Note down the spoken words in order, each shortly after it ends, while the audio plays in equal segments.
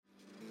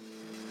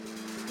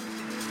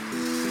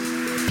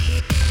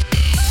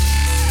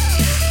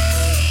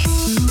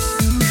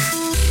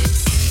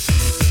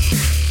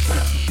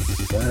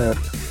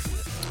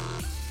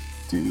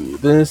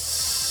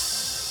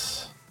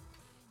this.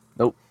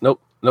 Nope, nope,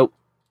 nope.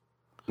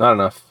 Not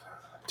enough.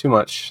 Too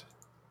much.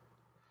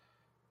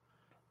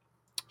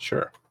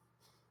 Sure.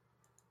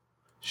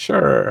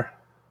 Sure.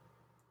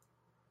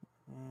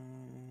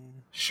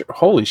 Sure.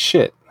 Holy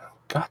shit.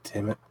 God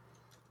damn it.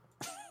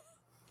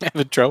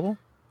 Having trouble?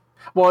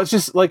 Well, it's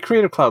just like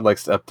Creative Cloud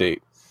likes to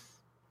update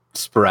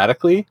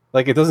sporadically.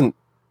 Like it doesn't.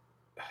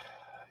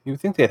 You would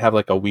think they'd have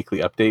like a weekly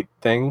update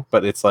thing,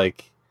 but it's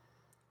like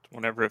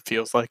whenever it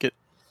feels like it.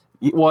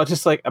 Well, it's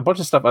just like a bunch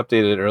of stuff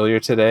updated earlier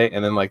today,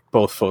 and then like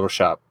both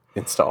Photoshop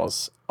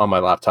installs on my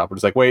laptop.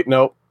 It's like, wait,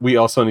 no, we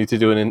also need to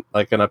do an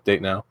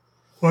update now.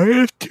 Why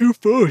have two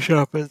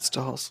Photoshop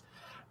installs?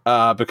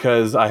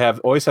 Because I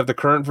always have the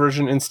current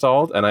version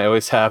installed, and I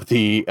always have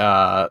the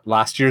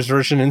last year's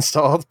version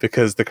installed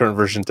because the current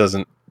version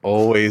doesn't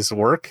always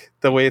work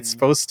the way it's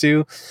supposed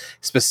to.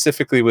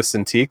 Specifically with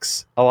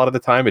Cintiqs, a lot of the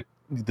time,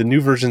 the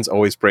new versions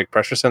always break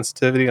pressure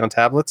sensitivity on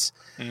tablets,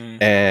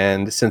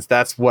 and since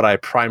that's what I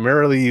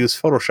primarily use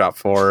Photoshop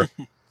for,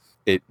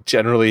 it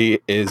generally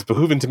is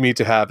behooving to me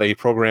to have a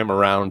program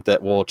around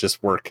that will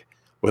just work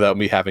without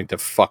me having to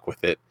fuck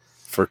with it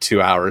for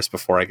 2 hours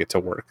before I get to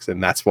work,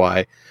 and that's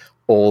why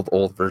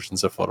old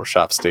versions of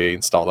Photoshop stay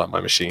installed on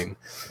my machine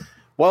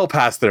well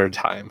past their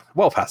time.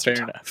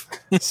 Fair enough.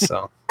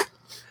 So,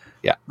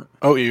 yeah.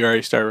 Oh, you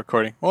already started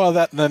recording. Well,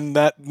 that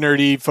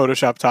nerdy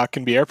Photoshop talk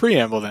can be our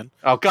preamble then.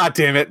 Oh, God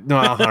damn it. No,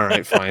 all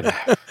right, fine.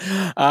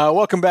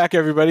 Welcome back,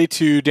 everybody,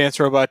 to Dance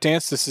Robot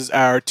Dance. This is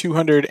our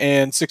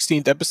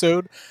 216th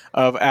episode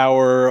of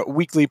our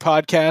weekly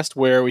podcast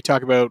where we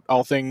talk about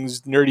all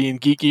things nerdy and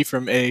geeky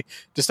from a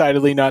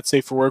decidedly not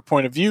safe for work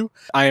point of view.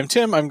 I am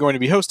Tim. I'm going to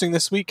be hosting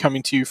this week,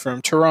 coming to you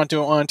from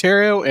Toronto,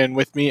 Ontario, and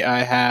with me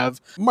I have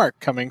Mark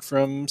coming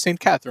from St.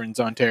 Catharines,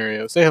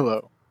 Ontario. Say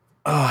hello.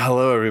 Oh,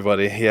 hello,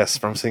 everybody. Yes,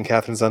 from St.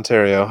 Catharines,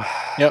 Ontario.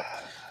 Yep.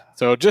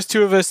 So just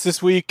two of us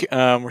this week.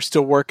 We're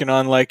still working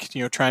on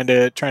trying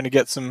to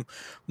get some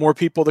more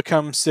people to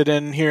come sit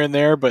in here and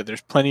there, but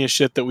there's plenty of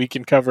shit that we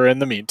can cover in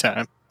the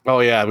meantime.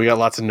 Oh yeah, we got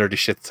lots of nerdy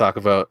shit to talk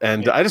about,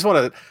 and yeah. I just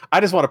want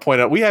to point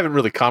out we haven't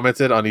really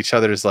commented on each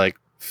other's like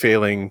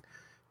failing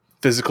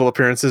physical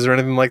appearances or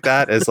anything like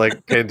that as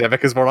like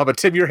pandemic is more on. But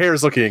Tim, your hair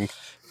is looking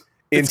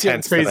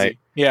intense tonight.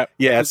 Yeah,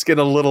 it's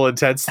getting a little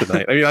intense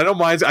tonight. I mean, I don't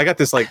mind. I got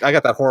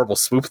that horrible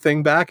swoop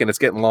thing back, and it's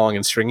getting long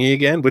and stringy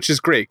again, which is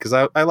great because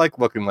I like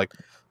looking like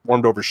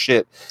warmed over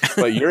shit.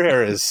 But your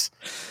hair is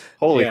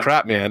holy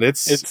crap, man!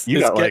 It's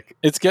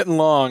getting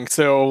long.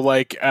 So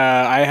like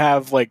I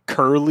have like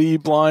curly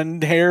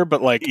blonde hair,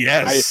 but like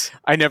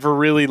I never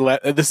really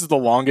this is the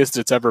longest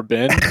it's ever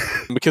been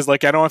because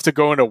like I don't have to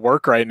go into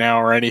work right now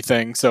or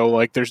anything. So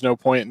like there's no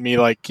point in me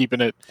like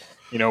keeping it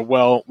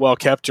well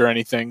kept or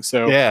anything.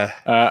 So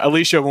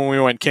Alicia, when we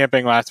went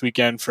camping last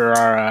weekend for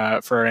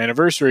our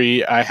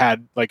anniversary, I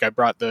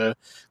brought the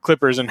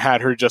clippers and had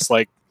her just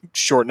like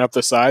shorten up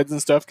the sides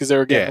and stuff because they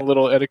were getting a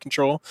little out of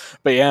control.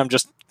 But I'm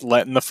just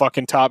letting the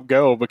fucking top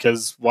go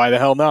because why the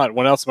hell not?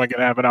 When else am I going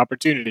to have an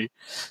opportunity?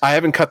 I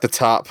haven't cut the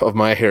top of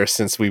my hair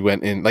since we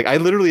went in. Like I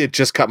literally had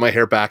just cut my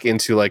hair back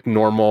into like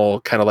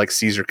normal kind of like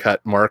Caesar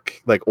cut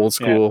mark, like old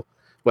school,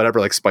 whatever,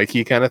 like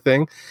spiky kind of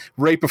thing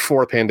right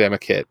before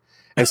pandemic hit.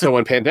 And so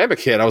when pandemic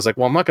hit, I was like,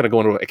 well, I'm not going to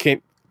go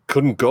into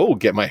couldn't go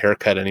get my hair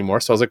cut anymore.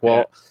 So I was like,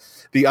 well,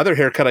 the other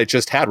haircut I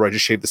just had where I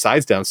just shaved the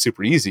sides down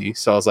super easy.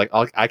 So I was like,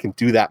 I can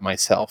do that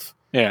myself.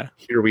 Yeah.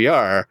 Here we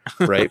are.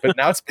 Right. But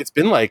now it's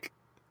been like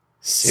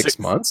 6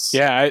 months.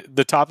 Yeah.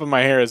 The top of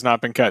my hair has not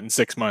been cut in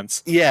 6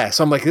 months. Yeah.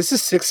 So I'm like, this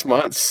is 6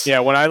 months.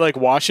 Yeah. When I like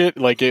wash it,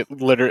 like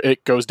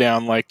it goes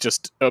down like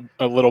just a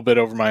little bit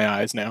over my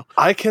eyes now.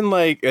 I can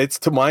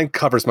mine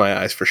covers my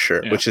eyes for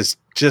sure, which is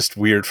just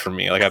weird for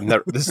me. Like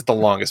this is the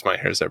longest my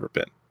hair's ever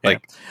been.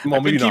 Like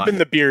I've been keeping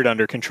the beard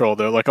under control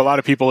though. Like a lot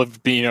of people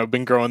have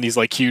been growing these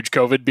like huge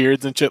COVID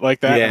beards and shit like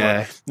that.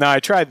 Yeah. No,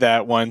 I tried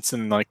that once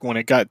and like when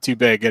it got too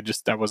big,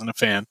 I wasn't a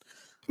fan.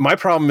 My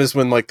problem is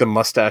when like the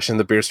mustache and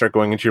the beard start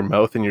going into your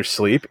mouth in your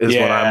sleep is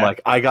when I'm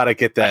like, I gotta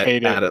get that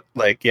out of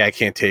like, I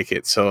can't take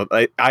it. So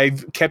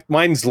I've kept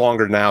mine's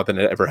longer now than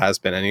it ever has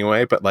been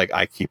anyway, but like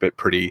I keep it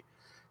pretty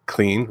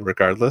clean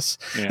regardless.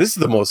 Yeah. This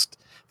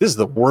is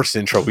the worst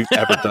intro we've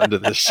ever done to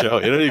this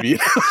show. You know what I mean?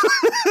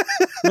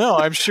 No,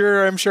 I'm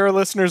sure our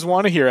listeners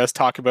want to hear us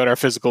talk about our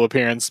physical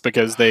appearance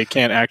because they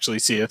can't actually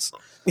see us.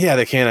 Yeah,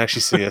 they can't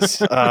actually see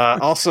us.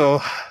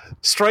 Also,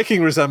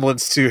 striking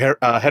resemblance to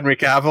Henry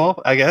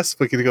Cavill, I guess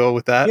we could go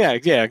with that. Yeah,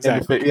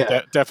 exactly.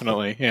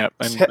 Definitely. Yeah.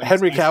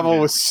 Henry Cavill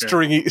with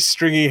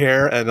stringy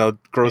hair and a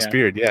gross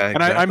beard. Yeah, and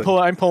exactly.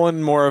 I'm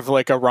pulling more of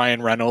like a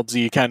Ryan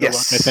Reynolds-y kind of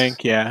look, I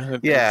think.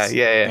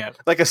 Yeah.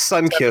 Like a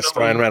sun-kissed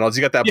Ryan Reynolds.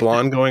 You got that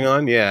blonde going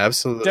on? Yeah,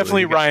 absolutely.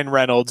 Definitely Ryan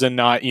Reynolds and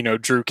not,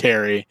 Drew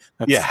Carey.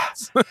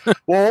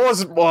 Well,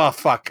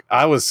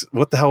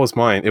 what the hell was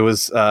mine? It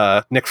was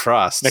Nick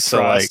Frost.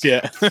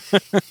 Yeah.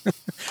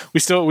 we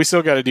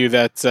still got to do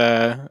that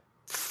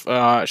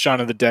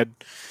Shaun of the Dead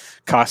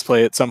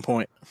cosplay at some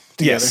point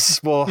together. Yes.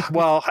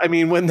 Well, I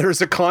mean, when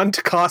there's a con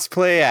to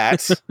cosplay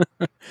at.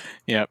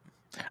 Yep.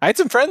 I had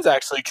some friends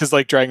actually, because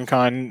like Dragon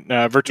Con,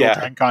 virtual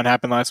Dragon Con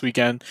happened last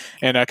weekend,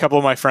 and a couple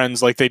of my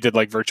friends like they did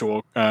like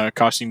virtual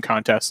costume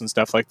contests and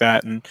stuff like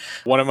that. And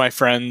one of my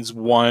friends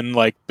won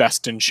like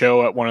best in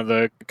show at one of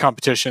the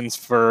competitions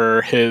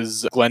for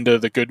his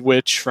Glenda the Good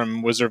Witch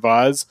from Wizard of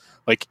Oz.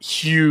 Like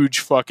huge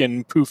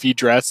fucking poofy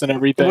dress and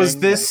everything.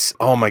 Was this?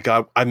 Oh my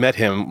god! I met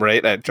him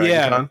right at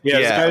Dragon Con. Yeah,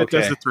 the guy that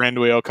does the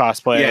Thranduil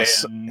cosplay.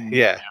 Yes,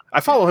 I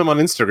follow him on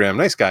Instagram.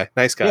 Nice guy.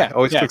 Yeah,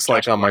 always clicks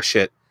like on my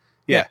shit.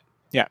 Yeah.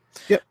 Yep.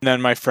 And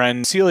then my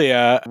friend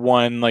Celia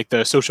won like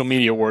the social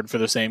media award for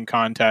the same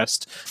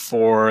contest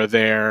for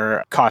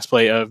their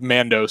cosplay of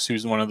Mandos,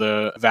 who's one of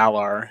the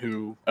Valar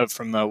who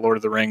from the Lord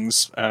of the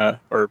Rings,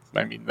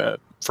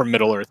 from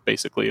Middle Earth,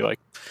 basically, like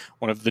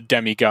one of the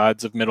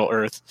demigods of Middle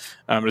Earth.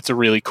 But it's a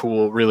really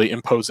cool, really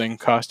imposing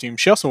costume.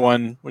 She also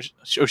won.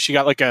 She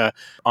got like a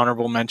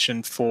honorable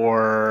mention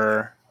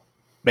for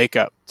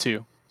makeup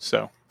too.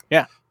 So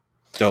yeah,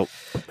 dope.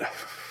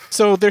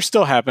 So they're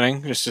still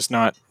happening. It's just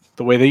not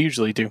the way they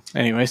usually do.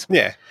 Anyways.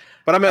 Yeah.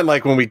 But I meant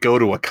like when we go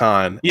to a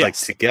con, like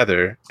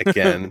together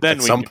again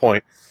at some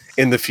point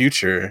in the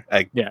future.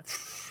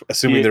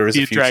 Assuming there is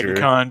a future. Dragon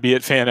Con, be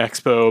it Fan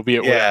Expo, be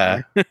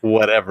it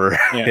whatever.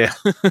 Yeah.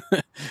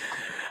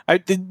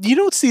 You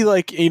don't see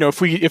like,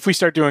 if we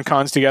start doing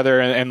cons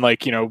together and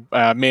like,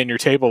 man your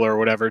table or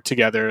whatever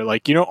together,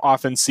 like you don't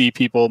often see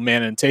people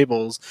manning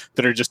tables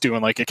that are just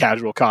doing like a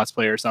casual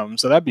cosplay or something.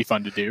 So that'd be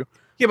fun to do.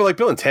 Yeah, but like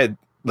Bill and Ted,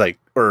 like,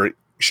 or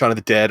Shaun of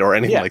the Dead or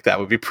anything like that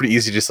would be pretty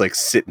easy to just like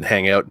sit and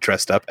hang out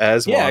dressed up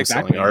as while I'm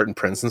selling art and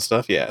prints and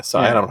stuff. So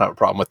I don't have a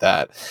problem with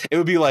that. It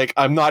would be like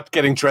I'm not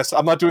getting dressed.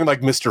 I'm not doing like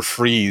Mr.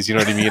 Freeze, you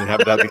know what I mean? And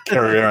have that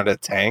carry around a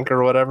tank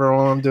or whatever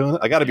while I'm doing it.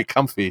 I got to be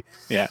comfy.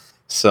 Yeah.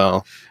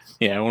 So.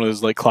 Yeah, one of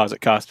those like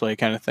closet cosplay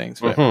kind of things.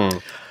 But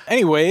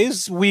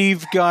anyways,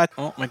 we've got...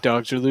 Oh, my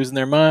dogs are losing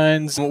their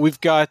minds. We've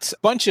got a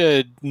bunch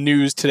of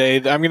news today.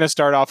 I'm going to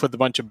start off with a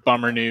bunch of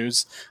bummer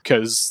news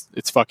because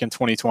it's fucking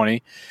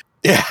 2020.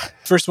 Yeah.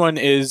 First one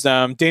is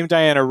Dame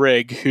Diana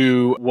Rigg,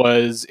 who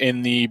was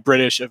in the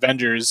British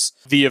Avengers,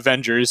 the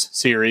Avengers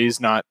series,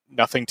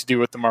 nothing to do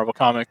with the Marvel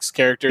Comics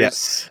characters.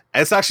 Yes.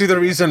 It's actually the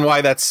reason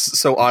why that's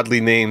so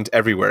oddly named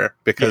everywhere,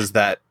 because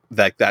that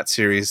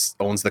series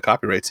owns the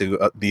copyright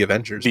to the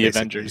Avengers. The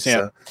Avengers,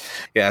 So,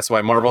 that's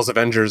why Marvel's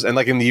Avengers, and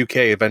like in the UK,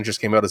 Avengers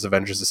came out as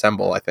Avengers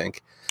Assemble, I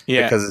think.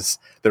 Yeah. Because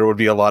there would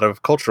be a lot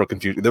of cultural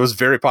confusion. There was a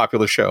very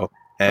popular show.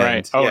 And,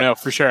 right. Oh, no,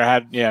 for sure. It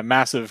had,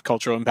 massive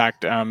cultural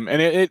impact. And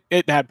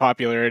it had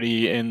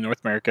popularity in North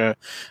America.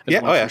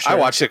 Sure. I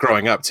watched it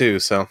growing up, too.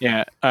 So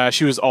yeah.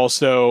 She was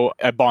also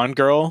a Bond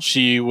girl.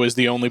 She was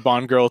the only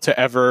Bond girl to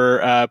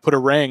ever put a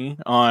ring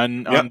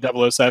on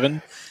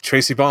 007.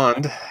 Tracy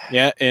Bond.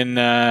 Yeah, in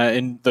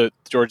the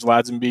George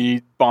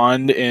Lazenby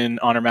Bond in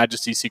On Her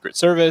Majesty's Secret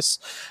Service.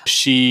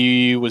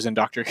 She was in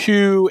Doctor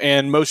Who,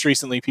 and most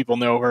recently people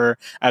know her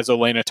as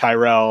Olenna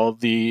Tyrell,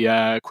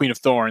 the Queen of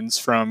Thorns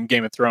from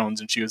Game of Thrones,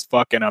 and she was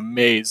fucking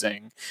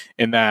amazing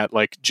in that,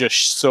 like,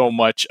 just so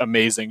much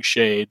amazing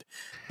shade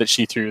that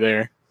she threw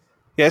there.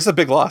 Yeah, it's a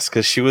big loss,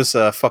 because she was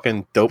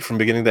fucking dope from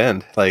beginning to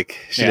end. Like,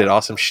 she did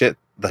awesome shit,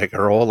 like,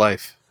 her whole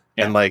life.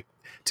 Yeah. And, like,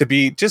 to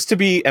be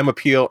Emma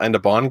Peel and a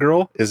Bond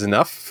girl is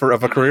enough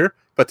of a career,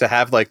 but to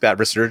have like that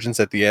resurgence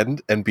at the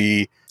end and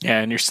be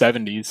in your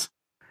 70s,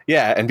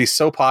 and be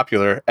so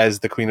popular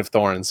as the Queen of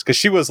Thorns, because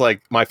she was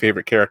like my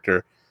favorite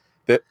character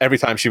that every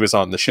time she was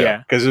on the show,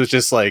 because it was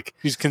just like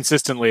she's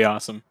consistently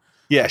awesome.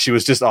 Yeah, she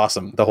was just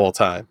awesome the whole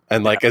time,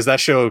 and like as that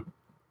show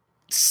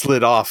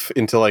slid off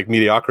into like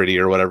mediocrity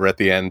or whatever at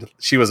the end,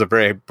 she was a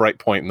very bright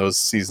point in those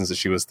seasons that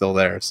she was still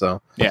there.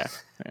 So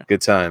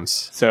good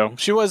times. So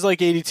she was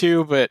like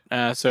 82, but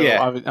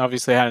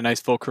obviously had a nice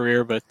full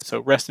career. But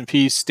so rest in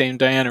peace, Dame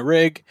Diana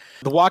Rigg.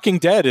 The Walking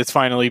Dead is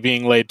finally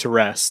being laid to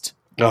rest.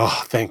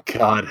 Oh, thank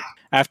God.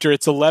 After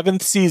its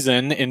 11th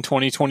season in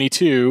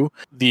 2022,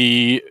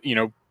 the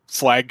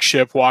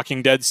flagship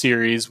Walking Dead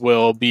series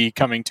will be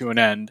coming to an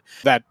end.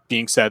 That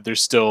being said,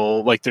 there's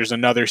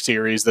another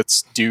series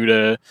that's due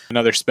to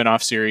another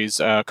spin-off series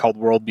called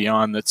World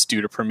Beyond that's due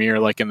to premiere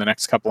like in the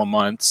next couple of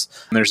months.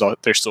 And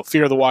there's still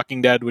Fear the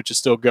Walking Dead, which is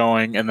still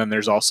going, and then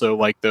there's also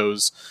like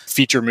those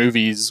feature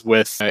movies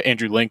with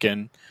Andrew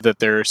Lincoln that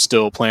they're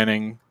still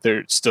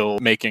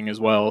making as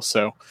well.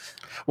 So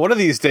one of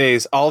these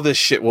days all this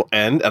shit will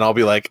end and I'll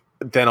be like,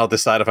 then I'll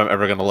decide if I'm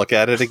ever going to look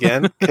at it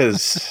again,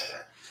 because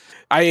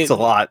it's a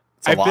lot.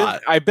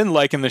 I've been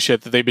liking the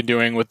shit that they've been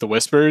doing with the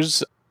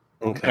Whispers.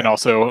 Okay. And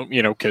also,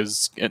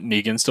 because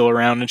Negan's still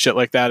around and shit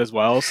like that as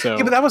well. So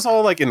yeah, but that was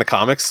all like in the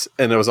comics,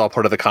 and it was all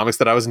part of the comics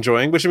that I was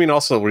enjoying. Which I mean,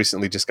 also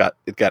recently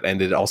got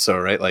ended, also,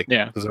 right? Like,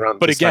 it was around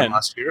time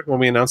last year when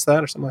we announced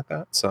that or something like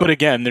that. So, but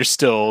again, there's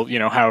still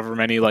however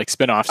many like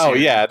spinoffs. Oh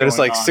yeah, there's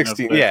like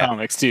 16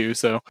 comics too.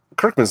 So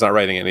Kirkman's not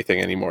writing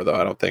anything anymore, though.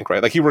 I don't think,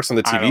 right? Like he works on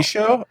the TV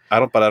show. I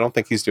don't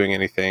think he's doing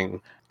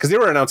anything, because they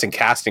were announcing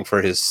casting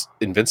for his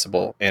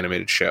Invincible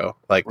animated show.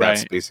 Like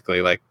that's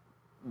basically like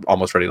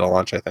almost ready to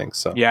launch, I think.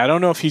 So yeah, I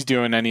don't know if he's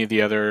doing any of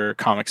the other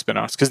comic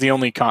spinoffs, because the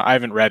only I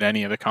haven't read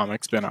any of the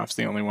comic spinoffs.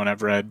 The only one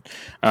I've read,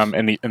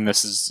 and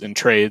this is in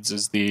trades,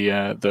 is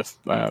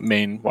the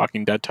main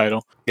Walking Dead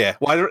title. Yeah,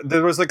 well,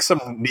 there was like some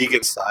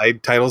Negan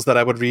side titles that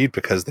I would read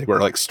because they were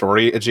like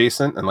story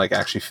adjacent and like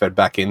actually fed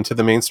back into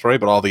the main story.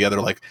 But all the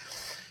other, like,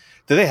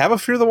 did they have a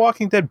Fear the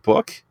Walking Dead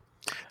book?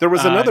 There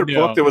was another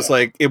book that was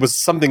like, it was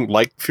something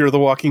like Fear the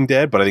Walking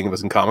Dead, but I think it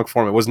was in comic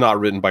form. It was not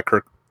written by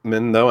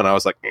Kirkman though, and I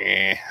was like,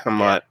 I'm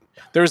not.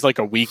 There was like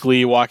a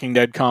weekly Walking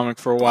Dead comic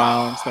for a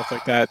while and stuff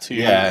like that too.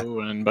 Yeah,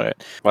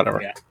 but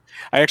whatever. Yeah.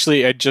 I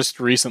just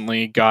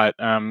recently got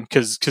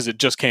because it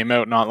just came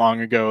out not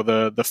long ago,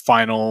 the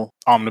final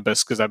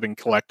omnibus, because I've been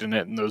collecting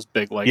it in those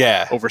big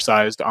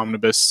oversized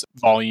omnibus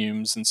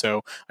volumes, and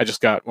so I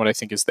just got what I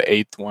think is the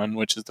 8th one,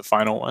 which is the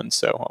final one.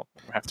 So I'll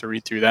have to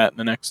read through that in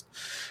the next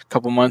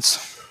couple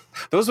months.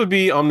 Those would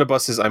be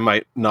omnibuses I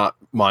might not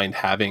mind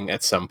having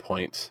at some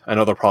point. I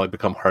know they'll probably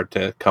become hard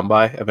to come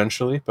by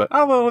eventually, but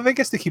I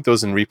guess they keep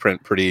those in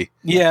reprint pretty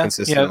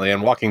consistently.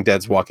 And Walking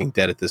Dead's Walking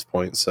Dead at this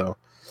point, so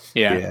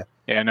yeah.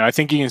 No, I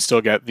think you can still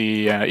get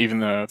the even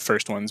the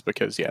first ones,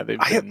 because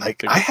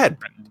I had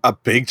a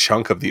big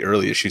chunk of the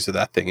early issues of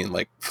that thing in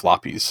like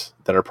floppies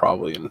that are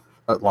probably in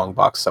a long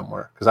box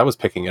somewhere, because I was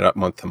picking it up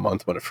month to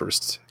month when it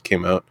first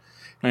came out.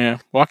 Yeah,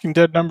 Walking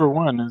Dead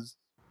 #1 is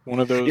one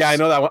of those. Yeah, I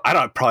know that one.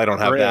 I probably don't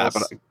have that,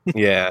 but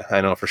yeah,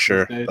 I know for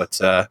sure. But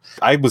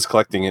I was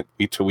collecting it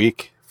week to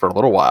week for a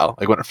little while,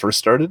 like when it first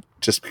started,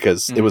 just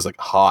because it was like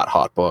a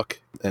hot book,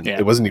 and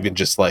it wasn't even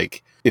just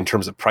like in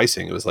terms of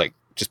pricing. It was like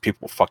just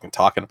people fucking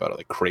talking about it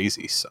like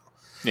crazy. So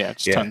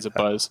tons of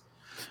buzz.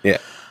 Yeah.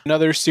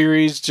 Another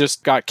series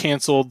just got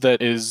canceled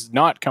that is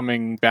not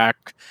coming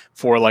back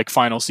for like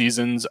final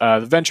seasons.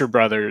 The Venture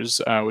Brothers,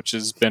 which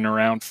has been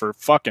around for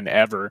fucking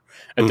ever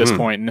at this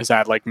point and has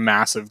had like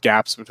massive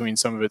gaps between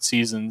some of its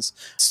seasons.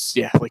 It's,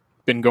 like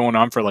been going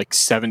on for like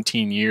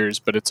 17 years,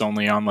 but it's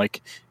only on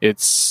like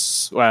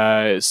its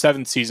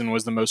 7th season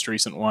was the most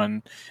recent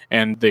one,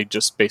 and they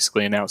just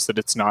basically announced that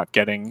it's not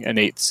getting an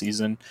 8th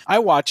season. I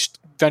watched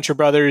Venture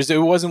Brothers. It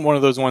wasn't one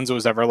of those ones that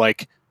was ever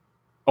like,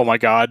 oh my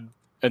god,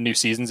 a new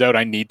season's out,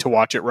 I need to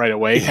watch it right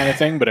away kind of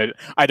thing, but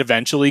I'd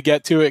eventually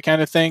get to it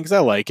kind of thing, because I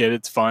like it.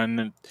 It's fun,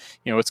 and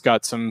it's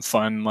got some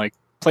fun, like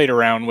played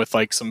around with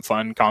like some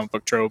fun comic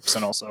book tropes,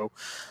 and also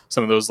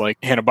some of those like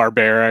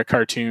Hanna-Barbera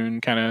cartoon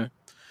kind of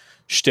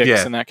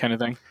shticks and that kind of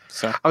thing.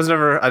 So I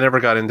never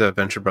got into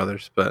Venture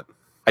Brothers, but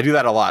I do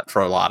that a lot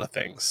for a lot of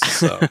things.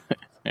 So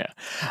yeah.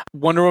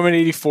 Wonder Woman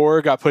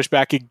 84 got pushed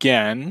back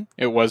again.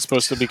 It was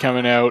supposed to be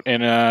coming out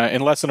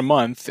in less than a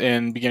month,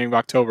 in beginning of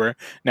October.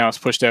 Now it's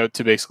pushed out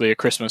to basically a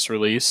Christmas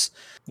release.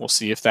 We'll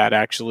see if that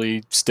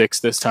actually sticks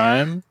this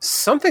time.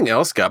 Something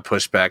else got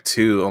pushed back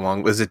too.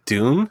 Was it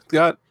Dune?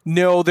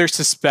 No, they're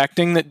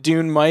suspecting that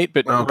Dune might,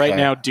 but right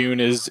now Dune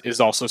is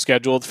also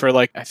scheduled for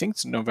like, I think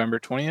it's November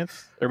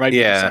 20th. There might be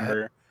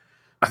December.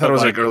 I thought it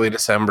was like early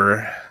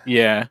December.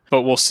 Yeah,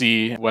 but we'll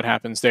see what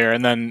happens there.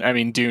 And then, I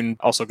mean, Dune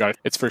also got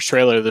its first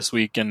trailer this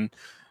week, and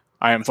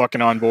I am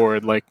fucking on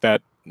board. Like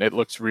that, it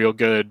looks real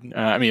good.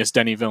 I mean, it's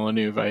Denis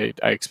Villeneuve. I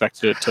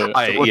expected it to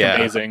look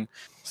amazing.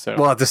 So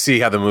we'll have to see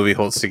how the movie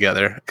holds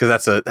together, because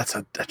that's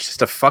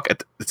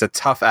it's a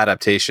tough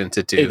adaptation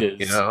to do.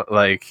 It is.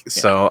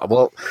 So.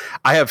 Well,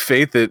 I have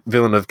faith that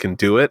Villeneuve can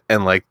do it,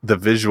 and like the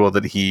visual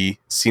that he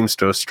seems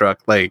to have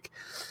struck, like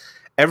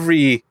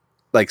every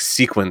like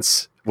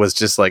sequence was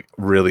just like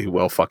really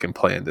well fucking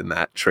planned in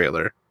that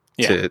trailer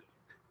to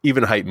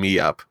even hype me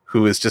up,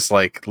 who is just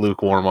like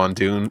lukewarm on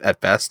Dune at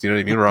best. You know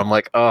what I mean? Where I'm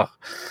like, oh,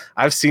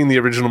 I've seen the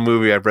original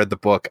movie, I've read the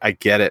book, I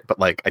get it, but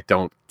like I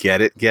don't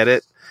get it.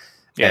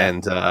 Yeah.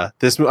 And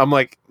this, I'm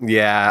like,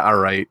 yeah, all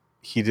right.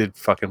 He did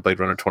fucking Blade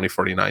Runner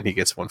 2049. He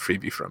gets one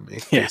freebie from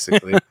me,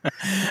 basically.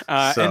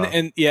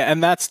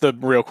 And that's the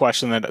real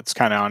question that it's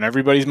kind of on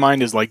everybody's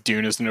mind, is like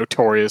Dune is a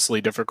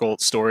notoriously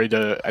difficult story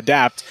to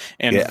adapt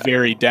and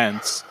very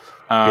dense.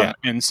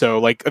 And so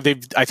like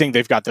I think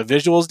they've got the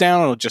visuals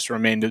down. It'll just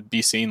remain to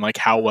be seen like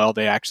how well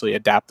they actually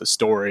adapt the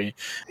story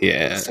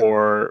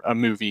for a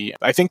movie.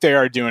 I think they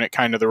are doing it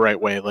kind of the right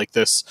way. Like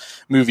this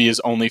movie is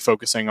only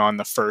focusing on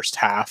the first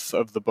half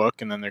of the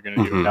book, and then they're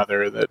going to do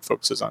another that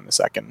focuses on the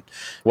second.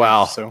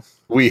 Wow. So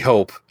we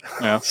hope.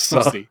 Yeah,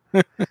 we'll see.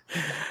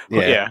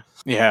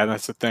 Yeah,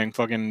 that's the thing.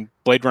 Fucking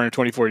Blade Runner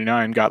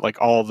 2049 got like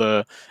all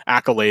the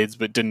accolades,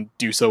 but didn't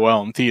do so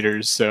well in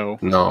theaters. So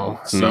no.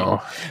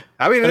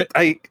 I mean,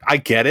 I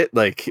get it.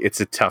 Like,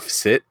 it's a tough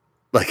sit.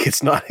 Like,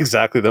 it's not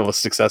exactly the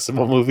most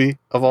accessible movie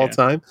of all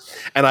time,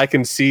 and I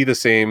can see the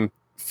same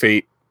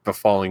fate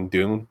befalling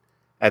Dune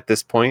at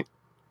this point,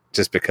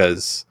 just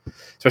because,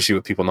 especially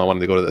with people not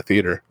wanting to go to the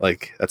theater.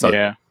 Like, that's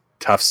a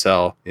tough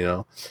sell,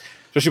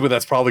 Especially when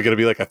that's probably going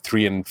to be like a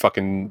 3 and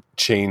fucking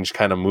change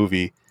kind of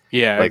movie.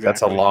 Yeah, like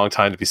exactly. That's a long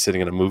time to be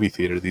sitting in a movie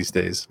theater these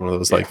days. One of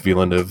those like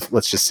Villeneuve,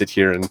 let's just sit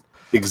here and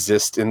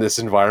exist in this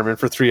environment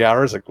for 3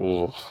 hours. Like,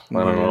 oh, I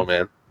don't know,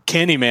 man.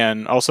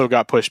 Candyman also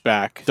got pushed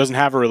back. Doesn't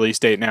have a release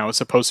date now. It's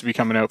supposed to be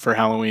coming out for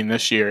Halloween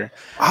this year.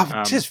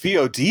 Just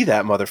VOD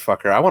that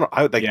motherfucker.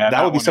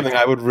 That would be something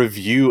I would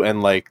review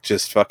and like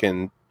just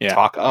fucking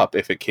talk up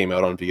if it came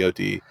out on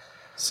VOD.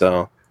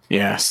 So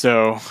yeah,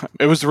 so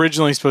it was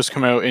originally supposed to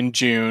come out in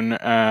June,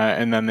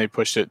 and then they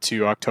pushed it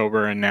to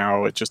October, and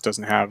now it just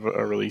doesn't have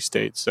a release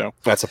date. So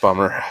that's a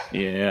bummer.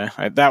 Yeah,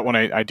 that one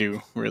I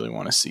do really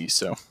want to see.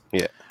 So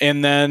yeah.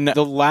 And then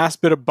the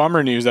last bit of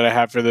bummer news that I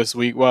have for this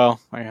week,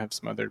 well, I have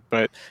some other,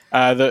 but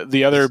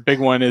the other big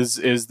one is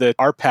that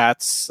our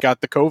Pats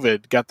got the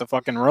COVID, got the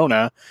fucking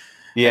Rona.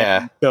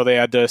 Yeah. So they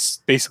had to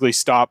basically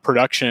stop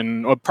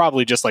production, or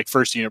probably just like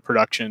first unit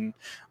production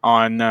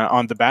on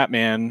the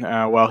Batman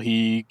while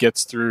he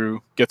gets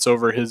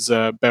over his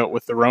bout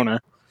with the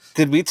Rona.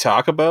 Did we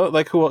talk about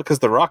like who? Because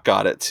The Rock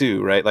got it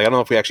too, right? Like I don't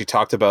know if we actually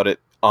talked about it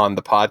on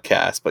the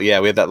podcast, but yeah,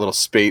 we had that little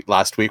spate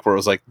last week where it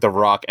was like The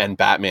Rock and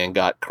Batman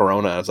got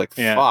Corona. I was like,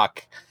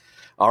 fuck.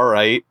 All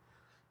right.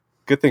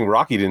 Good thing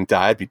Rocky didn't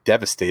die. I'd be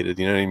devastated.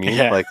 You know what I mean?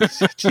 Yeah. Like,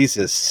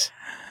 Jesus.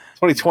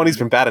 2020's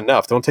been bad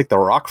enough. Don't take The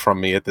Rock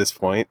from me at this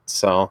point.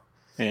 So,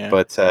 yeah.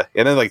 But,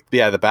 and then like,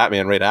 the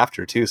Batman right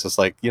after too. So it's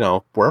like,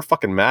 wear a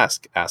fucking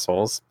mask,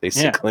 assholes,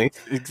 basically.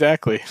 Yeah,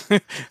 exactly.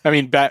 I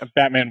mean,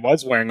 Batman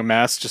was wearing a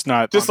mask, just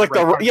not. Just like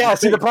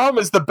see, the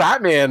problem is the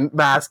Batman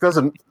mask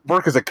doesn't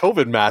work as a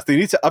COVID mask. They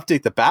need to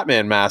update the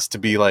Batman mask to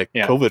be like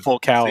COVID full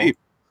cal. safe.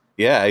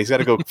 Yeah, he's got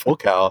to go full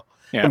cal.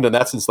 Yeah. And then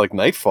that since like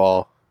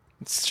Nightfall.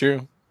 It's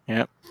true.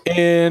 Yeah.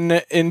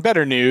 In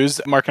better news,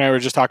 Mark and I were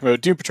just talking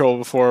about Doom Patrol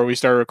before we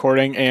started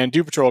recording, and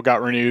Doom Patrol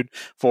got renewed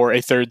for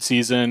a third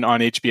season on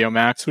HBO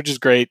Max, which is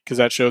great because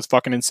that show's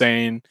fucking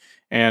insane,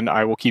 and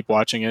I will keep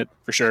watching it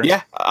for sure.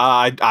 Yeah,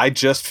 I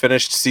just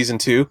finished season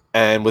 2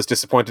 and was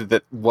disappointed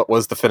that what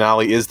was the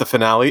finale is the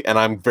finale, and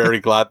I'm very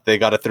glad they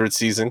got a third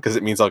season because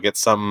it means I'll get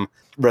some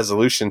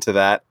resolution to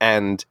that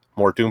and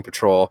more Doom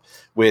Patrol,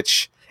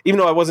 which even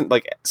though I wasn't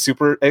like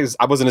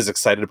I wasn't as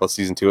excited about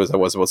season 2 as I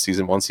was about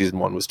season 1. Season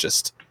 1 was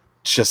just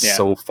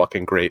so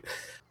fucking great.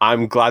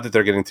 I'm glad that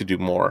they're getting to do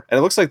more. And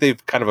it looks like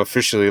they've kind of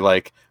officially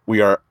like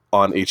we are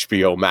on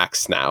HBO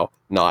Max now,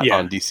 not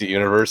on DC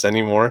Universe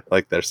anymore.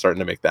 Like they're starting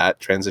to make that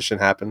transition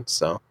happen.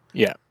 So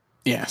yeah.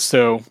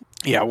 So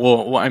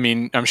well, I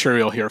mean, I'm sure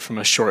you'll hear from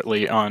us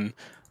shortly on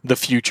the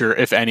future,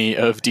 if any,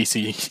 of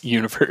DC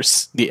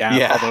Universe, the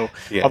app.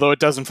 Although it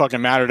doesn't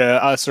fucking matter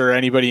to us or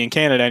anybody in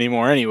Canada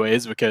anymore,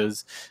 anyways,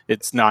 because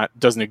it's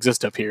doesn't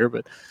exist up here.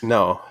 But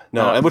no,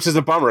 and which is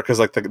a bummer because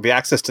like the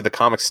access to the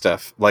comic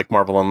stuff, like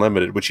Marvel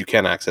Unlimited, which you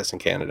can access in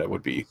Canada,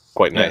 would be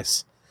quite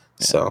nice.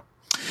 Yeah. So.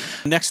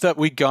 Next up,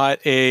 we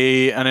got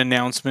an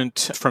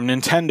announcement from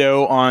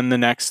Nintendo on the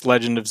next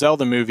Legend of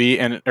Zelda movie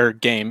or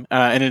game,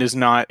 and it is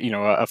not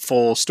a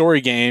full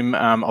story game,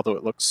 although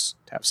it looks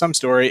to have some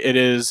story. It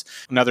is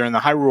another in the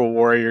Hyrule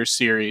Warriors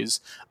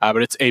series,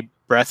 but it's a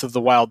Breath of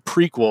the Wild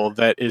prequel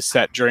that is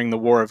set during the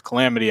War of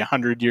Calamity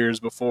 100 years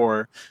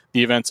before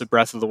the events of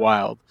Breath of the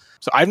Wild.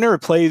 So I've never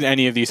played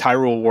any of these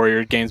Hyrule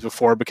Warrior games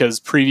before because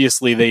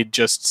previously they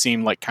just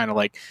seemed like kind of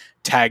like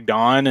tagged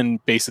on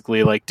and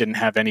basically like didn't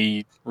have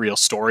any real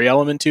story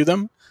element to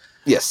them.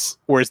 Yes.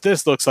 Whereas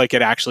this looks like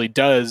it actually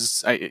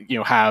does,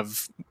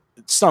 have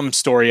some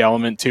story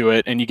element to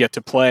it, and you get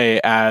to play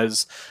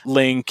as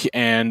Link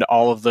and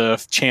all of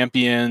the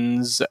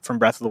champions from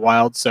Breath of the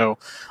Wild. So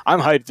I'm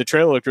hyped. The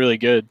trailer looked really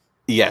good.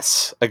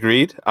 Yes,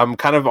 agreed. I'm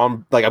kind of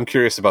I'm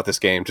curious about this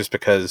game just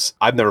because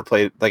I've never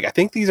played. Like, I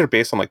think these are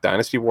based on like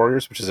Dynasty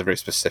Warriors, which is a very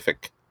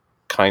specific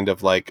kind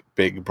of like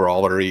big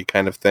brawlery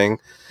kind of thing.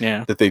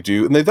 Yeah, that they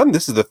do, and they've done.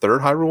 This is the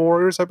third Hyrule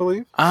Warriors, I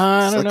believe.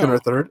 I don't know. Second or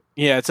third?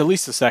 Yeah, it's at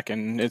least the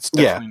second. It's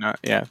definitely not.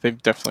 Yeah, they've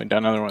definitely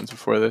done other ones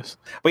before this.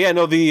 But yeah,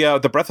 no,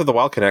 the Breath of the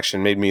Wild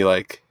connection made me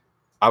like.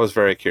 I was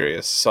very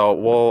curious,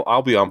 so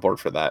I'll be on board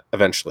for that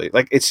eventually.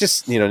 Like, it's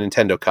just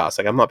Nintendo costs.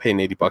 Like, I'm not paying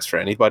 $80 for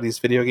anybody's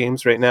video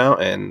games right now,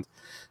 and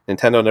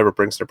Nintendo never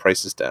brings their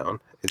prices down.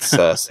 It's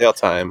sale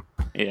time.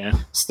 Yeah.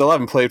 Still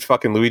haven't played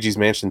fucking Luigi's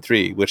Mansion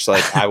 3, which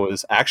like I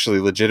was actually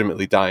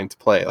legitimately dying to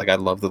play. Like, I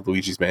love the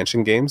Luigi's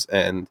Mansion games,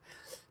 and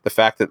the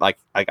fact that like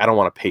I don't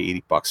want to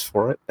pay $80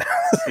 for it.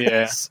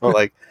 Yeah. So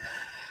like.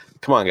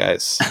 Come on,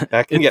 guys!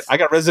 I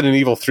got Resident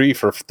Evil 3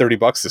 for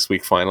 $30 this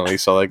week finally.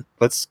 So like,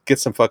 let's get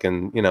some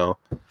fucking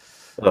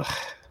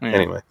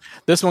Anyway,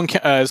 this one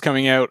is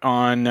coming out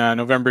on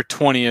November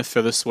 20th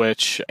for the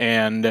Switch,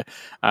 and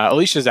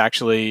Alicia's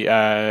actually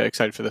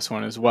excited for this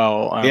one as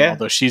well.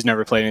 Although she's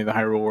never played any of the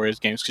Hyrule Warriors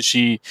games because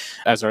she,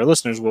 as our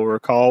listeners will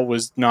recall,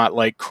 was not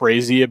like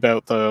crazy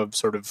about the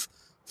sort of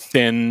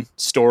thin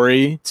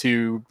story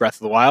to Breath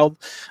of the Wild.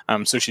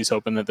 So she's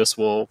hoping that this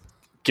will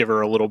give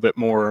her a little bit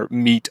more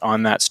meat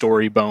on that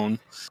story bone.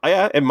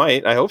 Yeah, it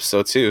might. I hope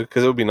so too,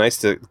 because it would be nice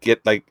to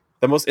get like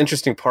the most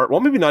interesting part. Well,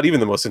 maybe not even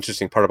the most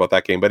interesting part about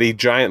that game, but a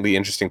giantly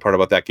interesting part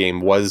about that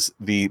game was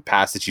the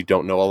past that you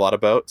don't know a lot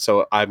about.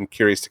 So I'm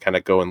curious to kind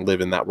of go and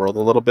live in that world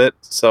a little bit.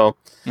 So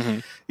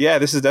yeah,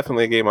 this is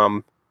definitely a game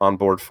I'm on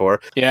board for.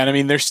 Yeah, and I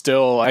mean, there's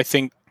still, I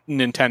think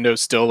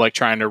Nintendo's still like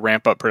trying to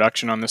ramp up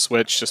production on the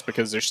Switch just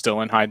because they're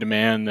still in high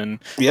demand and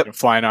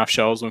flying off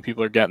shelves when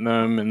people are getting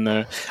them. And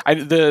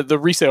the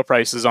resale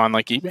prices on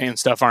like eBay and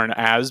stuff aren't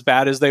as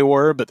bad as they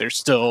were, but they're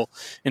still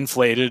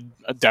inflated,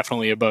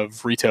 definitely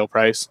above retail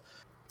price.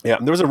 Yeah,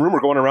 and there was a rumor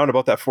going around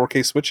about that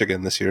 4K Switch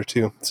again this year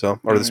too.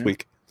 Or this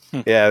week.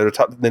 Yeah,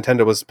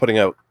 Nintendo was putting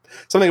out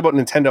something about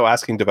Nintendo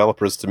asking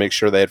developers to make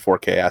sure they had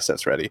 4K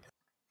assets ready.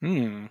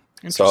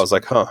 So I was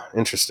like,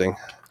 interesting.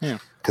 Yeah.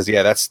 Because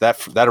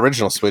that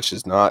original Switch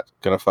is not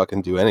gonna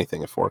fucking do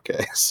anything at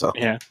 4K. So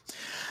yeah.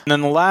 And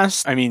then the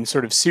last,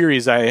 sort of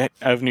series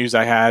of news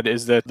I had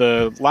is that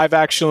the live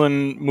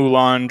action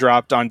Mulan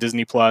dropped on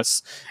Disney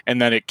Plus,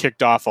 and then it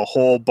kicked off a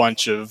whole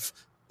bunch of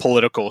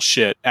political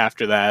shit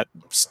after that.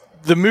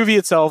 The movie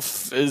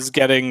itself is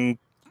getting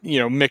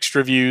mixed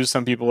reviews.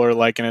 Some people are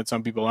liking it,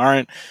 some people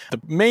aren't.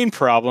 The main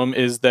problem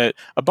is that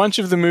a bunch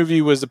of the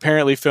movie was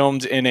apparently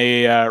filmed in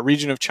a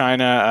region of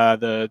China,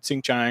 the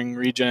Xinjiang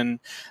region,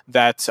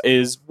 that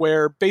is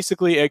where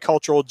basically a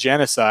cultural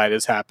genocide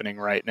is happening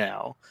right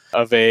now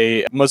of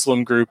a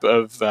Muslim group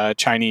of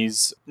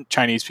Chinese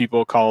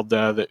people called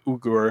the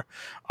Uyghur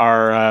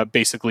are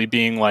basically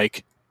being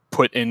like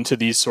put into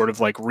these sort of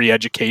like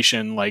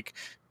re-education like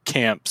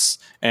camps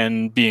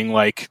and being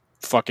like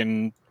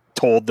fucking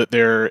told that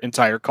their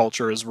entire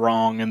culture is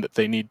wrong and that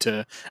they need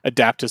to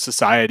adapt to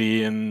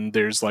society, and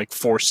there's like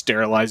forced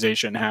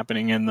sterilization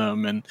happening in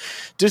them. And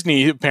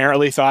Disney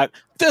apparently thought,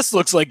 this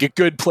looks like a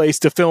good place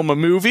to film a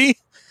movie.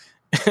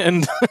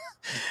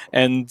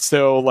 and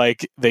so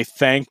like they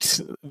thanked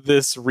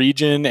this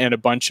region and a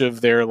bunch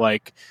of their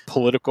like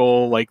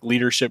political like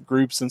leadership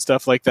groups and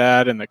stuff like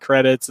that in the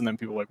credits, and then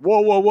people were like,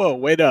 whoa,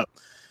 wait up.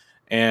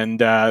 And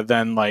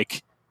then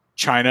like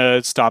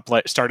China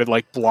started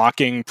like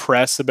blocking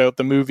press about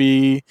the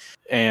movie,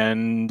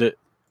 and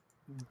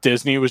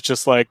Disney was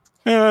just like,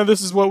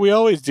 this is what we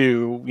always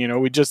do.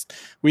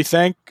 We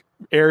thank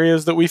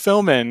areas that we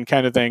film in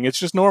kind of thing. It's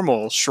just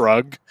normal.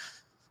 Shrug.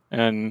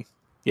 And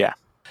yeah,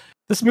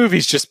 this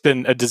movie's just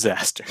been a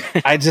disaster.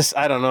 I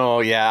don't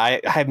know. Yeah,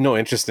 I have no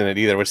interest in it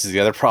either, which is the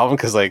other problem.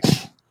 Cause like,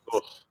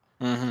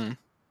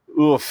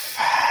 oof,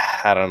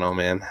 I don't know,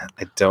 man.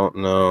 I don't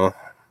know.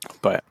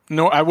 But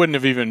no, I wouldn't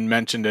have even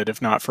mentioned it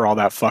if not for all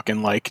that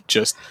fucking like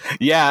just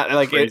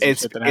like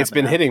it's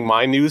been hitting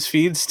my news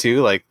feeds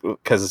too, like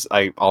because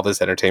all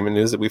this entertainment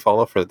news that we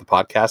follow for the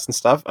podcast and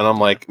stuff, and I'm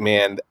like,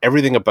 man,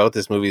 everything about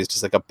this movie is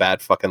just like a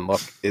bad fucking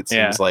look. It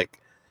seems like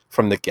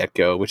from the get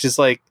go, which is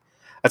like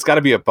that's got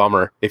to be a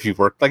bummer if you've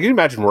worked. Like you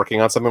imagine working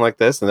on something like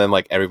this, and then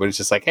like everybody's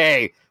just like,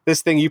 hey,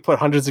 this thing you put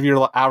hundreds of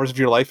hours of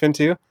your life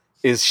into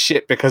is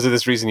shit because of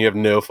this reason you have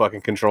no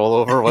fucking control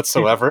over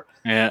whatsoever.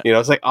 Yeah.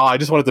 It's like, I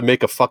just wanted to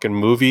make a fucking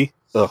movie.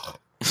 Ugh.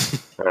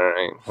 All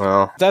right.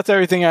 Well, that's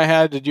everything I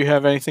had. Did you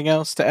have anything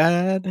else to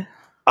add?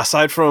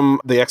 Aside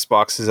from the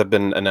Xboxes have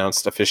been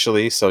announced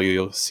officially, so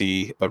you'll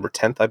see November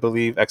 10th, I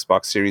believe,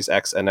 Xbox Series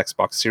X and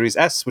Xbox Series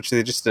S, which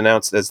they just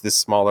announced as this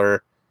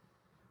smaller,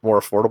 more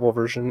affordable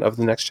version of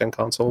the next-gen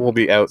console, will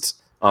be out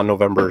on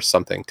November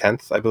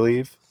 10th, I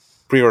believe.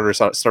 Pre-orders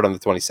start on the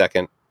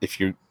 22nd if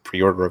you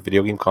pre-order a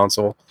video game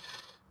console.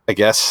 I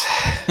guess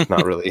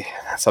not really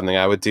something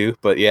I would do,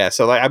 but yeah.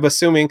 So like, I'm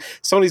assuming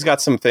Sony's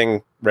got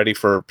something ready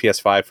for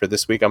PS5 for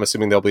this week. I'm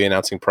assuming they'll be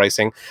announcing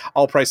pricing.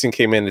 All pricing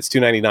came in. It's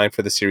 $299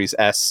 for the Series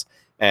S,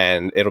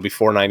 and it'll be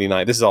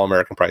 $499. This is all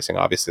American pricing,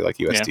 obviously, like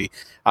USD.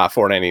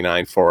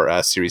 $499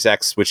 for Series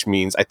X, which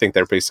means I think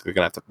they're basically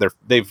gonna have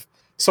to.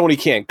 Sony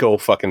can't go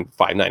fucking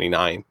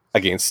 $599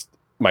 against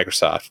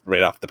Microsoft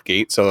right off the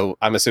gate. So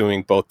I'm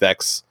assuming both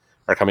decks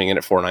are coming in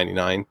at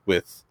 $499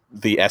 with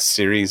the S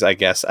series, I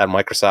guess, at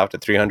Microsoft at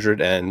 $300,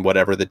 and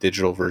whatever the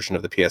digital version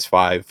of the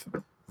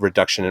PS5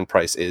 reduction in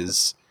price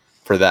is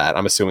for that.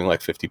 I'm assuming like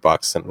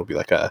 $50, and it'll be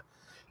like a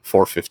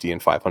 $450 and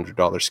 $500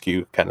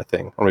 SKU kind of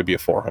thing, or maybe a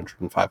 $400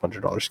 and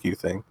 $500 SKU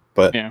thing.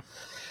 But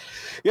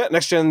yeah,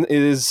 next gen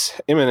is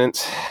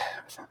imminent,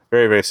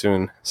 very very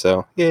soon.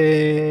 So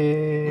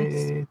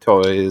yay,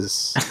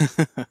 toys!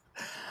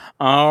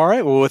 All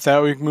right. Well, with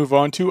that, we can move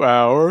on to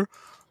our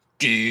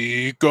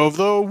Geek of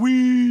the Week,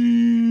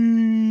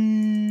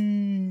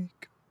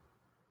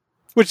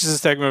 which is a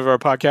segment of our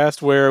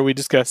podcast where we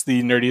discuss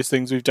the nerdiest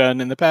things we've done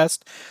in the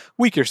past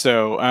week or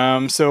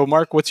so. So,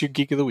 Mark, what's your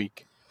Geek of the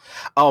Week?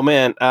 Oh,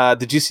 man.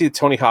 Did you see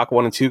Tony Hawk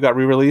 1 and 2 got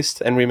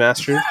re-released and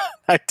remastered?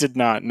 I did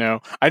not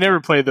know. I never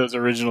played those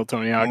original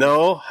Tony Hawk.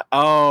 No?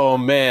 Oh,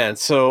 man.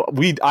 So,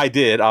 I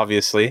did,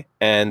 obviously.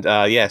 And,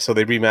 so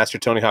they remastered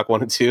Tony Hawk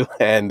 1 and 2,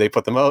 and they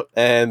put them out,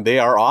 and they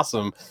are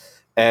awesome.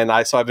 And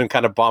I've been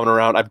kind of bombing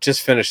around. I've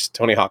just finished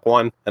Tony Hawk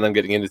 1, and I'm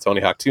getting into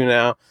Tony Hawk 2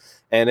 now.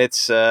 And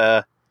it's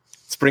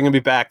bringing me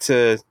back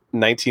to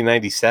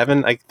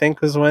 1997, I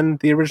think, was when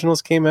the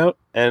originals came out,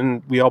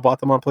 and we all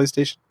bought them on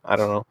PlayStation. I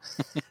don't know.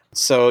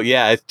 So,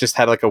 yeah, it just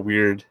had like a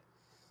weird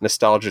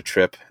nostalgia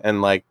trip.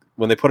 And like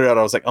when they put it out,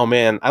 I was like, oh,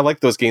 man, I like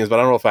those games, but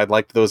I don't know if I'd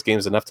liked those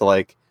games enough to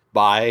like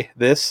buy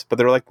this. But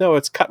they were like, no,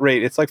 it's cut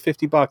rate. It's like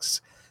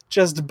 $50.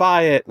 Just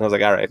buy it. And I was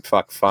like, all right,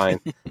 fuck, fine.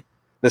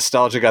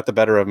 nostalgia got the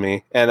better of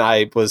me, and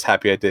I was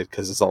happy I did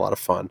because it's a lot of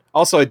fun.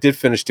 Also, I did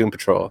finish Doom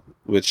Patrol,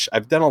 which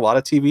I've done a lot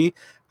of TV.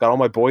 Got all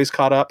my boys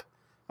caught up.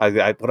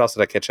 What else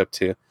did I catch up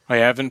to? I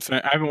haven't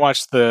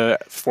watched the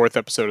 4th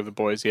episode of The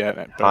Boys yet.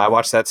 But I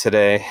watched that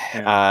today.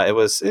 Yeah. It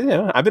was,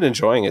 I've been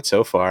enjoying it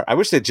so far. I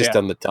wish they'd just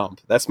done the dump.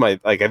 That's my,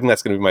 I think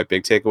that's going to be my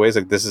big takeaways.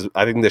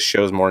 I think this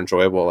show is more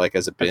enjoyable,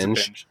 as a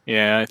binge.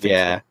 Yeah, I think so.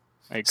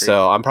 I agree.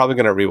 So I'm probably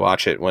going to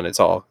rewatch it when it's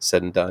all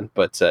said and done.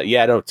 But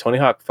Tony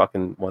Hawk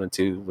fucking 1 and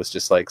 2 was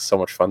just so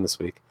much fun this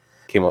week.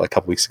 Came out a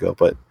couple weeks ago.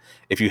 But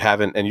if you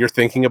haven't, and you're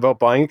thinking about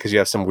buying it because you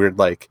have some weird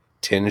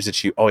tinge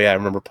that I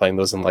remember playing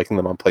those and liking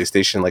them on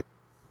PlayStation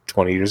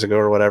 20 years ago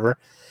or whatever.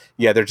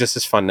 Yeah, they're just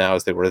as fun now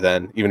as they were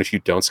then, even if you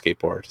don't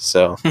skateboard.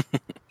 So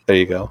there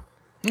you go.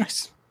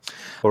 Nice.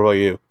 What about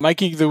you? My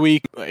Geek of the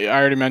Week, I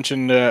already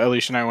mentioned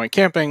Alicia and I went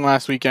camping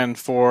last weekend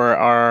for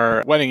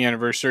our wedding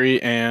anniversary,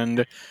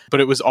 but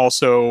it was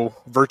also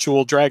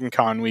virtual Dragon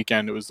Con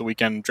weekend. It was the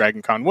weekend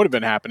Dragon Con would have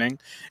been happening,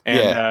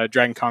 and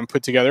Dragon Con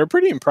put together a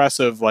pretty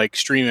impressive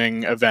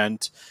streaming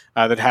event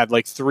that had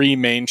 3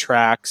 main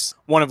tracks,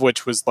 one of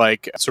which was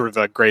sort of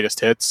a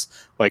greatest hits,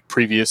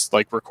 previous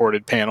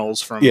recorded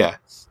panels from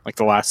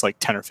the last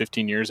 10 or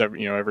 15 years,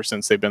 ever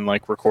since they've been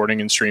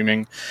recording and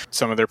streaming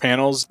some of their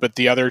panels. But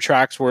the other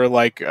tracks were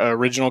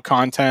original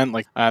content.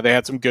 They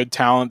had some good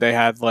talent. They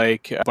had a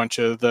bunch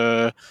of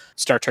the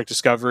Star Trek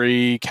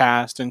Discovery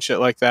cast and shit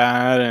like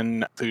that,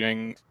 and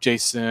including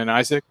Jason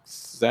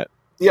Isaacs. Is that?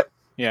 Yep.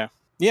 Yeah.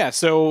 Yeah,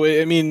 so,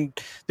 I mean,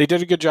 they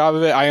did a good job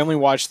of it. I only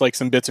watched,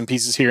 some bits and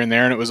pieces here and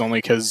there, and it was only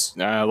because,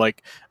 I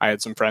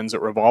had some friends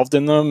that were involved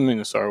in them,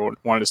 and so I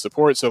wanted to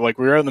support. So, we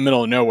were out in the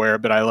middle of nowhere,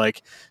 but I,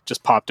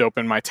 just popped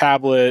open my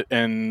tablet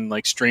and,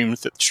 streamed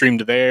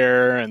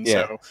there, and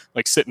so,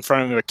 sit in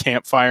front of a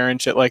campfire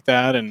and shit like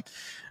that, and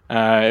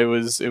it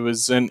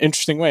was an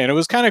interesting way. And it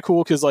was kind of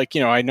cool because,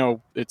 I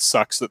know it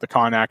sucks that the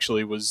con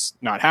actually was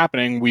not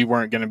happening. We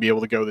weren't going to be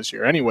able to go this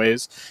year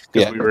anyways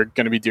because we were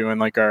going to be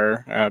doing,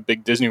 our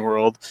big Disney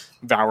World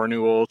vow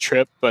renewal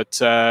trip. But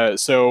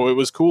so it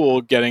was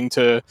cool getting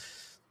to,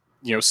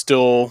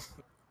 still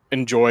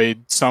enjoy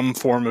some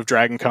form of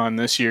Dragon Con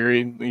this year,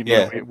 even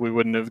though we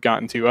wouldn't have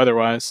gotten to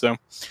otherwise. So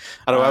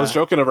I was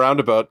joking around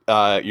about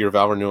your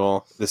vow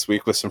renewal this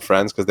week with some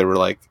friends because they were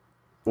like,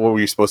 what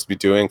were you supposed to be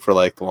doing for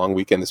the long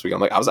weekend this week?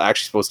 I'm I was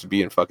actually supposed to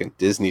be in fucking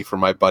Disney for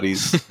my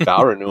buddy's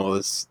vow renewal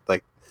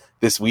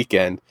this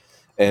weekend,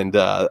 and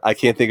I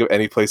can't think of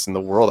any place in the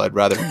world I'd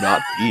rather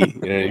not be. You know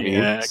what I mean?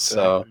 Yeah, exactly.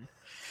 So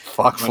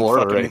fuck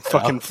Florida,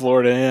 fucking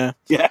Florida,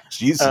 yeah,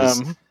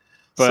 Jesus.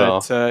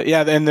 But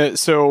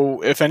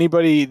so if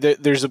anybody,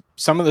 there's a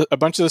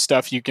bunch of the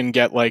stuff you can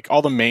get,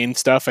 all the main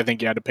stuff. I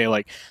think you had to pay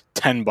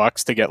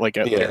 $10 to get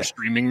their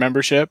streaming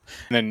membership,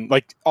 and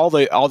then all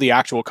the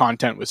actual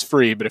content was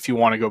free. But if you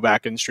want to go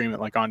back and stream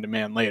it on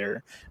demand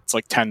later, it's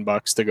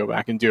 $10 to go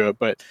back and do it.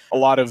 But a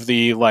lot of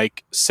the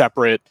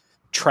separate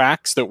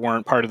tracks that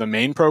weren't part of the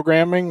main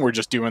programming were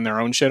just doing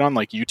their own shit on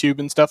YouTube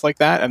and stuff like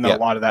that, and then a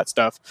lot of that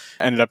stuff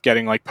ended up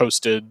getting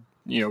posted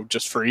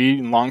just free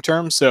and long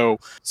term. So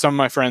some of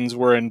my friends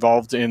were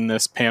involved in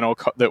this panel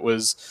that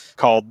was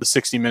called the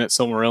 60-Minute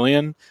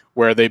Silmarillion,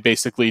 where they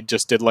basically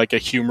just did a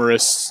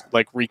humorous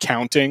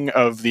recounting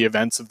of the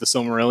events of the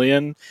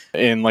Silmarillion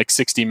in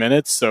 60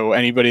 minutes. So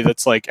anybody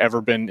that's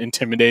ever been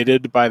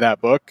intimidated by that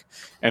book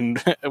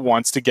and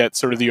wants to get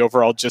sort of the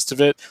overall gist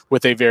of it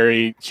with a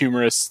very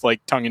humorous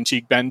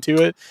tongue-in-cheek bend to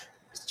it,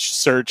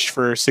 search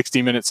for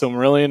 60-Minute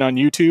Silmarillion on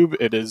YouTube.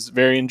 It is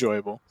very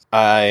enjoyable.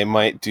 I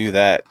might do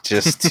that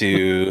just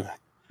to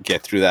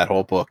get through that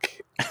whole book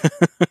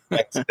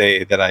next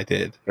day that I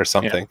did or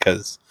something,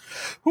 because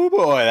oh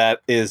boy,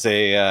 that is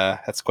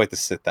that's quite the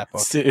sit, that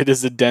book. It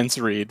is a dense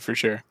read for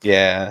sure.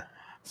 Yeah.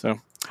 So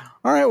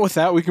all right, with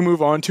that we can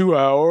move on to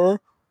our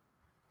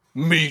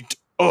meat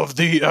of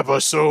the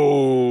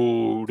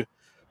episode.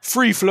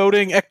 Free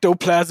floating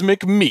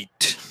ectoplasmic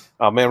meat.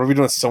 Oh man, we're be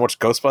doing so much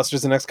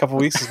Ghostbusters the next couple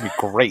weeks. This would be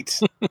great.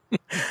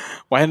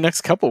 Why the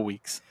next couple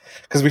weeks?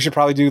 Because we should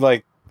probably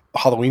do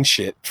Halloween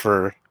shit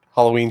for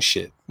Halloween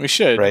shit. We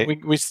should.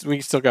 Right? We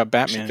still got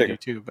Batman to do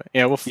too, but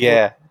we'll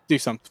do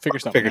something.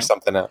 Figure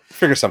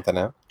something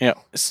out. Yeah.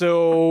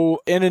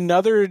 So in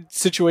another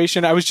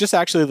situation, I was just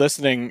actually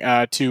listening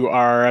to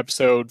our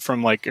episode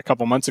from a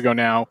couple months ago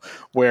now,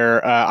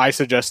 where I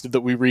suggested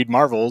that we read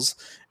Marvels,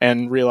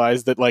 and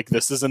realized that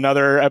this is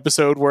another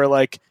episode where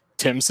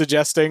Tim's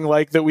suggesting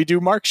that we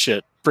do Mark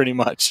shit pretty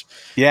much.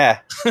 Yeah.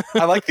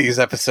 I like these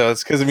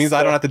episodes because it means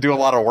I don't have to do a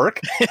lot of work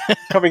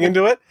coming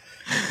into it.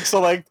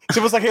 So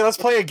Tim was like, hey, let's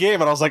play a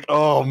game. And I was like,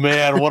 oh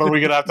man, what are we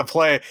going to have to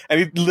play? And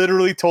he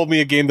literally told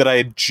me a game that I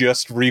had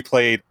just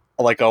replayed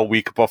a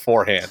week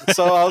beforehand.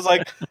 So I was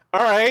like,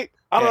 all right,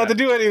 I don't have to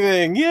do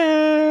anything.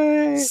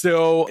 Yay.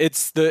 So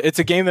it's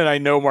a game that I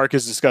know Mark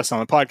has discussed on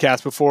the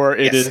podcast before.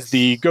 It is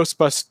the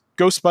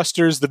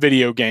Ghostbusters, the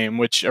video game,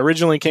 which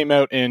originally came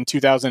out in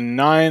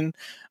 2009.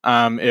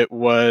 It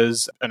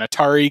was an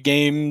Atari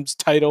Games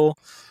title.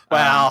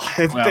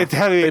 It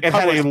had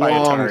a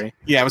long...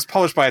 Yeah, it was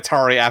published by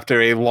Atari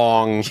after a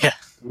long,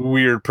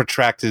 weird,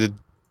 protracted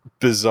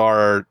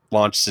bizarre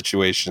launch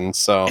situation.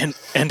 So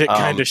and it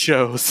kind of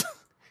shows.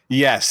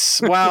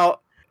 Yes.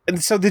 Well,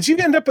 and so did you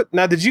end up with,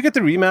 now did you get the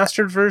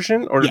remastered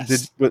version or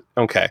Yes.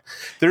 okay.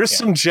 There is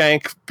some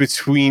jank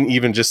between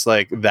even just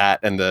like that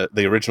and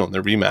the original and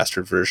the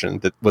remastered version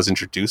that was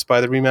introduced by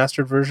the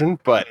remastered version,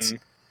 but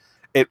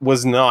it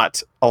was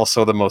not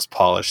also the most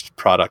polished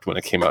product when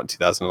it came out in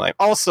 2009.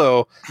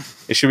 Also,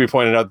 it should be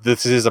pointed out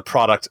this is a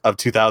product of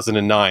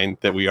 2009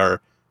 that we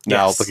are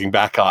now looking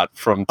back on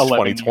from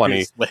 2020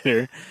 years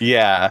later.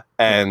 Yeah,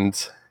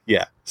 and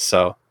yeah,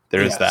 so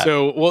there is that.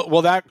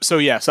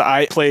 So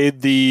I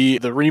played the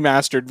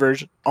remastered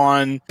version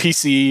on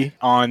PC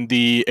on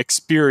the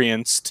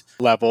experienced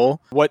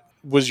level. What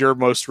was your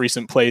most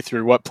recent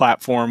playthrough? What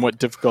platform? What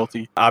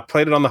difficulty? I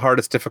played it on the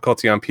hardest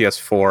difficulty on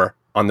PS4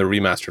 on the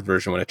remastered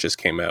version when it just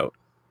came out.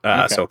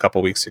 So a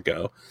couple weeks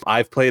ago.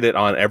 I've played it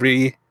on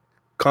every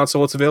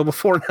console it's available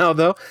for now,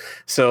 though.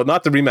 So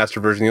not the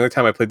remastered version. The only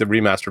time I played the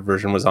remastered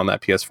version was on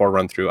that PS4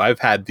 run through. I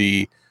had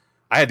the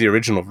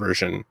original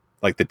version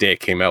like the day it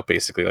came out,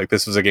 basically. Like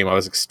this was a game I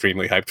was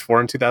extremely hyped for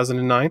in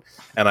 2009,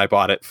 and I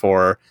bought it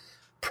for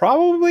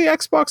probably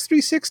Xbox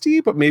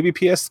 360, but maybe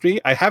PS3.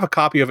 I have a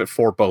copy of it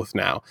for both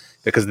now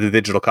because the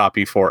digital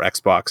copy for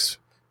Xbox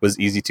was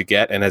easy to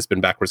get and has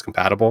been backwards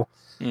compatible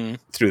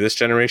through this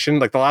generation.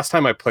 Like the last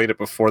time I played it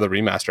before the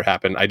remaster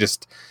happened, I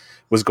just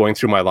was going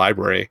through my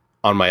library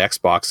on my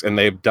Xbox, and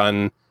they've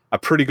done a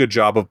pretty good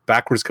job of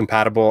backwards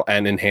compatible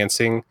and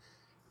enhancing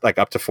like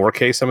up to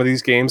 4K some of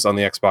these games on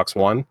the Xbox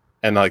One.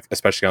 And like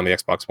especially on the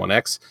Xbox One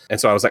X. And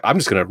so I was like, I'm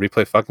just gonna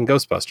replay fucking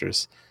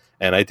Ghostbusters.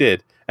 And I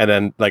did. And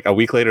then like a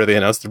week later they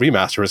announced the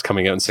remaster was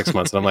coming out in 6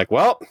 months. And I'm like,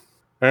 well,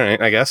 all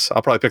right, I guess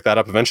I'll probably pick that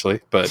up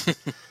eventually. But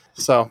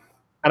so,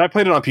 and I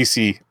played it on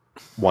PC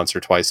once or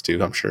twice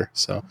too, I'm sure.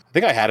 So I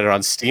think I had it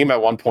on Steam at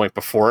one point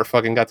before it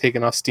fucking got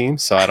taken off Steam.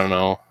 So I don't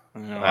know.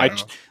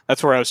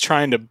 That's where I was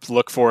trying to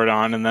look for it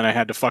on, and then I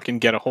had to fucking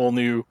get I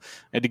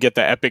had to get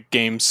the Epic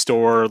Games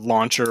Store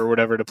launcher or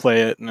whatever to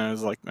play it, and I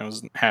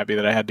was happy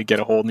that I had to get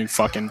a whole new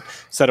fucking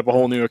set up a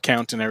whole new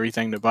account and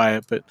everything to buy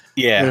it. But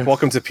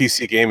welcome to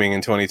PC gaming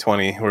in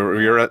 2020.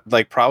 You're at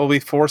like probably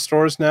 4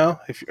 stores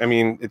now.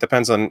 It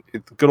depends on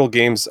good old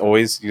games.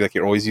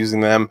 You're always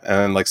using them, and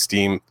then like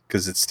Steam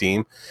because it's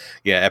Steam.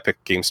 Yeah,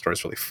 Epic Games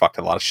Store's really fucked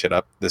a lot of shit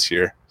up this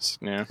year.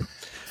 Yeah.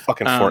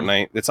 Fucking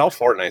Fortnite. It's all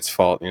Fortnite's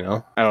fault, you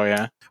know? Oh,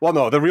 yeah. Well,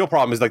 no, the real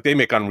problem is like they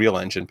make Unreal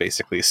Engine,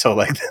 basically. So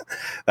like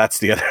that's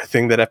the other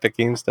thing that Epic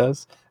Games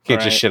does.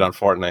 Can't just shit on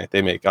Fortnite.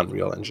 They make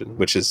Unreal Engine,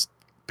 which is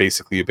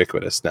basically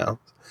ubiquitous now.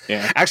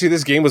 Yeah. Actually,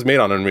 this game was made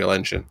on Unreal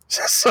Engine.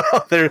 So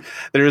there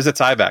is a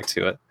tie back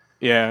to it.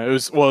 Yeah,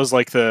 it was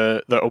like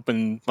the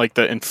open, like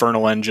the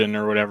Infernal Engine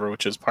or whatever,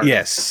 which is part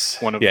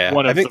of one of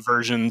the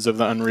versions of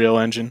the Unreal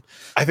Engine.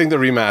 I think the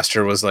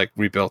remaster was like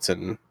rebuilt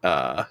in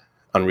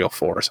Unreal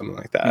 4 or something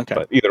like that. Okay.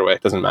 But either way,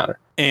 it doesn't matter.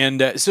 And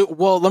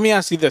let me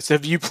ask you this.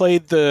 Have you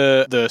played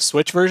the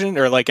Switch version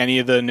or like any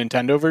of the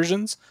Nintendo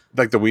versions?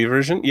 Like the Wii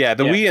version? Yeah,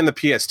 the Wii and the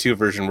PS2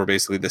 version were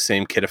basically the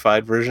same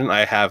kitified version.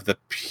 I have the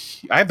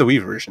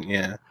Wii version,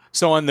 yeah.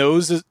 So on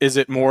those, is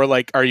it more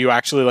like, are you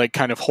actually like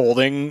kind of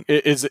holding?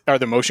 Are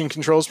the motion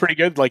controls pretty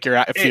good? Like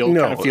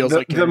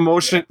the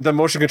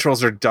motion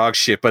controls are dog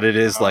shit, but it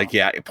is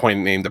point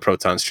and aim, the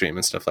Proton Stream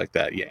and stuff like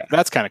that. Yeah,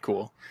 that's kind of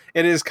cool.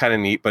 It is kind of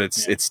neat, but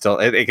it's still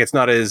it's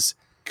not as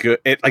good.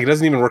 It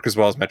doesn't even work as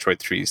well as Metroid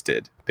 3's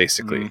did,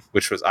 basically.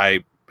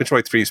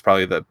 Metroid 3 is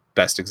probably the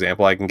best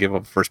example I can give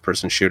of a first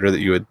person shooter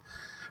that you would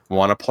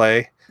want to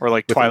play. Or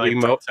like Twilight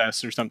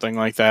Princess or something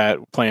like that,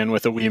 playing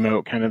with a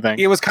Wiimote kind of thing.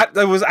 It was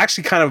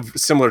actually kind of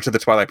similar to the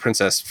Twilight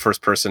Princess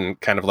first person,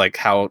 kind of like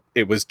how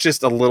it was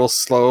just a little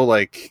slow,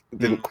 like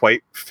didn't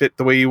quite fit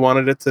the way you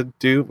wanted it to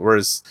do.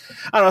 Whereas,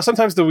 I don't know,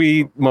 sometimes the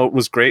Wiimote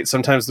was great,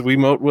 sometimes the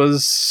Wiimote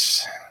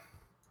was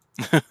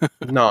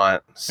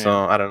not.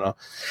 So I don't know.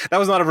 That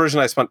was not a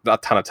version I spent a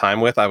ton of time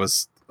with. I'm a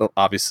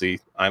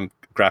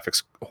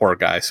graphics horror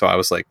guy, so I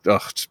was like,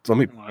 let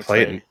me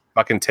play it in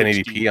fucking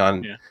 1080p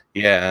on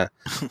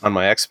on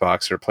my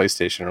Xbox or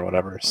PlayStation or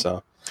whatever.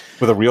 So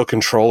with a real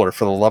controller,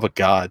 for the love of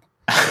God.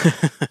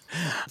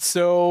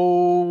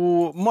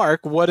 So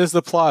Mark, what is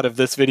the plot of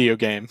this video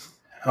game?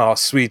 Oh,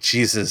 sweet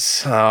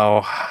Jesus.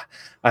 Oh,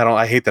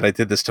 I hate that I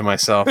did this to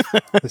myself.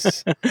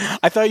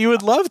 I thought you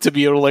would love to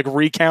be able to like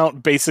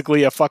recount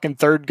basically a fucking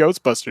third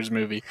Ghostbusters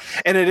movie.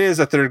 And it is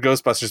a third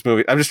Ghostbusters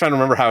movie. I'm just trying to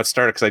remember how it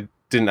started because I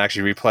didn't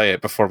actually replay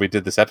it before we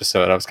did this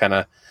episode. I was kind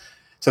of...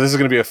 So this is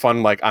going to be a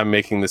fun, like, I'm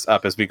making this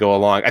up as we go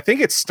along. I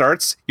think it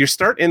starts, you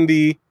start at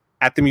the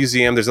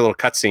museum, there's a little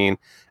cutscene,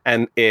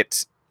 and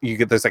there's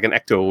like an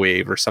ecto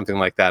wave or something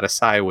like that, a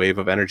psi wave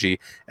of energy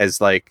as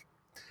like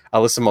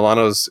Alyssa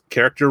Milano's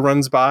character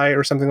runs by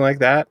or something like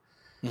that.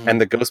 Mm-hmm. And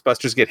the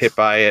Ghostbusters get hit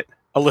by it.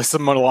 Alyssa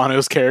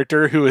Milano's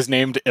character, who is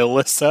named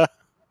Ilyssa.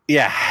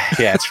 Yeah,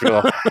 it's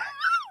real.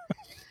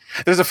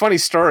 There's a funny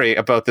story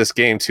about this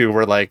game too,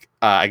 where like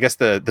I guess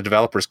the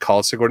developers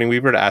called Sigourney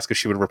Weaver to ask if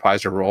she would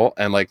reprise her role,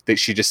 and like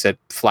she just said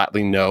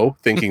flatly no,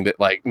 thinking that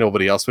like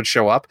nobody else would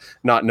show up,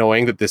 not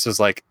knowing that this was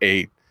like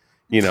a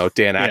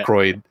Dan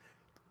Aykroyd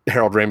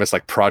Harold Ramis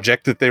like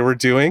project that they were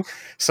doing.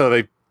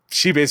 So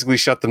she basically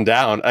shut them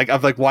down. Like,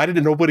 I'm like, why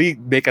did nobody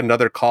make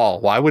another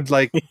call? Why would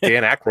like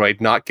Dan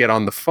Aykroyd not get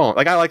on the phone?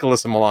 Like, I like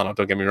Alyssa Milano,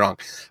 don't get me wrong,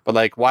 but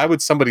like, why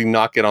would somebody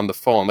not get on the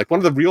phone? Like one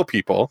of the real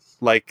people,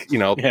 like, Dan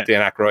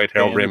Aykroyd,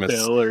 Harold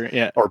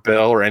Ramis, or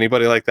Bill or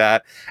anybody like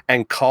that,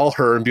 and call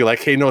her and be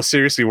like, hey, no,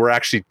 seriously, we're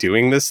actually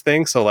doing this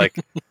thing. So like,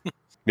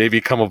 maybe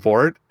come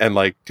aboard and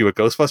like do a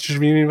Ghostbusters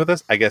reunion with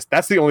us. I guess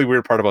that's the only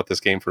weird part about this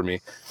game for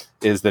me,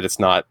 is that it's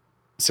not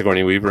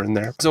Sigourney Weaver in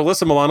there. So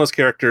Alyssa Milano's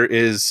character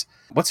is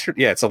it's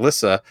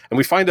Alyssa, and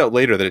we find out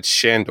later that it's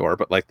Shandor,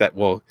 but like that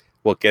we'll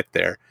get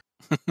there.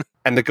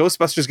 And the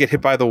Ghostbusters get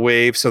hit by the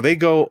wave, so they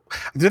go.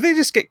 Did they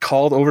just get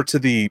called over to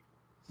the?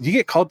 You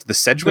get called to the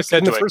Sedgwick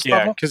in the first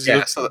level? Because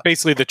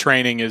basically the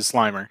training is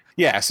Slimer.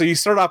 Yeah, so you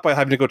start off by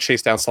having to go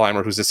chase down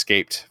Slimer, who's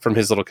escaped from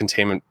his little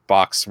containment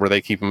box where they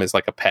keep him as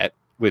like a pet,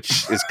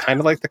 which is kind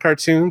of like the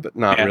cartoon, but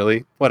not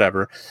really.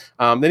 Whatever.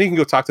 Then you can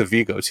go talk to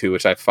Vigo too,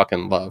 which I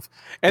fucking love.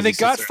 And they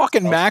got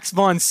fucking Max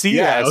von Sydow.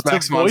 Yeah, it's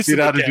Max von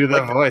Sydow to do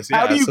that voice.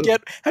 How do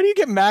you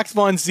get Max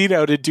von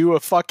Sydow to do a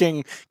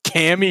fucking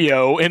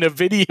cameo in a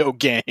video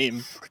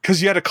game?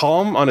 Because you had to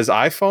call him on his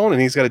iPhone,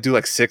 and he's got to do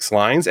like 6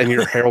 lines, and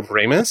you're Harold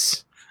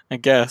Ramis, I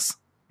guess.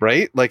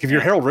 Right? Like if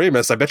you're Harold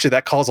Ramis, I bet you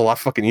that call's a lot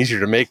fucking easier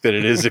to make than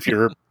it is if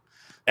you're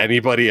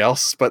anybody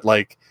else. But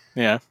like,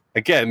 yeah.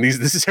 Again,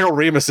 this is Harold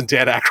Ramis and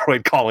Dan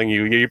Aykroyd calling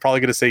you. You're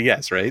probably going to say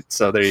yes, right?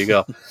 So there you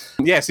go.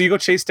 Yeah, so you go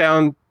chase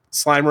down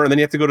Slimer, and then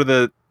you have to go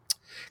to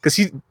because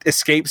he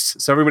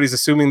escapes, so everybody's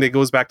assuming that he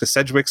goes back to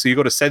Sedgwick. So you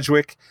go to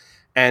Sedgwick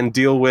and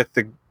deal with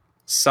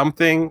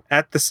something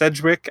at the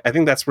Sedgwick. I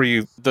think that's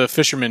where the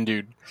fisherman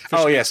dude.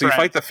 So you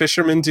fight the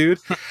fisherman dude,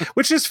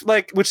 which is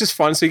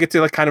fun. So you get to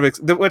like kind of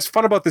what's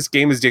fun about this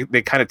game is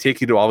they kind of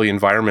take you to all the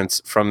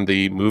environments from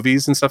the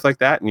movies and stuff like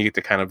that, and you get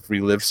to kind of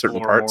relive certain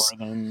parts.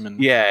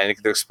 And you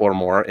get to explore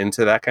more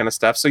into that kind of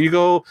stuff. So you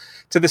go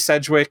to the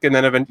Sedgwick, and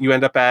then you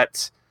end up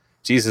at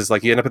you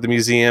end up at the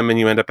museum, and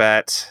you end up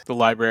at the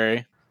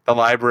library. The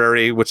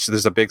library, which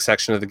there's a big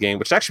section of the game,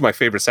 which is actually my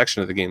favorite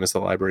section of the game is the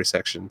library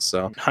section.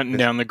 So hunting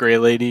down the Gray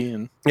Lady,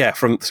 and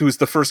who's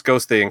the first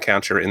ghost they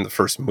encounter in the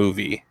first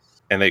movie,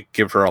 and they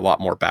give her a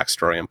lot more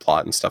backstory and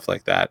plot and stuff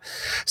like that.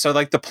 So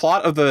like the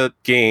plot of the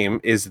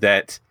game is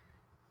that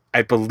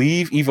I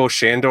believe Ivo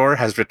Shandor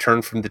has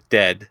returned from the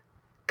dead,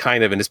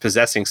 kind of, and is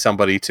possessing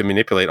somebody to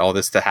manipulate all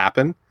this to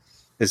happen.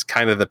 Is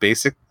kind of the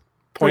basic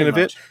point of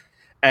it,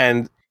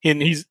 and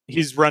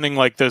he's running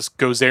like this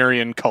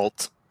Gozerian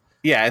cult.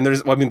 Yeah, and the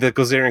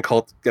Gozerian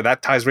cult,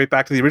 that ties right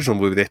back to the original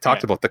movie. They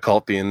talked about the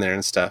cult being there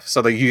and stuff. So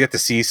like you get to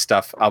see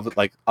stuff of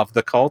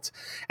the cult.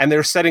 And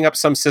they're setting up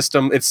some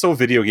system. It's so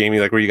video gamey,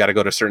 like where you got to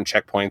go to certain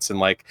checkpoints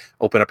and like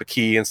open up a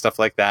key and stuff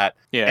like that.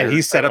 Yeah, and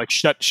he's set up like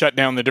shut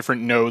down the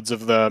different nodes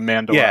of the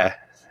mandala. Yeah.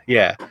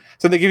 Yeah.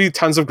 So they give you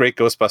tons of great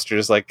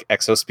Ghostbusters like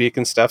Exospeak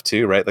and stuff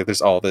too, right? Like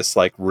there's all this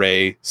like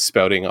Ray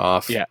spouting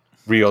off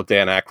real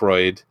Dan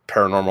Aykroyd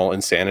paranormal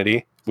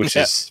insanity, which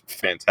is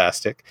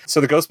fantastic. So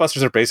the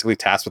Ghostbusters are basically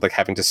tasked with like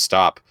having to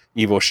stop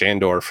Ivo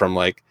Shandor from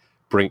like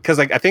because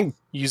like I think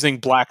using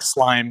black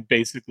slime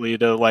basically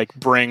to like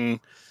bring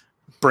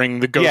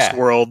the ghost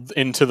world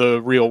into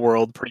the real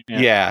world.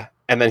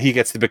 And then he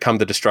gets to become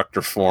the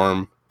destructor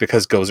form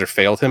because Gozer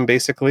failed him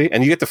basically,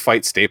 and you get to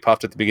fight Stay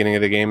Puft at the beginning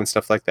of the game and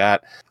stuff like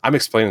that. I'm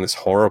explaining this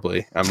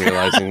horribly, I'm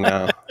realizing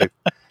now.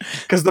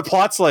 Because the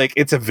plot's like,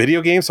 it's a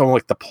video game, so I'm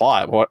like, the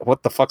plot?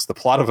 What the fuck's the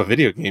plot of a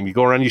video game? You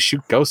go around, you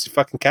shoot ghosts, you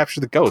fucking capture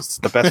the ghosts.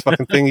 It's the best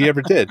fucking thing you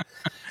ever did.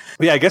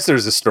 But yeah, I guess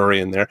there's a story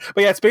in there.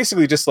 But yeah, it's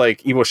basically just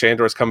like Ivo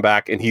Shandor's come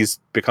back and he's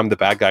become the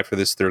bad guy for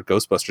this third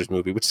Ghostbusters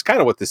movie, which is kind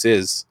of what this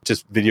is,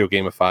 just video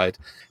gamified.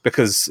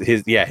 Because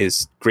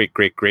his great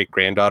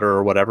granddaughter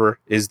or whatever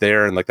is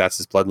there, and like that's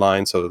his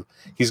bloodline, so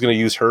he's going to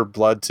use her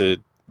blood to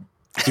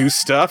do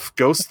stuff,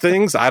 ghost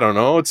things. I don't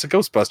know. It's a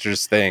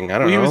Ghostbusters thing. I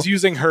don't know. He was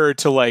using her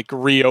to like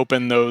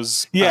reopen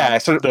those.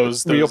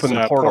 Those reopen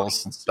the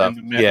portals and stuff.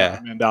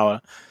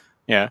 Mandala.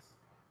 Yeah.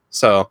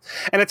 So,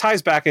 and it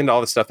ties back into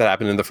all the stuff that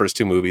happened in the first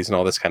 2 movies and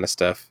all this kind of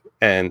stuff.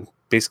 And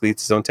basically,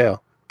 it's his own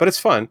tale. But it's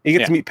fun. You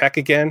get to meet Peck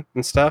again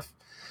and stuff.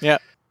 Yeah.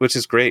 Which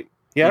is great.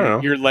 Yeah, I don't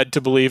know. You're led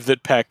to believe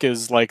that Peck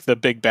is like the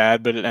big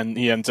bad, and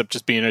he ends up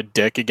just being a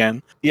dick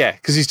again. Yeah,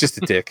 because he's just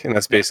a dick, and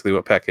that's basically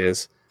what Peck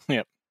is.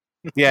 Yeah.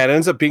 Yeah, it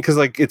ends up being because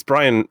like it's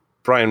Brian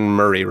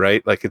Murray,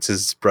 right? Like it's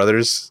his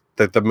brother's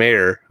the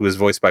mayor who is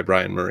voiced by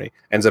Brian Murray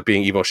ends up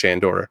being Ivo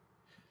Shandor.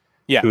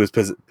 Yeah, who was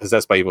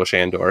possessed by Ivo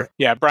Shandor.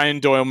 Yeah, Brian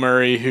Doyle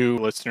Murray, who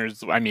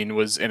listeners, I mean,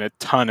 was in a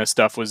ton of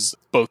stuff, was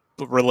both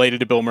related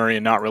to Bill Murray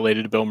and not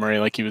related to Bill Murray.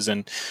 Like he was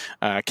in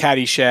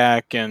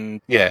Caddyshack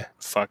and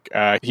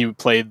he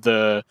played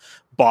the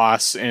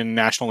boss in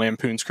National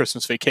Lampoon's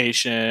Christmas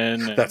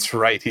Vacation. That's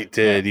right, he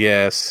did.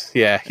 Yes,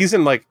 yeah, he's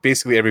in like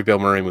basically every Bill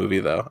Murray movie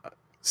though.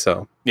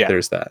 So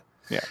there's that.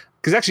 Yeah,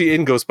 because actually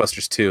in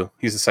Ghostbusters 2,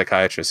 he's a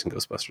psychiatrist in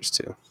Ghostbusters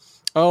 2.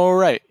 Oh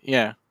right,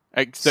 yeah.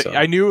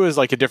 I knew it was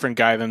like a different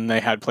guy than they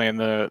had playing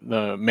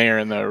the mayor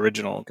in the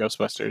original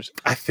Ghostbusters.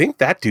 I think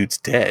that dude's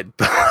dead,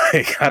 but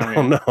like, I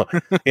don't know.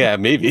 Yeah,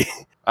 maybe.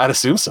 I'd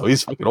assume so.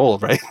 He's fucking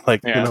old, right?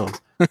 Like, who knows?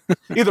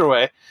 Either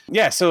way,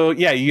 yeah. So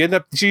yeah, you're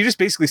just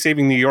basically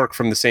saving New York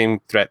from the same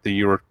threat that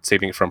you were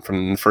saving it from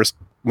the first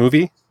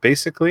movie,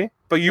 basically.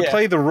 But you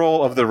play the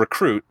role of the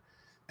recruit,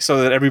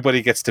 so that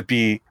everybody gets to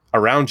be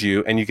around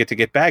you, and you get to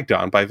get bagged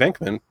on by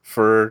Venkman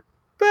for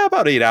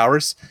about 8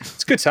 hours.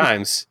 It's good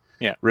times.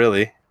 Yeah,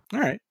 really. All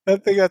right, I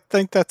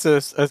think that's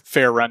a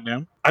fair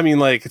rundown. I mean,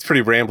 like, it's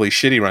pretty rambly,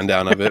 shitty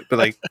rundown of it, but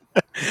like,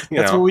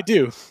 that's what we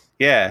do.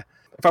 Yeah.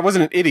 If I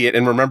wasn't an idiot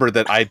and remembered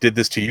that I did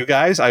this to you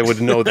guys, I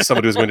would know that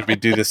somebody was going to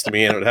do this to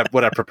me and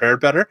would have prepared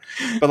better.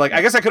 But like,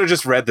 I guess I could have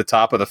just read the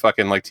top of the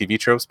fucking like TV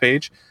tropes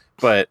page,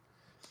 but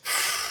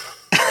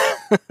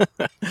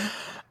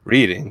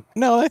reading.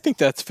 No, I think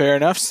that's fair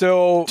enough.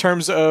 So in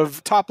terms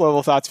of top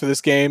level thoughts for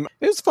this game,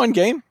 it was a fun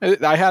game.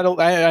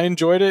 I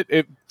enjoyed it.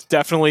 It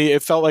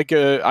felt like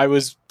I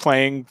was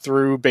playing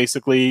through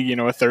basically,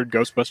 a third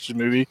Ghostbusters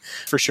movie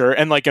for sure.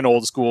 And like an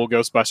old school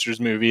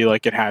Ghostbusters movie,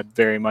 like it had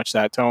very much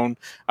that tone.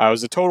 It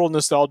was a total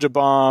nostalgia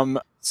bomb.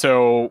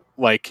 So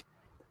like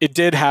it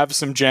did have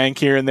some jank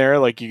here and there.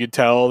 Like you could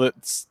tell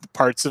that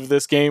parts of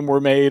this game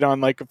were made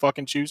on like a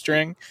fucking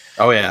shoestring.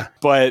 Oh yeah.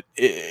 But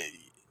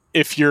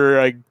if you're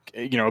a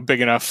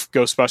big enough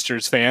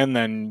Ghostbusters fan,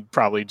 then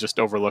probably just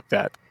overlook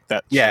that.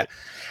 Yeah. Shit.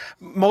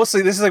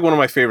 Mostly this is like one of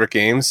my favorite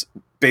games,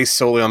 based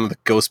solely on the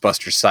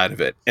Ghostbusters side of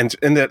it. And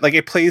that, like,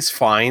 it plays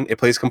fine. It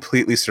plays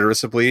completely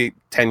serviceably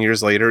 10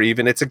 years later,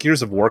 even. It's a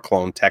Gears of War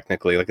clone,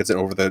 technically. Like, it's an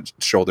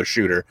over-the-shoulder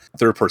shooter.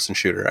 Third-person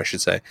shooter, I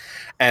should say.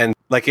 And,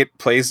 like, it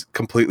plays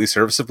completely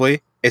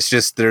serviceably. It's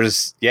just,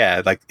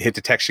 like, hit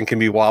detection can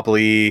be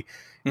wobbly.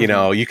 You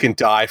know, you can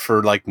die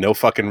for, like, no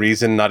fucking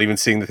reason, not even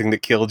seeing the thing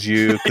that killed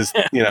you, because,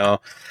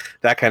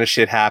 that kind of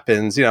shit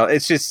happens.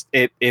 It's just,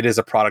 it is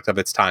a product of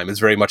its time.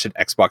 It's very much an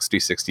Xbox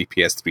 360,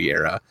 PS3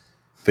 era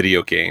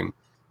video game.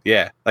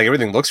 Yeah, like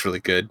everything looks really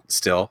good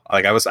still.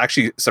 Like I was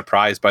actually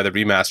surprised by the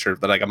remaster,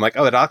 but like I'm like,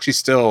 oh, it actually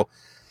still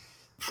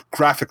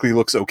graphically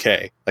looks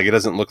okay. Like it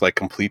doesn't look like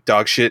complete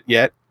dog shit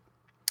yet.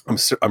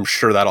 I'm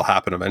sure that'll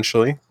happen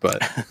eventually,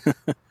 but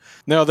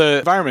no, the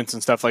environments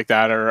and stuff like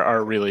that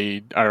are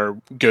really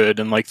good,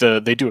 and like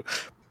they do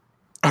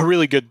a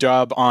really good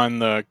job on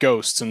the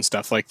ghosts and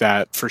stuff like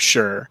that for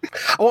sure.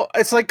 Well,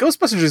 it's like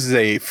Ghostbusters is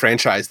a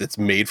franchise that's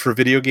made for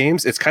video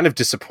games. It's kind of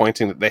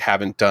disappointing that they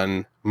haven't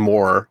done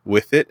more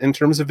with it in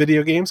terms of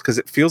video games, because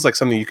it feels like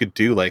something you could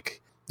do. Like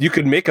you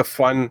could make a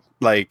fun,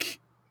 like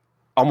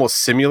almost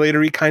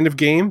simulator-y kind of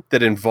game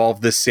that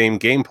involved this same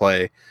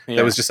gameplay. Yeah.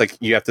 That was just like,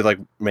 you have to like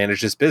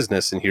manage this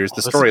business and here's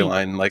the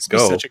storyline. Like,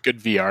 go. Such a good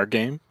VR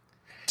game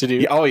to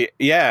do.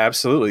 Yeah,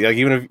 absolutely. Like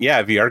even if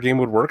a VR game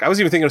would work. I was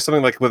even thinking of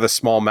something like with a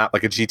small map,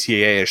 like a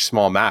GTA-ish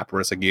small map, where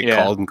it's like you get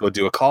called and go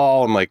do a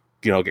call, and like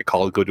get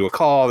called, go do a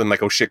call, and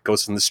like, oh shit,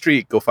 ghosts in the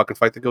street, go fucking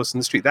fight the ghosts in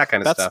the street, that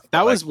kind of stuff.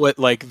 That was what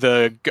like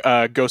the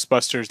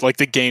Ghostbusters, like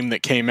the game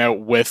that came out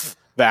with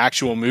the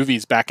actual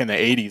movies back in the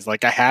 80s.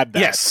 Like I had that.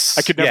 Yes.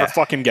 I could never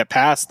fucking get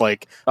past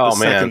like the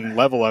second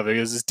level of it. It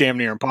was just damn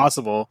near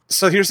impossible.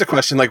 So here's the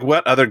question: like,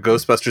 what other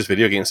Ghostbusters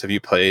video games have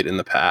you played in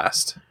the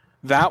past?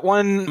 That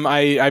one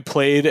I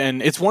played,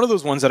 and it's one of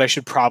those ones that I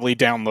should probably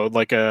download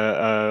like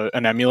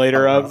an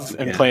emulator of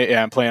and play.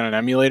 Yeah, I'm playing on an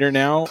emulator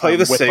now. Play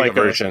the Sega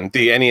version.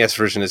 The NES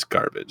version is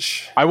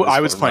garbage. I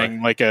was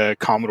playing like a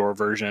Commodore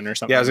version or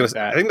something.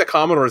 Yeah, I think the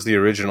Commodore is the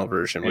original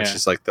version, which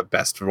is like the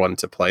best one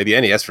to play. The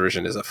NES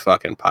version is a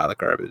fucking pile of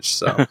garbage.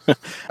 So,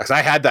 because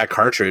I had that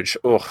cartridge,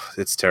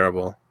 it's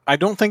terrible. I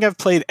don't think I've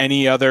played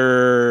any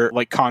other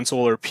like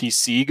console or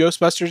PC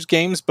Ghostbusters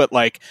games, but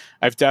like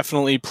I've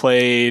definitely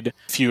played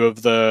a few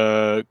of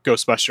the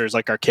Ghostbusters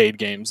like arcade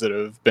games that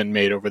have been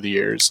made over the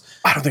years.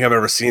 I don't think I've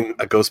ever seen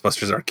a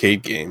Ghostbusters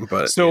arcade game,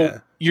 but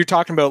you're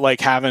talking about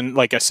like having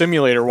like a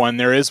simulator one.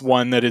 There is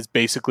one that is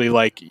basically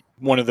like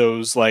one of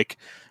those like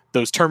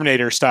those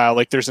Terminator style,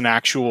 like there's an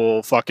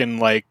actual fucking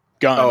like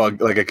gun.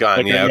 Oh, like a gun,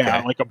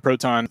 okay. Like a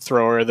proton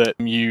thrower that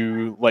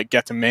you like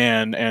get to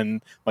man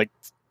and like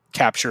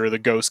capture the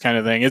ghost kind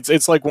of thing.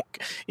 It's like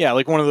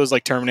like one of those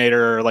like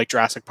Terminator or like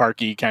Jurassic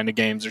Parky kind of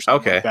games or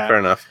something. Okay, like that. Fair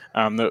enough.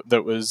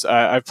 That was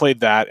I've played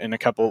that in a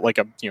couple like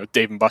a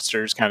Dave and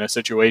Buster's kind of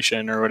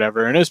situation or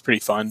whatever, and it was pretty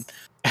fun.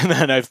 And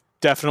then I've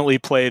definitely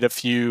played a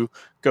few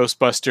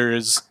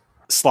Ghostbusters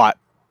slot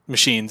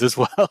machines as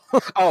well.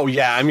 Oh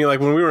yeah, I mean like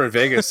when we were in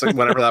Vegas, like,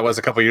 whenever that was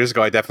a couple years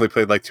ago, I definitely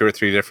played like 2 or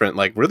 3 different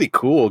like really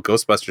cool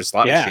Ghostbusters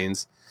slot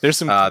machines. There's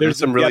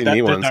some really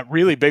neat ones. That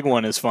really big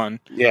one is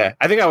fun. Yeah,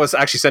 I think I was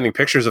actually sending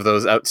pictures of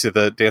those out to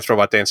the Dance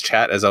Robot Dance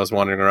chat as I was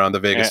wandering around the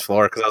Vegas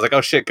floor, because I was like,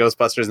 oh shit,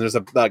 Ghostbusters, and there's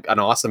an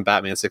awesome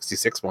Batman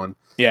 66 one.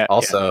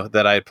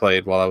 That I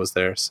played while I was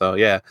there. So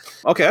yeah,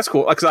 okay, that's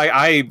cool. Because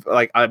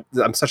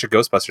I'm such a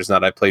Ghostbusters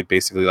nut. I played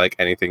basically like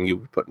anything you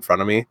would put in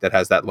front of me that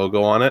has that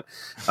logo on it,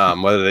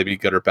 whether they be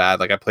good or bad.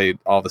 Like I played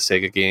all the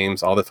Sega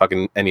games, all the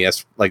fucking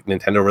NES like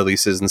Nintendo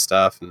releases and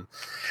stuff. And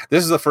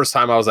this is the first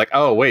time I was like,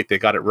 oh wait, they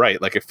got it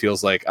right. Like it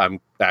feels like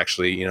I'm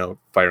actually,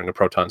 firing a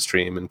proton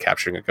stream and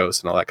capturing a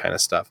ghost and all that kind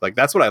of stuff. Like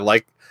that's what I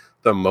like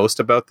the most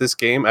about this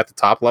game at the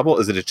top level,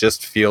 is that it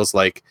just feels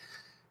like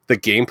the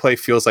gameplay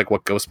feels like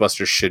what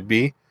Ghostbusters should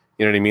be.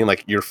 You know what I mean?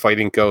 Like you're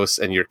fighting ghosts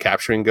and you're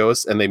capturing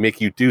ghosts, and they make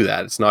you do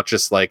that. It's not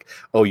just like,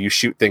 oh, you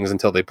shoot things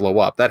until they blow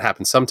up. That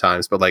happens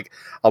sometimes, but like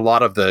a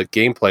lot of the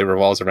gameplay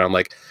revolves around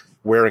like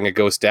wearing a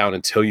ghost down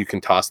until you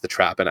can toss the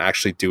trap and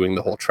actually doing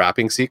the whole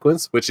trapping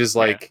sequence, which is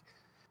like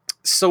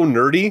so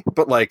nerdy,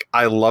 but like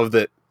I love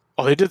that.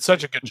 Oh, they did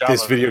such a good job.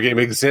 This video game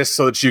exists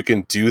so that you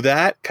can do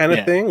that kind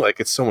of thing. Like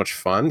it's so much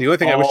fun. The only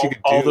thing I wish you could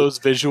do, all those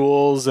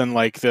visuals and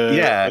like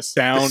the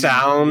sound,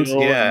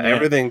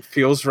 everything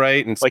feels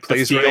right and like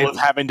plays the feel right. of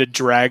having to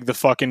drag the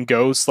fucking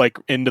ghost like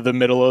into the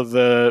middle of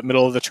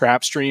the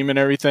trap stream and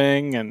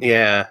everything. And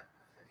yeah.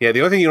 The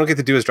only thing you don't get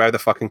to do is drive the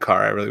fucking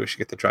car. I really wish you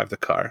get to drive the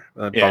car.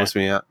 That bums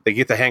me out. They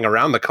get to hang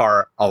around the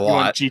car a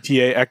lot. You want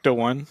GTA Ecto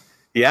 1?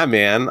 Yeah,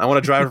 man. I want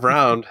to drive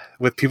around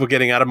with people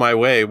getting out of my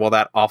way while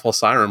that awful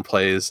siren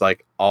plays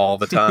like all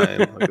the time.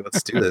 Like,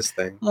 let's do this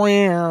thing.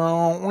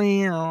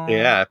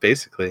 Yeah,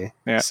 basically.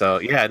 Yeah. So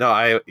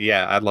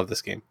I love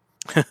this game.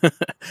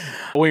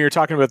 When you're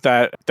talking about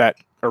that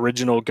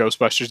original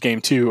Ghostbusters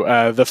game too,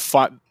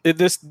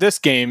 this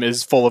game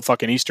is full of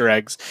fucking Easter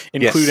eggs,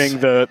 including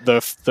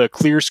the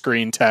clear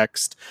screen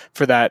text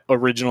for that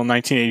original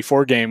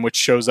 1984 game, which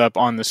shows up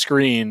on the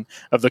screen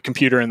of the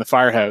computer in the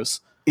firehouse.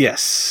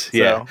 Yes.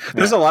 Yeah.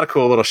 There's a lot of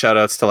cool little shout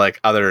outs to like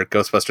other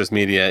Ghostbusters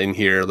media in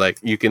here. Like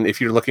you can, if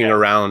you're looking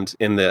around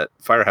in the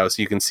firehouse,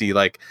 you can see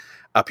like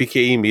a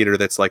PKE meter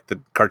that's like the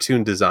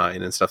cartoon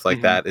design and stuff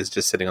like that is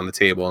just sitting on the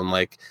table. And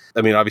like,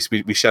 I mean,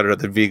 obviously we shouted out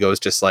that Vigo's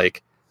just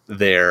like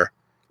there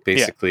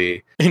basically.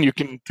 Yeah. And you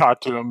can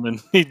talk to him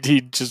and he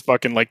just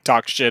fucking like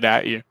talk shit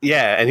at you.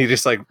 Yeah. And he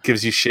just like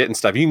gives you shit and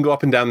stuff. You can go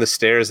up and down the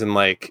stairs and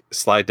like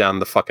slide down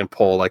the fucking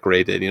pole like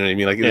Ray did. You know what I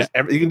mean? Like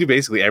you can do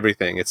basically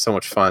everything. It's so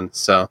much fun.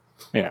 So.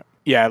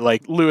 Yeah,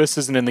 like Lewis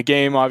isn't in the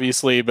game,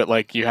 obviously, but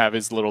like you have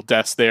his little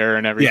desk there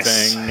and everything.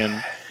 Yes.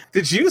 And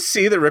did you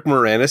see that Rick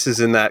Moranis is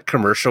in that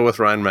commercial with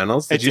Ryan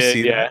Reynolds? Did you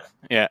see that?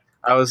 Yeah.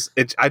 I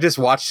just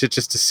watched it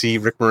just to see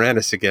Rick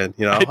Moranis again.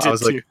 You know, I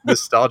was like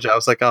nostalgia. I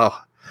was like, oh,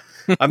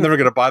 I'm never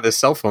gonna buy this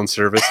cell phone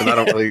service, and I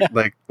don't really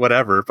like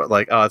whatever. But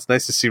like, oh, it's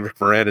nice to see Rick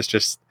Moranis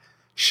just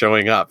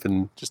showing up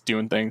and just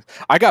doing things.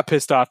 I got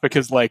pissed off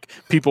because like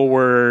people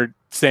were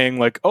saying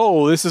like,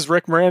 oh, this is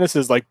Rick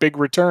Moranis's like big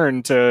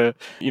return to,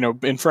 you know,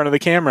 in front of the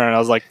camera, and I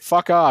was like,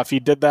 fuck off.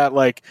 He did that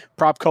like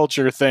prop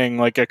culture thing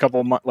like a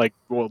couple months like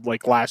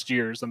last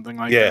year or something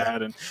like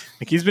that, and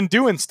like he's been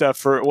doing stuff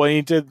for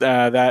he did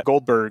that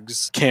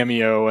Goldberg's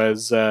cameo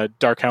as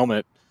Dark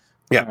Helmet.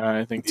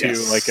 I think too,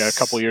 like a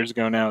couple years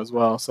ago now as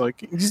well. So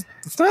like,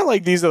 it's not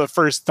like these are the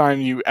first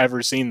time you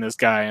ever seen this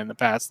guy in the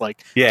past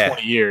like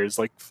 20 years.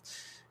 Like,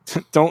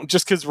 don't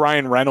just because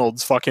Ryan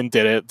Reynolds fucking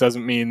did it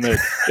doesn't mean that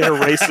it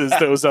erases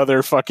those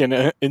other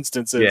fucking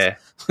instances. Yeah,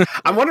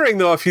 I'm wondering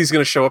though if he's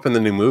going to show up in the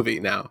new movie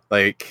now.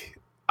 Like,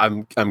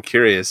 I'm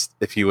curious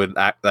if he would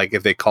act like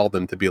if they called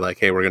him to be like,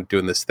 hey, we're going to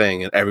doing this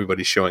thing, and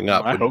everybody's showing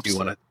up. I hope so.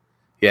 Want to?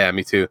 Yeah,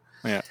 me too.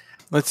 Yeah.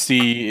 Let's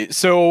see.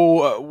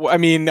 So, I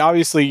mean,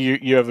 obviously,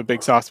 you have a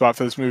big soft spot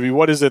for this movie.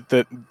 What is it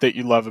that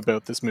you love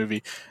about this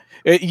movie?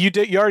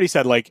 You already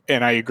said, like,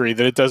 and I agree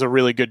that it does a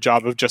really good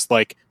job of just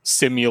like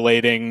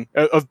simulating,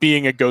 of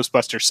being a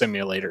Ghostbuster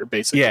simulator,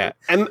 basically. Yeah,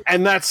 and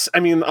that's, I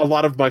mean, a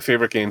lot of my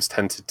favorite games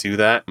tend to do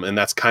that, and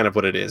that's kind of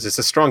what it is. It's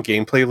a strong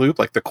gameplay loop.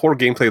 Like the core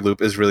gameplay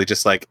loop is really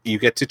just like you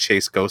get to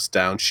chase ghosts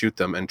down, shoot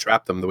them, and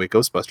trap them the way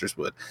Ghostbusters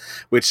would,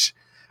 which,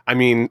 I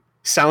mean,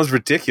 sounds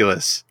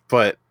ridiculous,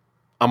 but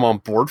I'm on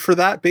board for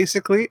that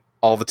basically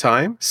all the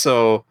time.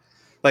 So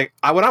like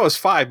when I was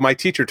 5, my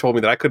teacher told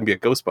me that I couldn't be a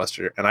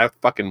Ghostbuster, and I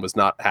fucking was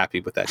not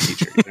happy with that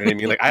teacher. You know what I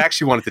mean? Like I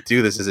actually wanted to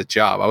do this as a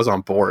job. I was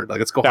on board. Like,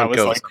 let's go hunt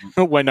ghosts.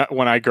 Like,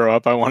 when I grow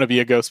up, I want to be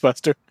a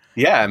Ghostbuster.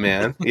 Yeah,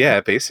 man.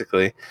 Yeah,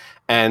 basically.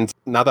 And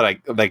now that I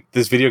like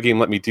this video game,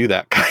 let me do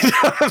that kind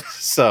of.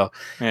 So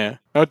yeah,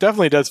 it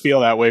definitely does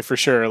feel that way for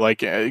sure.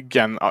 Like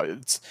again,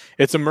 it's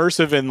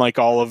immersive in like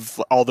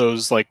all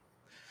those like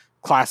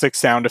classic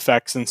sound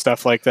effects and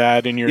stuff like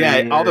that in your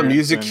all the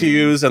music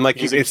cues and like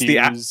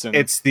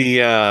it's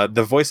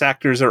the voice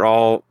actors are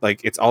all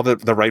like it's all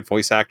the right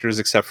voice actors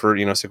except for,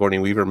 you know, Sigourney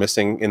Weaver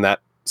missing in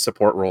that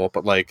support role.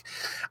 But like,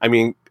 I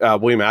mean,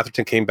 William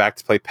Atherton came back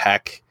to play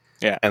Peck.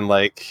 Yeah, and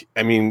like,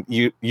 I mean,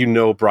 you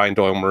know Brian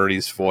Doyle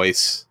Murray's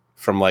voice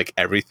from like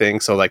everything,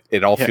 so like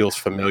it all feels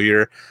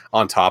familiar.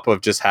 On top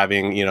of just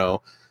having, you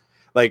know,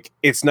 like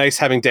it's nice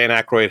having Dan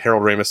Aykroyd,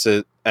 Harold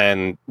Ramis,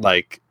 and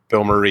like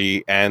Bill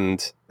Murray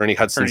and Ernie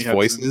Hudson's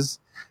voices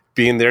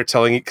being there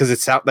telling you, because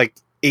it's like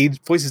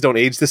voices don't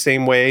age the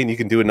same way, and you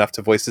can do enough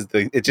to voices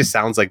it just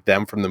sounds like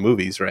them from the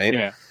movies, right?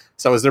 Yeah.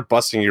 So as they're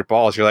busting your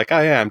balls, you're like, oh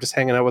yeah, I'm just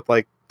hanging out with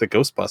like the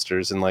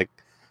Ghostbusters and like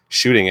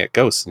shooting at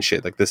ghosts and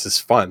shit. Like this is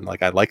fun.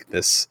 Like I like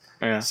this.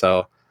 Yeah.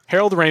 So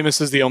Harold Ramis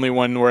is the only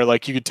one where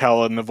like you could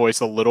tell in the voice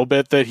a little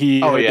bit that he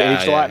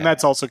aged a lot, and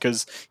that's also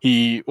because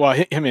him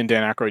and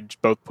Dan Aykroyd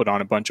both put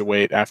on a bunch of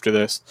weight after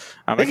this.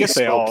 I guess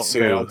they all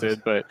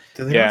did, but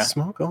did they not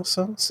smoke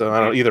also? So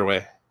I don't either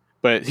way.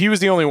 But he was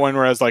the only one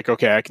where I was like,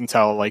 okay, I can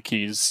tell like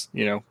he's,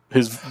 you know,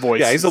 his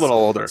voice. Yeah, he's a little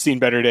older. Seen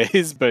better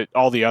days, but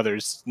all the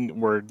others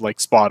were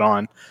like spot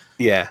on.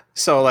 Yeah.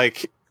 So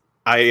like,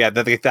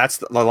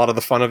 That's a lot of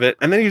the fun of it.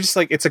 And then you're just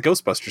like, it's a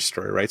Ghostbusters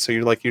story, right? So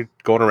you're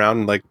going around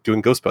and like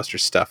doing Ghostbusters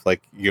stuff.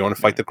 Like you want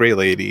to fight the Grey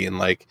Lady, and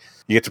like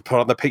you get to put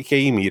on the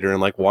PKE meter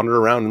and like wander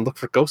around and look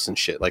for ghosts and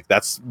shit.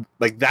 That's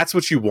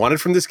what you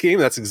wanted from this game.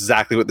 That's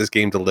exactly what this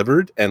game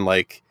delivered. And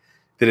like,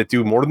 did it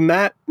do more than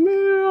that?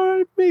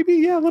 Maybe,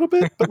 yeah, a little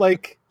bit. But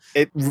like,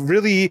 it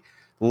really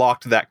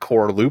locked that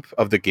core loop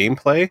of the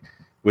gameplay,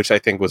 which I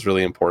think was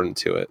really important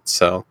to it.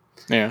 So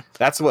yeah,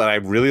 that's what I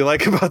really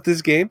like about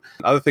this game.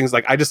 Other things,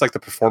 like I just like the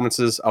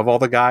performances of all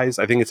the guys.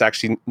 I think it's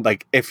actually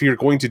like, if you're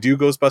going to do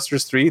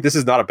Ghostbusters 3, this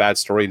is not a bad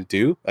story to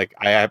do. Like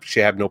I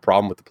actually have no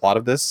problem with the plot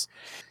of this,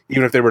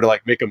 even if they were to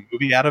like make a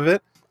movie out of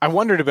it. I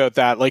wondered about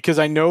that, like, because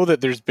I know that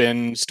there's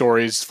been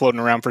stories floating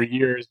around for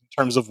years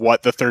in terms of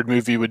what the third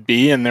movie would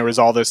be, and there was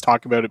all this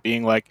talk about it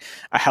being like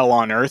a hell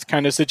on earth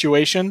kind of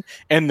situation,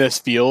 and this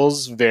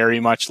feels very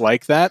much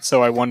like that.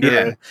 So I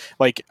wonder,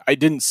 like, I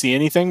didn't see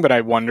anything, but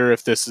I wonder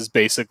if this is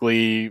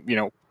basically,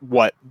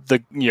 what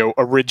the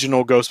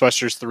original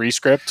Ghostbusters 3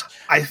 script,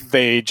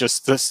 they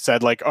just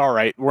said like, all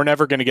right, we're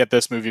never going to get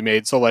this movie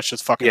made, so let's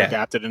just fucking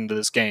adapt it into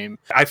this game.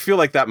 I feel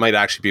like that might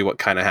actually be what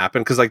kind of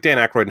happened, because like Dan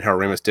Aykroyd and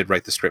Harold Ramis did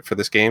write the script for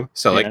this game,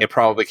 so like it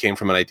probably came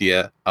from an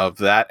idea of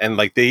that. And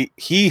like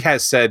he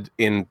has said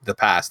in the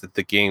past that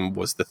the game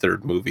was the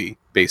third movie,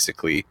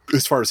 basically,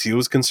 as far as he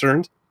was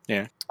concerned.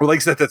 Yeah. Well,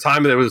 like at the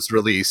time that it was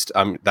released,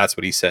 that's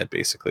what he said,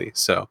 basically.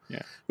 So,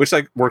 which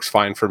like works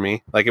fine for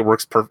me. Like it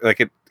works perfect.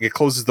 Like it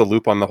closes the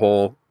loop on the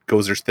whole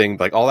Gozers thing.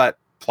 Like all that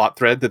plot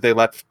thread that they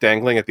left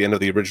dangling at the end of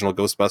the original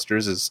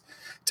Ghostbusters is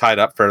tied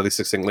up fairly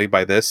succinctly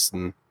by this.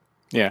 And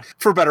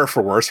for better or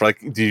for worse,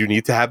 like, do you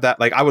need to have that?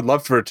 Like, I would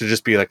love for it to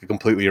just be like a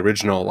completely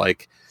original,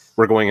 like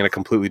we're going in a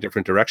completely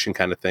different direction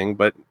kind of thing.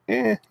 But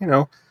go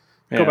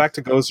back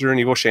to Gozer and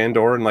Evil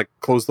Shandor and like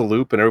close the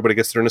loop, and everybody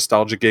gets their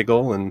nostalgia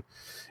giggle. And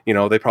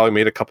they probably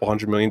made a couple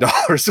 $100 million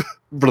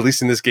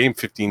releasing this game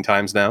 15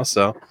 times now.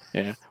 So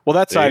well,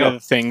 that side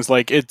of things,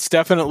 like it's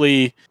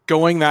definitely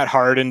going that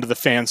hard into the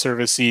fan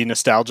servicey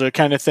nostalgia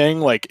kind of thing,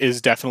 like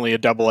is definitely a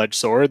double-edged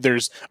sword.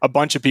 There's a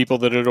bunch of people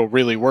that it'll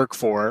really work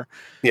for.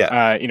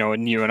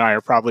 And you and I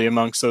are probably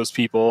amongst those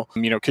people,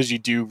 because you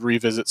do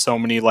revisit so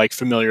many like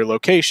familiar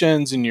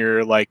locations, and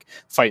you're like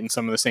fighting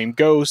some of the same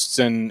ghosts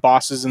and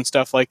bosses and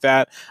stuff like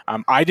that.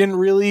 I didn't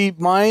really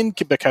mind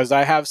because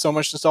I have so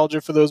much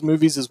nostalgia for those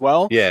movies as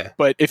well.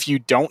 But if you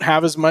don't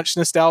have as much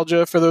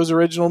nostalgia for those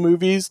original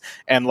movies,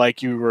 and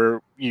like you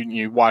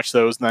watch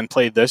those and then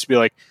played this, you'd be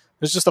like,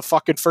 it's just a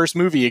fucking first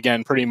movie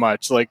again, pretty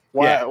much. Like,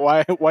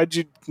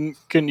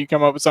 couldn't you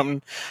come up with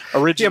something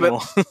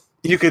original? But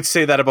you could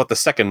say that about the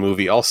second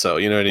movie also,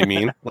 you know what I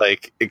mean?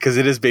 Like, because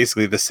it is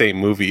basically the same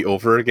movie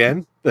over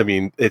again. I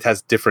mean, it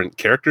has different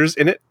characters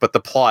in it, but the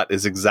plot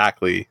is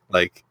exactly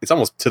like, it's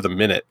almost to the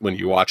minute when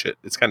you watch it.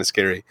 It's kind of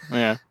scary.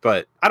 Yeah.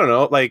 But I don't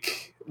know,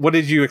 like, what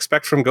did you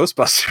expect from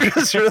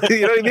Ghostbusters?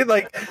 Really, you know what I mean?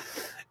 Like,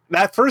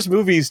 that first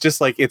movie is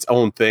just like its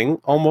own thing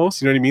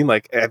almost, you know what I mean?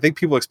 Like, I think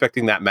people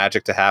expecting that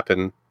magic to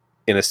happen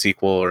in a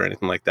sequel or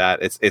anything like that,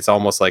 it's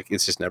almost like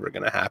it's just never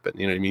going to happen.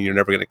 You know what I mean? You're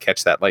never going to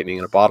catch that lightning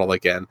in a bottle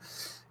again.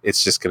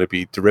 It's just going to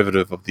be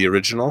derivative of the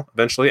original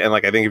eventually. And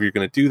like, I think if you're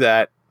going to do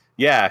that,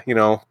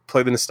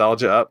 play the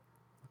nostalgia up,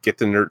 get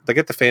the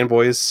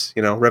fanboys,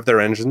 rev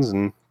their engines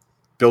and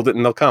build it,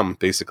 and they'll come,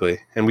 basically.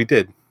 And we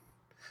did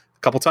a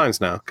couple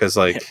times now, because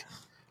like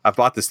I've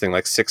bought this thing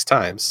like 6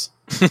 times.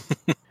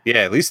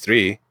 At least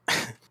 3.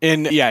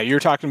 And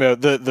you're talking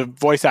about the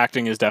voice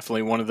acting is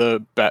definitely one of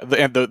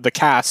the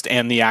cast,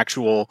 and the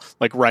actual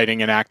like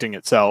writing and acting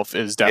itself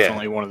is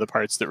definitely one of the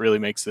parts that really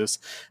makes this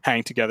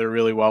hang together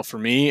really well for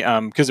me.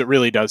 Because it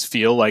really does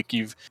feel like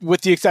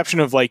with the exception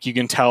of like, you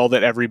can tell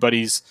that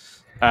everybody's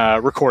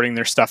recording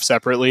their stuff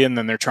separately, and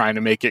then they're trying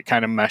to make it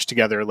kind of mesh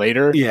together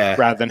later,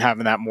 rather than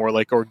having that more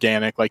like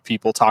organic, like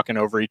people talking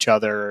over each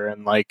other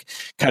and like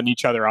cutting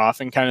each other off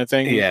and kind of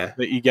thing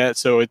that you get.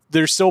 So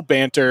there's still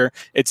banter.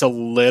 It's a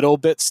little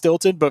bit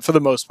stilted, but for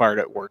the most part,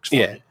 it works for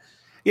me.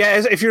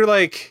 If you're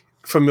like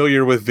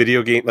familiar with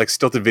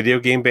stilted video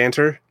game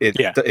banter,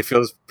 it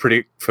feels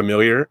pretty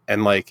familiar,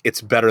 and like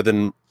it's better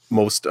than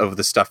most of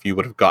the stuff you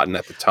would have gotten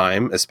at the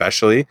time,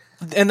 especially.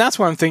 And that's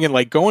what I'm thinking,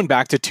 like going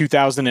back to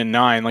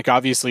 2009, like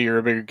obviously you're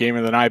a bigger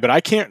gamer than I, but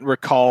I can't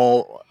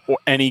recall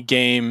any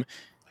game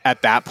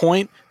at that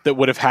point that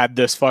would have had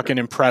this fucking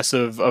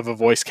impressive of a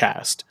voice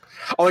cast.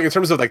 Oh, like in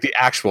terms of like the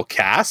actual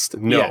cast?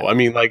 No. Yeah. I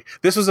mean, like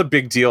this was a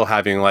big deal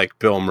having like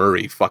Bill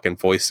Murray fucking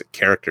voice a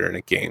character in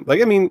a game.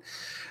 Like, I mean,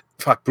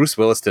 Bruce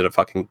Willis did a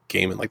fucking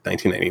game in like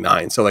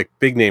 1999. So like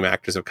big name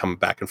actors have come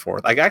back and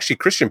forth. Like actually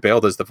Christian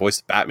Bale does the voice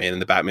of Batman in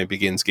the Batman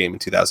Begins game in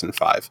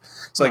 2005.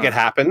 So like it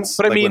happens.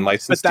 But I mean, when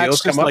licensed that's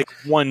deals just come up. Like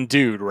one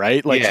dude,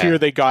 right? Like here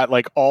they got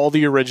like all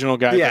the original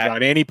guys. They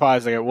got Annie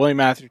Potts, they got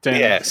William Atherton.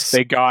 Yes.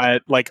 They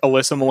got like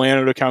Alyssa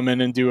Milano to come in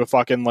and do a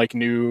fucking like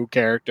new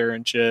character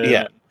and shit.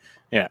 Yeah.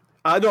 Yeah.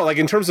 No, like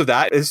in terms of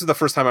that, this is the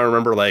first time I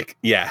remember like,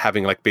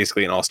 having like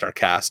basically an all-star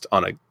cast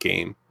on a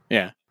game.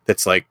 Yeah.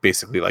 That's like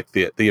basically like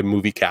the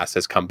movie cast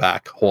has come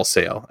back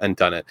wholesale and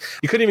done it.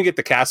 You couldn't even get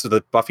the cast of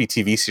the Buffy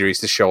TV series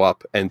to show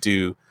up and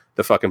do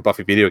the fucking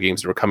Buffy video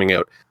games that were coming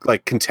out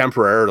like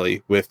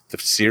contemporarily with the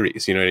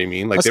series. You know what I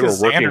mean? Like that's they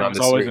were working Xander on was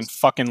this always series. in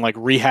fucking like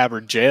rehab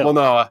or jail. Well,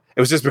 no, it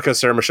was just because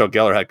Sarah Michelle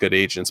Gellar had good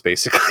agents,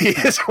 basically,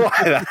 is why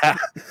that.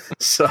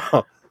 So,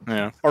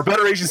 yeah, or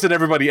better agents than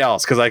everybody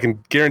else, because I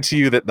can guarantee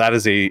you that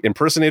is a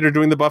impersonator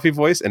doing the Buffy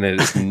voice, and it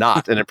is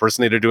not an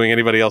impersonator doing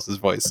anybody else's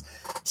voice.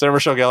 Sarah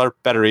Michelle Gellar,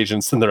 better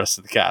agents than the rest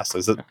of the cast.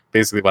 Is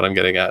basically what I'm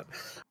getting at.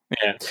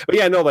 Yeah, but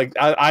yeah, no, like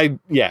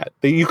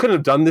you couldn't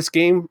have done this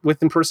game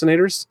with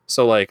impersonators,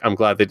 so like I'm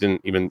glad they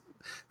didn't even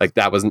like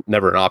that was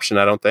never an option.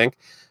 I don't think.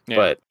 Yeah.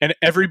 But and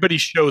everybody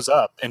shows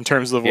up in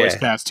terms of the voice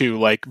cast too.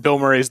 Like Bill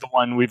Murray's the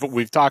one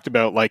we've talked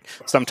about. Like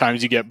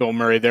sometimes you get Bill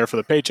Murray there for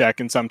the paycheck,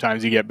 and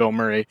sometimes you get Bill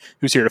Murray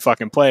who's here to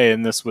fucking play.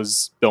 And this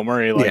was Bill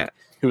Murray,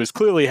 who was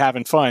clearly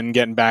having fun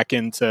getting back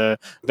into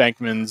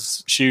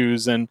Venkman's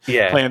shoes and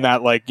playing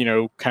that like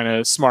kind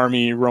of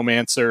smarmy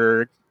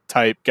romancer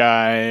type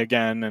guy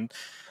again.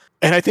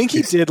 And I think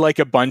he did like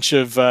a bunch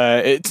of.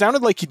 It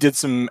sounded like he did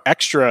some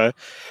extra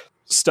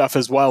stuff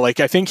as well.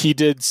 Like I think he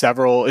did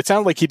several. It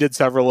sounded like he did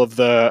several of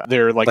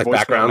their like voice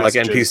background, like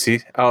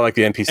NPC. Oh, like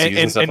the NPCs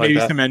and stuff and like maybe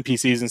that. some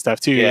NPCs and stuff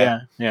too.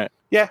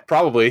 Yeah,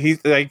 probably. He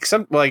like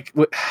some like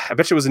I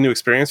bet you it was a new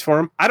experience for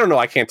him. I don't know.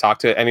 I can't talk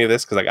to any of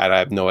this because like I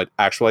have no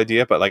actual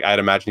idea. But like I'd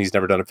imagine he's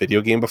never done a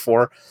video game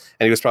before,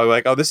 and he was probably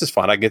like, "Oh, this is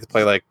fun. I get to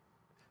play like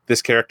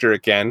this character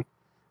again,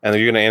 and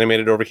then you're gonna animate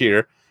it over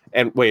here."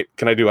 And wait,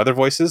 can I do other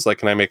voices? Like,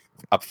 can I make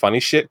up funny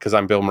shit because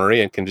I'm Bill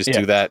Murray and can just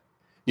do that?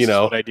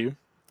 What I do.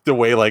 The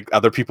way like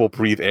other people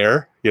breathe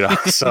air,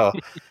 So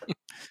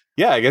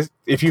yeah, I guess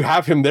if you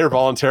have him there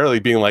voluntarily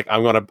being like, I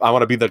want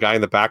to be the guy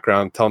in the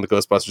background telling the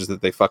Ghostbusters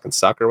that they fucking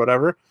suck or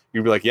whatever,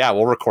 you'd be like, yeah,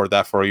 we'll record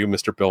that for you,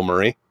 Mr. Bill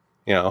Murray.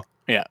 Yeah.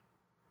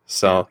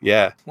 So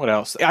yeah. What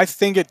else? I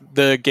think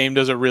the game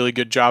does a really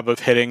good job of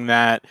hitting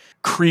that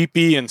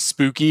creepy and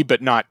spooky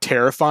but not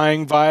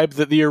terrifying vibe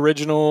that the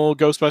original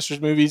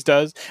Ghostbusters movies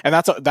does, and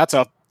that's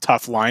a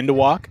tough line to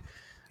walk.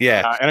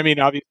 Yeah, and I mean,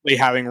 obviously,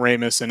 having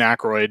Ramis and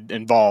Aykroyd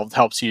involved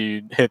helps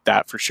you hit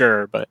that for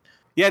sure. But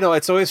yeah, no,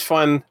 it's always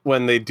fun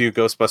when they do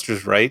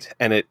Ghostbusters right,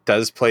 and it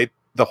does play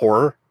the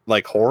horror,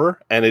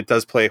 and it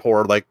does play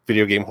horror like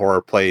video game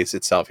horror plays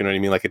itself. You know what I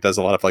mean? Like it does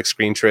a lot of like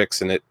screen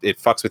tricks, and it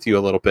fucks with you a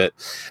little bit,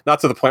 not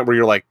to the point where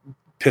you're like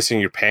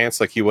pissing your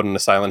pants like you would in a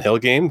Silent Hill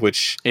game,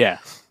 which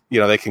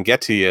they can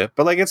get to you.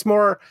 But like it's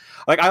more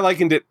like I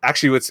likened it.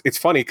 Actually, it's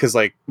funny because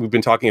like we've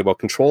been talking about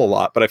Control a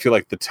lot, but I feel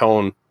like the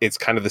tone it's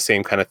kind of the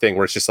same kind of thing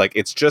where it's just like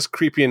it's just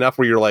creepy enough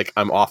where you're like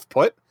I'm off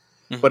put,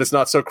 but it's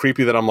not so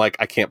creepy that I'm like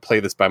I can't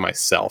play this by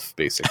myself.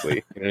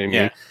 Basically, you know what I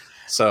mean?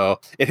 So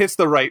it hits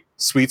the right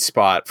sweet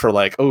spot for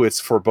like, oh, it's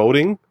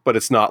foreboding, but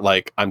it's not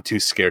like I'm too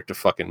scared to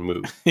fucking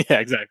move. Yeah,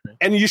 exactly.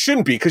 And you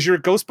shouldn't be because you're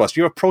a Ghostbuster.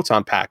 You have a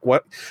proton pack.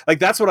 What? Like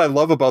that's what I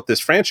love about this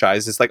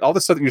franchise. Is like all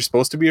the stuff that you're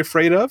supposed to be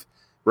afraid of.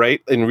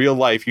 Right? In real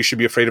life, you should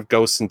be afraid of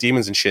ghosts and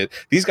demons and shit.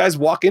 These guys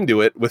walk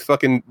into it with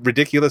fucking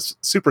ridiculous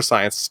super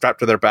science strapped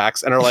to their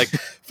backs and are like,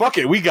 fuck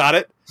it, we got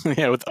it.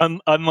 Yeah, with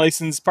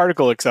unlicensed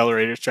particle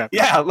accelerators strapped.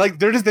 Yeah, like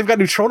they've got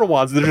neutrino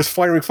wands they're just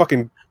firing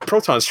fucking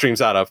proton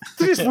streams out of.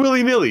 They're just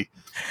willy-nilly.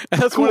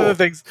 And that's cool. One of the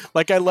things,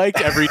 like, I liked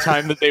every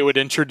time that they would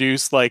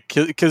introduce, like,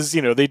 because,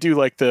 they do,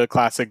 like, the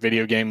classic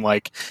video game,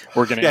 like,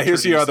 we're going to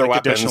here's your other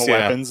weapons, additional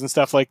weapons and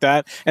stuff like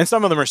that. And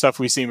some of them are stuff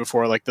we've seen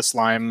before, like the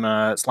slime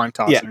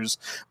tossers.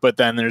 Yeah. But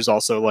then there's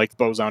also, like,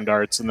 boson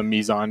darts and the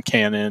meson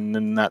cannon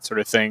and that sort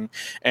of thing.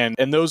 And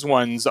those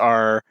ones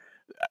are...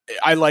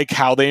 I like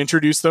how they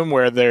introduce them,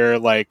 where they're,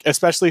 like,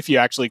 especially if you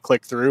actually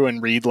click through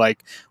and read,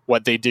 like,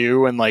 what they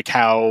do and, like,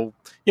 how...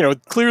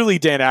 clearly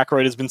Dan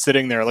Aykroyd has been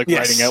sitting there like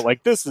writing out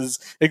like this is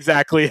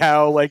exactly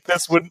how like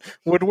this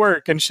would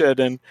work and shit.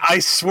 And I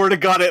swear to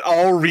God, it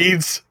all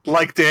reads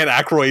like Dan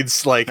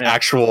Aykroyd's like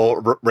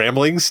actual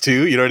ramblings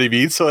too. You know what I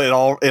mean? So it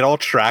all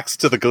tracks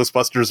to the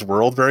Ghostbusters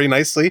world very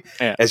nicely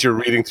as you're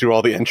reading through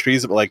all the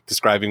entries, like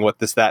describing what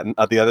this, that, and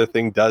the other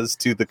thing does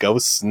to the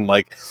ghosts and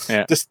like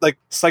just like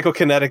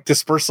psychokinetic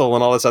dispersal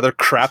and all this other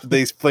crap that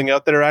they fling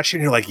out there at you.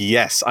 And you're like,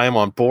 yes, I am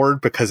on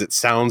board because it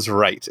sounds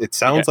right. It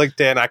sounds like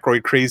Dan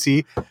Aykroyd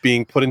crazy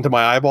being put into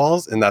my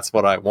eyeballs, and that's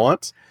what I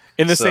want.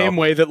 In the same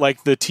way that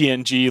like the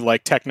TNG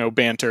like techno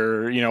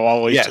banter,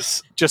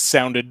 always just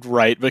sounded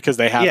right because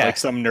they had like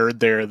some nerd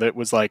there that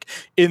was like,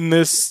 in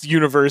this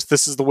universe,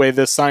 this is the way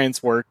this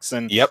science works,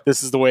 and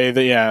this is the way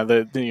the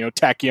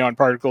tachyon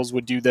particles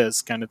would do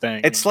this kind of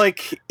thing. It's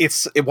like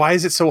why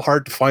is it so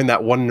hard to find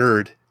that one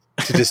nerd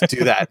to just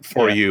do that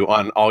for you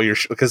on all your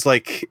because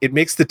like it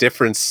makes the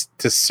difference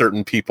to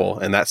certain people,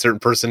 and that certain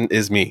person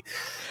is me.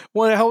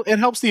 Well, it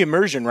helps the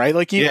immersion, right?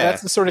 Like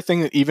that's the sort of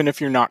thing that even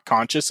if you're not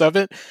conscious of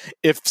it,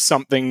 if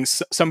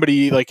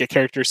somebody like a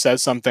character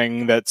says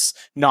something that's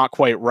not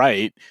quite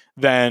right,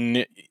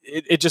 then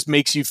it just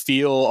makes you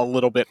feel a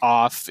little bit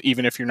off,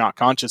 even if you're not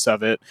conscious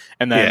of it,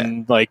 and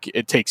then like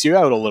it takes you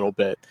out a little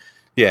bit.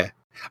 Yeah.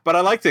 But I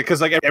liked it because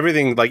like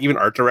everything, like even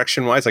art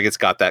direction wise, like it's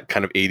got that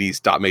kind of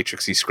 80s dot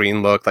matrixy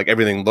screen look. Like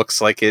everything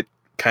looks like it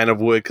kind of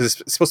would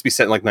because it's supposed to be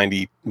set in like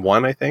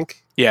 91, I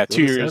think. Yeah,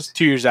 2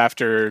 years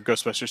after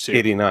Ghostbusters 2.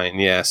 89,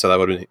 yeah. So that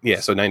would have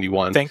been, so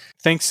 91.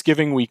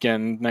 Thanksgiving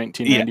weekend,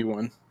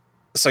 1991. Yeah.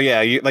 So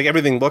yeah, like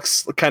everything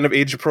looks kind of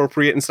age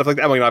appropriate and stuff like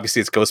that. I mean, obviously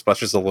it's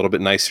Ghostbusters, a little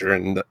bit nicer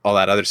and all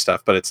that other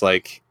stuff, but it's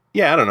like,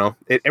 yeah, I don't know.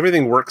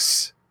 Everything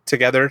works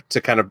together to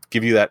kind of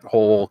give you that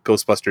whole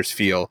Ghostbusters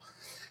feel.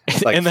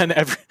 Like, and then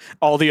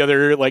all the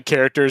other like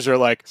characters are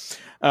like,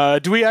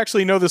 do we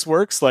actually know this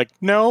works? Like,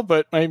 no,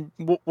 but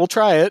we'll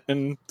try it,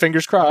 and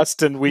fingers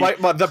crossed. And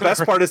the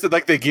best part is that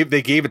like they gave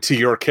it to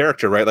your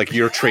character, right? Like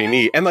your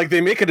trainee, and like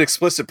they make an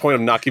explicit point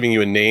of not giving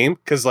you a name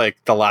because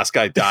like the last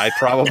guy died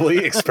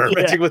probably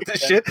experimenting with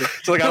this shit.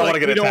 So like I don't want to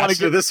get attached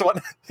to this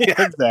one. Yeah,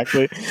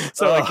 exactly.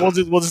 So like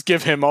we'll just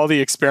give him all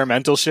the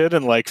experimental shit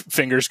and like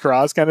fingers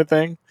crossed kind of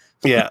thing.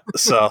 Yeah.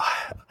 So.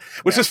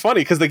 Which is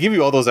funny because they give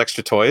you all those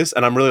extra toys,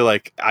 and I'm really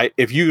like,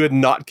 if you had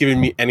not given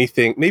me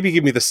anything, maybe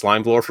give me the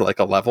slime blower for like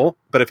a level,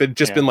 but if it had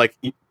just been like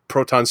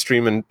proton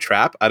stream and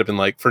trap, I'd have been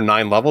like, for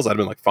 9 levels, I'd have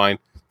been like, fine,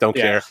 don't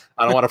care.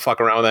 I don't want to fuck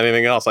around with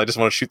anything else. I just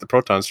want to shoot the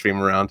proton stream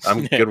around.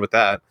 I'm good with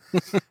that.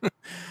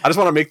 I just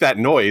want to make that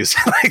noise.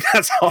 Like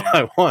that's all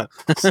I want.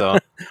 So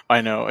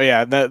I know.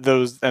 Yeah, that's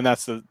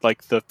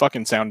the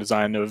fucking sound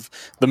design of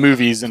the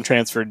movies and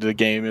transferred to the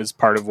game is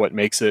part of what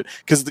makes it,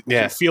 because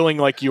feeling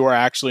like you are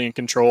actually in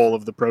control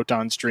of the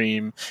proton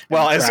stream.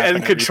 Well, as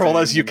in control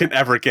as you can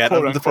ever get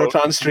of the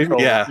proton stream.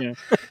 Control.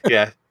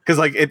 Yeah. Because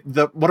like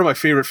one of my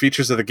favorite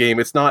features of the game,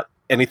 it's not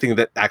anything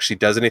that actually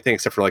does anything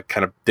except for like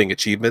kind of thing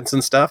achievements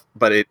and stuff,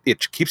 but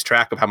it keeps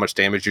track of how much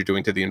damage you're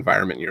doing to the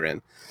environment you're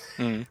in,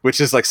 which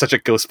is like such a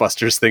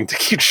Ghostbusters thing to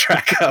keep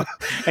track of.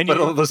 And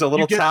there's a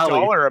little tally,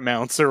 dollar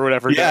amounts or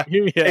whatever. Yeah,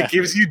 it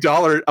gives you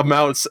dollar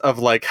amounts of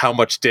like how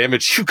much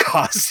damage you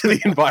cause to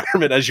the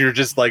environment as you're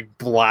just like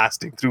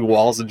blasting through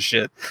walls and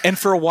shit. And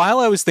for a while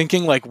I was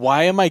thinking like,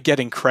 why am I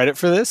getting credit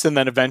for this? And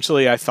then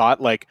eventually I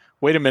thought like,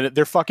 wait a minute,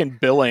 they're fucking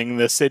billing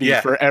the city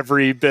for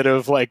every bit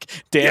of like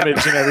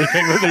damage and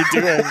everything that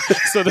they're doing.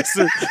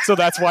 So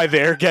that's why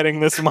they're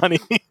getting this money.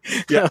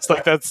 Yeah, it's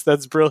like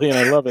that's brilliant.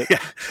 I love it. Yeah,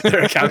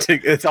 they're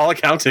accounting. It's all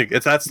accounting.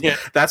 That's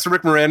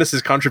Rick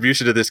Moranis'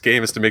 contribution to this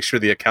game, is to make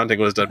sure the accounting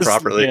was done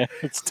properly. Yeah,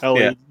 it's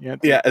Tully.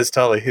 Yeah, it's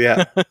Tully.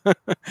 Yeah,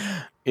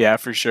 yeah,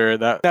 for sure.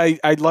 That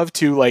I'd love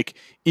to like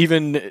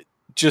even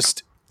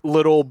just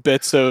little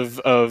bits of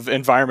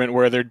environment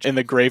where they're in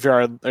the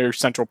graveyard or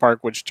Central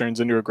Park, which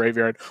turns into a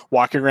graveyard,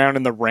 walking around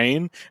in the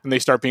rain, and they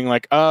start being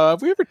like, have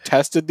we ever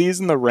tested these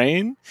in the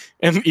rain?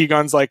 And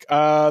Egon's like,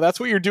 that's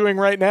what you're doing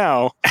right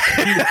now.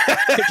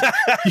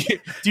 Do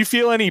you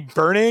feel any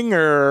burning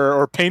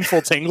or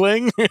painful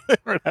tingling?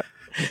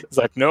 It's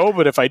like, no,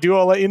 but if I do,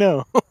 I'll let you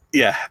know.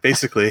 Yeah,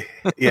 basically.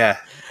 Yeah.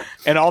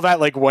 And all that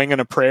like wing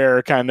and a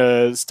prayer kind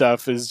of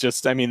stuff is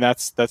just, I mean,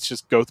 that's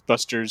just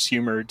Ghostbusters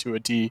humor to a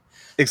T.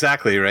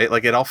 Exactly, right?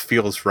 Like it all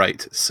feels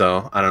right.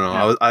 So I don't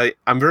know. Yeah.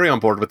 I'm very on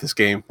board with this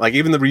game. Like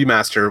even the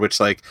remaster, which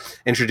like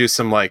introduced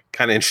some like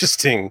kind of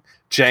interesting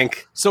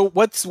jank. So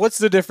what's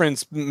the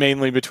difference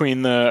mainly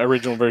between the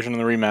original version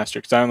and the remaster?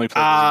 Because I only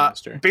played the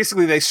remaster.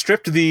 Basically, they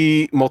stripped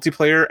the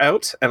multiplayer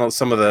out and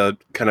some of the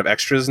kind of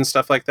extras and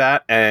stuff like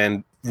that,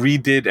 and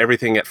redid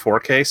everything at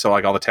 4K. So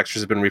like all the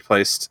textures have been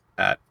replaced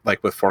at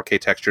like with 4K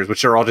textures,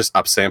 which are all just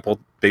upsampled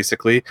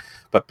basically,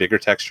 but bigger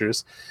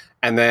textures.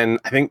 And then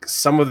I think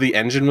some of the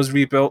engine was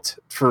rebuilt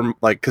for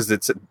like, because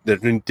they're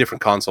in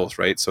different consoles,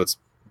 right? So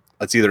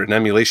it's either an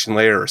emulation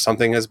layer or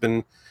something has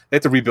been. They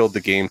have to rebuild the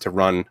game to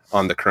run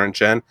on the current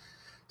gen.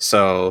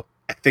 So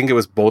I think it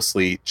was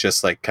mostly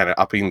just like kind of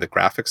upping the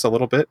graphics a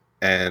little bit,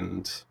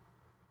 and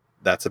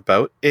that's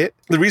about it.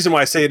 The reason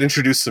why I say it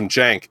introduced some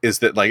jank is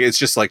that like it's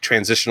just like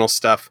transitional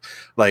stuff.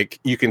 Like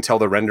you can tell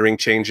the rendering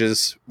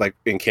changes like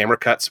in camera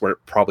cuts where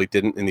it probably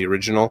didn't in the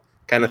original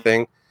kind of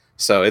thing.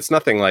 So it's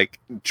nothing like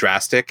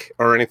drastic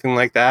or anything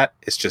like that.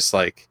 It's just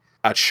like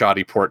a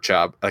shoddy port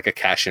job, like a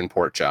cash-in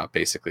port job,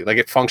 basically. Like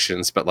it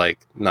functions, but like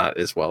not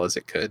as well as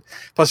it could.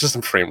 Plus just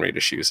some frame rate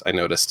issues I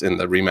noticed in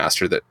the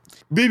remaster that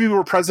maybe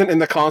were present in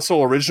the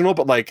console original,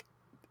 but like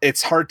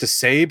it's hard to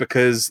say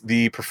because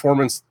the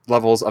performance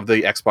levels of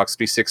the Xbox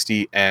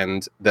 360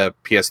 and the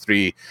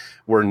PS3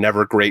 were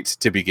never great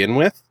to begin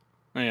with.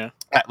 Yeah.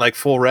 At like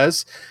full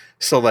res.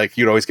 So like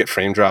you'd always get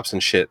frame drops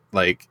and shit,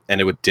 like,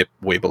 and it would dip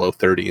way below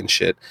 30 and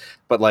shit.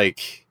 But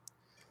like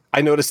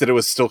I noticed that it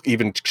was still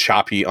even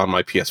choppy on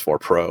my PS4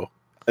 Pro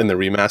in the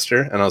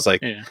remaster, and I was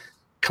like,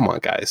 come on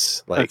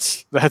guys, like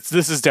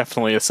this is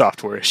definitely a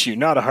software issue,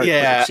 not a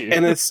hardware issue.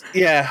 And it's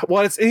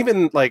it's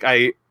even like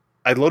I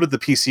loaded the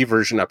PC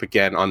version up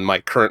again on my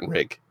current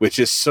rig, which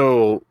is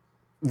so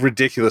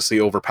ridiculously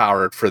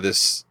overpowered for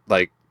this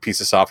like piece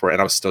of software,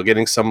 and I was still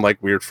getting some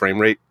like weird frame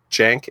rate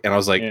jank, and I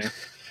was like,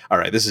 all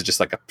right, this is just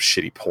like a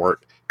shitty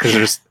port,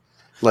 because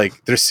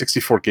there's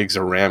 64 gigs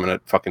of RAM and a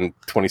fucking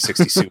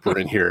 2060 Super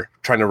in here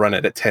trying to run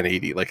it at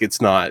 1080. Like it's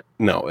not,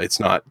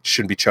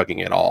 shouldn't be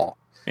chugging at all.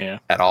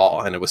 at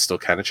all, and it was still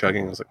kind of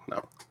chugging. I was like,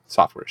 no,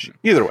 software issue.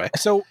 Either way.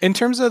 So in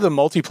terms of the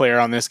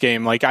multiplayer on this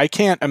game, like I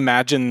can't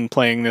imagine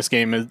playing this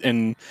game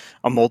in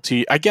a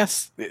multi. I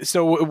guess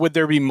so. Would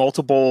there be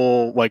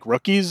multiple like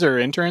rookies or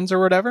interns or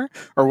whatever?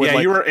 Or would,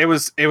 you were. It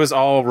was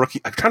all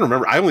rookie. I'm trying to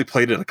remember. I only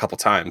played it a couple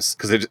times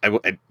because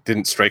it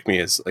didn't strike me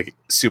as like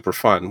super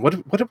fun.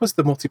 What was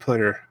the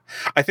multiplayer?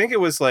 I think it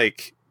was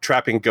like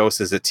trapping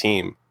ghosts as a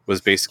team was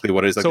basically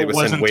what it is. Like they would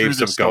send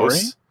waves of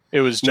ghosts. It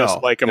was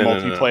just like a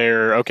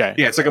multiplayer. No. Okay.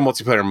 Yeah, it's like a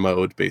multiplayer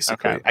mode,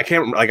 basically. Okay. I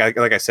can't, like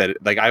I said,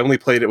 like I only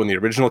played it when the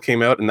original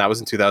came out, and that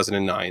was in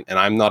 2009. And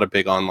I'm not a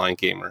big online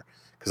gamer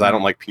because I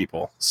don't like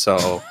people.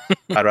 So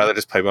I'd rather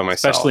just play by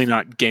myself. Especially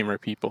not gamer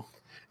people.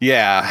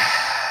 Yeah.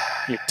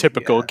 Your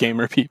typical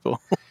gamer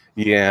people.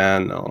 Yeah,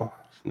 no.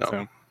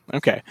 So,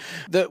 okay.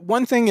 The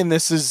one thing in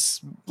this is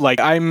like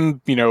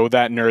I'm,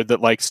 that nerd that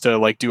likes to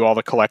like do all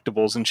the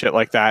collectibles and shit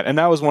like that. And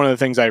that was one of the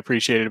things I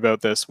appreciated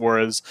about this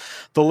was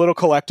the little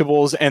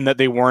collectibles, and that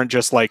they weren't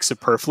just like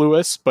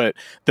superfluous, but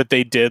that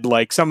they did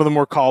like some of them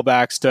were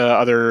callbacks to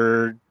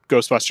other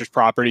Ghostbusters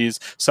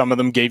properties. Some of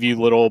them gave you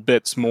little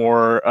bits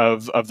more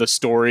of the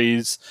story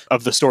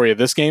of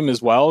this game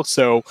as well.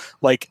 So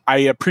like I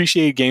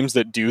appreciate games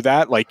that do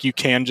that. Like you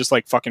can just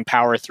like fucking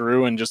power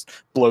through and just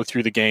blow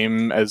through the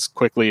game as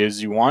quickly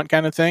as you want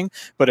kind of thing.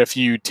 But if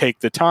you take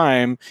the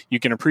time, you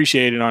can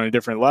appreciate it on a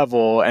different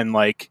level and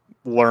like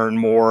learn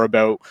more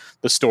about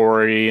the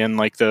story and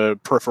like the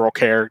peripheral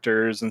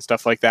characters and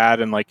stuff like that.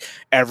 And like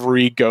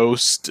every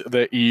ghost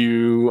that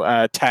you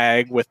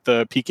tag with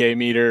the PK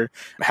meter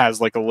has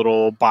like a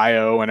little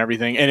bio and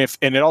everything. And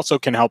it also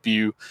can help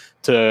you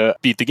to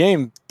beat the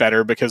game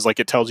better because like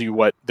it tells you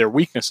what their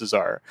weaknesses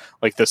are.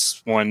 Like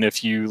this one,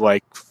 if you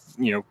like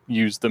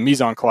use the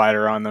Meson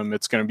Collider on them,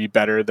 it's going to be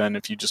better than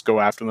if you just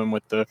go after them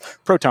with the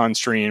Proton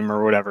Stream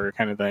or whatever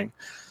kind of thing.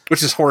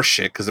 Which is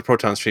horseshit because the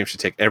Proton Stream should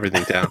take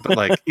everything down. But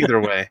like either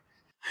way,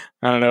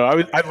 I don't know.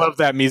 I love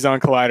that Meson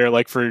Collider.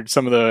 Like for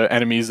some of the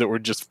enemies that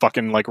would just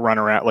fucking like run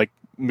around, like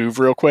move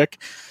real quick.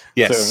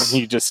 Yes. So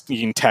you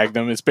can tag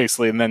them. It's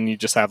basically, and then you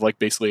just have like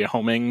basically a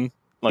homing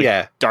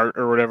dart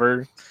or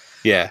whatever.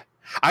 Yeah.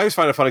 I always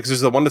find it funny because there's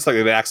the one that's like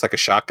it acts like a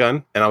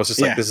shotgun, and I was just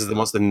like, this is the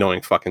most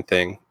annoying fucking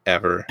thing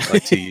ever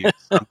like to use.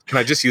 Can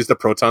I just use the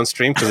Proton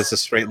Stream because it's a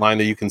straight line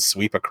that you can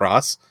sweep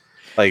across?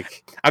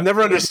 Like I've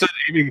never understood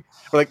aiming,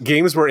 like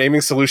games where aiming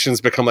solutions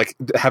become like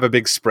have a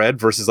big spread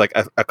versus like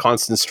a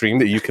constant stream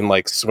that you can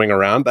like swing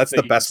around. That's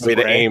the best way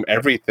to aim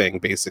everything,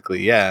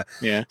 basically. Yeah.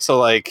 So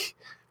like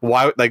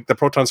why like the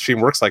Proton Stream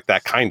works like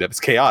that kind of.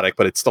 It's chaotic,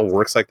 but it still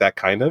works like that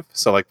kind of.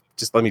 So like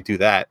just let me do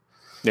that.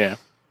 Yeah.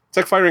 It's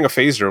like firing a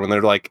phaser when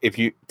they're like if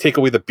you take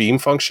away the beam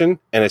function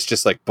and it's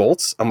just like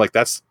bolts, I'm like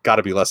that's got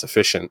to be less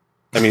efficient.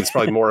 I mean, it's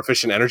probably more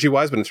efficient energy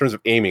wise, but in terms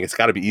of aiming, it's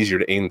got to be easier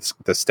to aim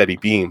the steady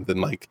beam than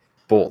like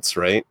bolts,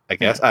 right? I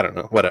guess. I don't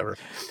know, whatever.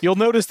 You'll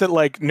notice that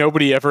like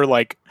nobody ever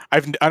like I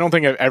don't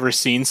think I've ever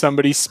seen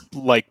somebody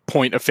like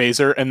point a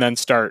phaser and then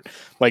start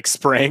like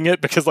spraying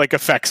it because like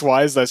effects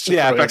wise that's just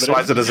effects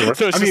wise it doesn't work.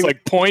 So it's just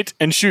like point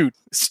and shoot,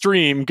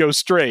 stream, go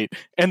straight,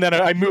 and then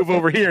I move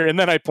over here and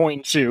then I point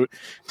and shoot,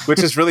 which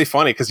is really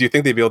funny because you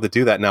think they'd be able to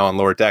do that now on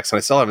lower decks, and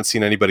I still haven't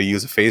seen anybody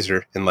use a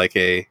phaser in like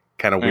a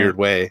kind of weird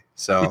way.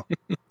 So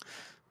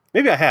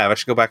maybe I have. I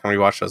should go back and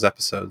rewatch those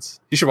episodes.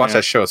 You should watch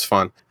that show. It's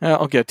fun.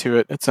 I'll get to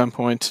it at some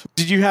point.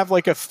 Did you have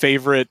like a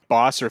favorite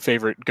boss or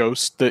favorite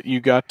ghost that you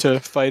got to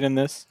fight in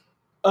this?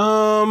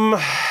 It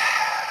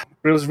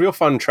was real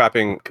fun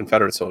trapping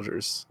Confederate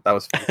soldiers. That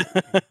was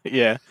fun.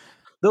 Yeah.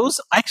 Those,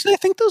 actually, I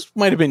think those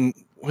might have been,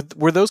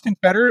 were those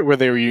Confederate or were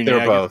they Union? They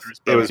were both.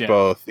 It was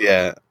both,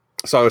 yeah.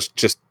 So I was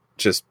just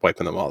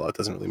wiping them all out. It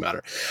doesn't really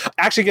matter.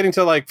 Actually getting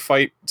to like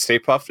fight Stay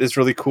Puft is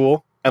really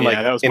cool. And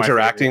like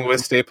interacting with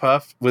Stay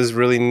Puft was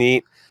really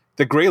neat.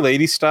 The Grey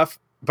Lady stuff,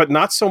 but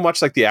not so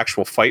much like the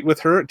actual fight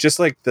with her, just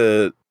like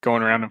the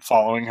going around and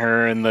following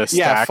her in the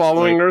stacks.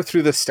 Following her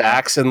through the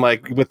stacks and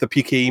like with the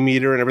PKE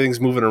meter and everything's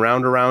moving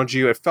around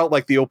you. It felt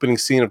like the opening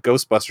scene of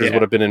Ghostbusters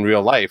would have been in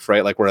real life,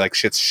 right? Like where like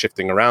shit's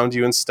shifting around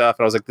you and stuff.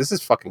 And I was like, this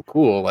is fucking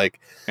cool.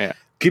 Like,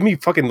 give me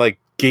fucking like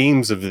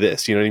games of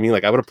this. You know what I mean?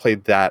 Like I would have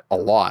played that a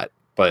lot,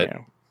 but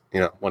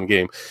one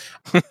game.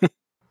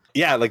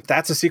 Yeah, like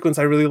that's a sequence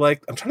I really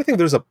like. I'm trying to think if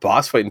there's a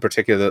boss fight in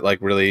particular that like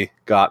really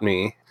got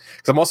me.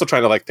 Because I'm also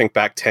trying to like think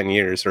back 10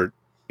 years or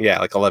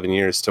like 11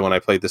 years to when I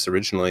played this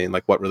originally and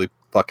like what really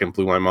fucking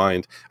blew my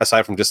mind.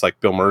 Aside from just like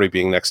Bill Murray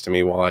being next to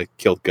me while I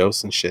killed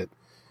ghosts and shit.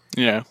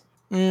 Yeah.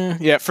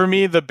 Yeah, for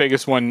me, the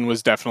biggest one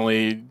was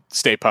definitely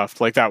Stay Puft.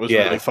 Like, that was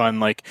really fun.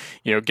 Like,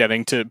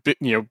 getting to,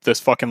 this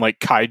fucking, like,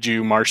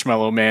 kaiju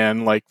Marshmallow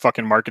Man, like,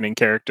 fucking marketing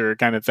character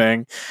kind of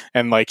thing.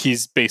 And, like,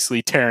 he's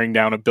basically tearing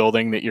down a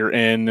building that you're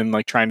in and,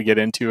 like, trying to get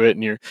into it.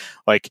 And you're,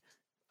 like,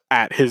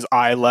 at his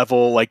eye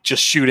level, like,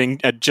 just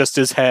shooting at just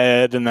his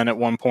head. And then at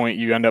one point,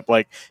 you end up,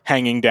 like,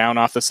 hanging down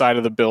off the side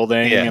of the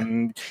building.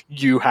 And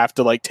you have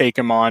to, like, take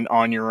him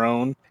on your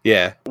own.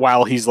 Yeah.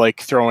 While he's, like,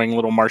 throwing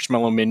little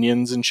marshmallow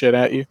minions and shit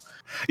at you.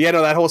 Yeah,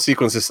 no, that whole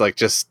sequence is like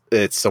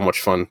it's so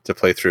much fun to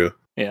play through.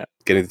 Yeah.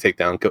 Getting to take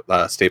down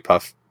Stay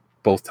Puft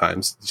both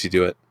times that you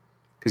do it.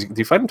 Because do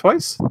you fight him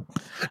twice?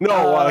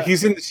 No,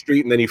 he's in the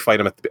street, and then you fight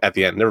him at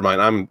the end. Never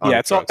mind. I'm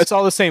it's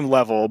all the same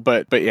level,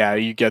 but yeah,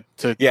 you get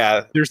to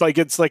There's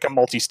it's like a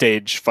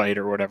multi-stage fight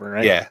or whatever,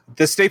 right? Yeah,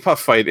 the Stay Puft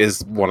fight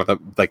is one of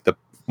the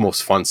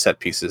most fun set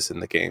pieces in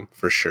the game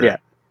for sure. Yeah.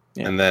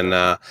 And then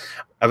I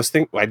was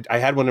thinking, I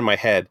had one in my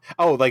head.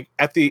 Oh, like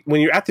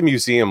when you're at the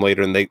museum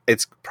later, and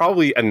it's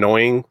probably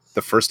annoying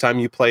the first time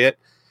you play it,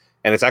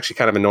 and it's actually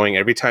kind of annoying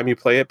every time you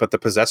play it. But the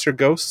possessor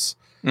ghosts,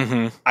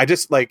 I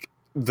just like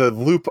the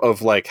loop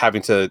of like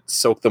having to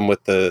soak them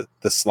with the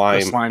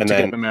slime and to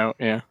get them out.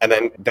 Yeah, and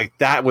then like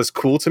that was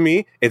cool to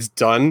me. It's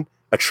done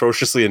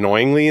atrociously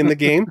annoyingly in the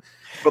game,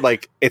 but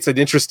like it's an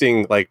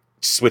interesting like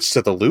switch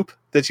to the loop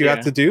that you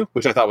have to do,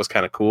 which I thought was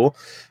kind of cool.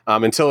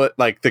 Until it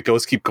like the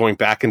ghosts keep going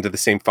back into the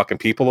same fucking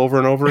people over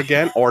and over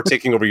again, or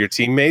taking over your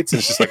teammates, and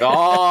it's just like,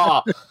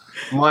 oh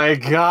my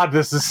god,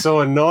 this is so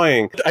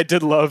annoying. I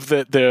did love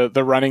that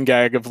the running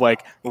gag of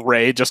like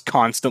Ray just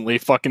constantly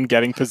fucking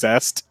getting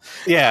possessed.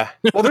 Yeah,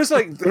 well, there's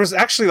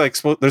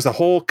a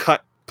whole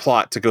cut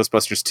plot to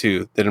Ghostbusters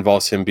 2 that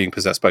involves him being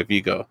possessed by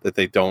Vigo that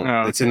they don't. Oh,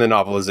 okay. It's in the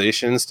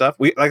novelization and stuff.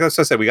 Like I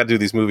said, we got to do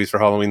these movies for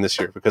Halloween this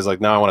year because like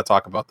now I want to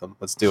talk about them.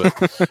 Let's do it.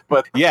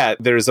 But yeah,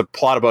 there's a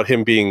plot about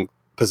him being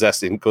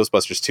possessed in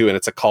Ghostbusters 2, and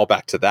it's a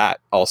callback to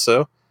that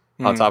also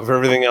on top of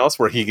everything else,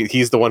 where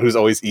he's the one who's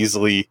always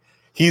easy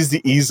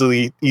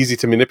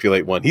to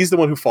manipulate one. He's the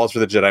one who falls for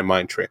the Jedi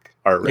mind trick.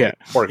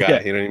 Poor guy.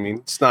 You know what I mean?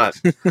 It's not.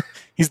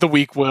 He's the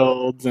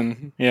weak-willed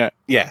and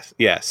Yes,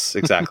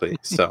 exactly.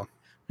 So.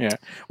 Yeah.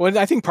 Well,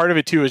 I think part of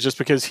it too is just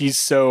because he's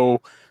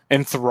so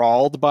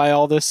enthralled by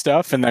all this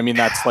stuff, and I mean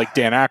that's like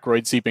Dan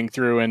Aykroyd seeping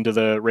through into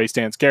the Ray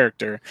Stantz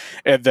character,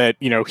 and that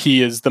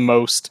he is the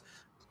most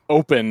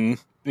open,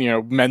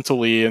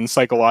 mentally and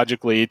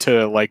psychologically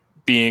to like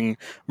being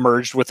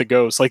merged with a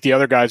ghost. Like the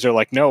other guys are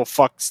like, no,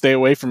 fuck, stay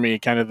away from me,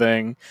 kind of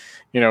thing.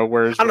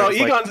 Whereas I don't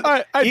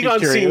know. Egon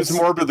seems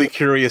morbidly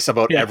curious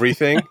about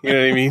everything. You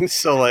know what I mean?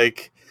 So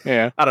like.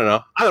 Yeah, I don't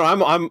know.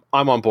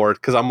 I'm on board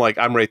because I'm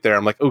right there.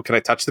 I'm like, oh, can I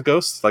touch the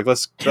ghost? Like,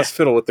 let's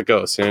fiddle with the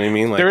ghost. You know what I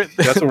mean? Like,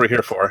 that's what we're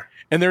here for.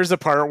 And there's a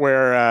part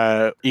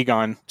where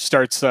Egon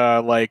starts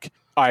like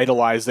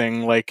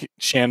idolizing like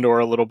Shandor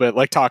a little bit,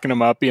 like talking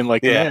him up, being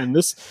like, man,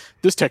 this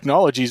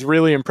technology is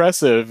really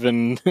impressive,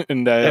 and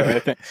I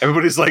think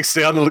everybody's like,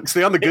 stay on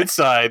the good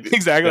side.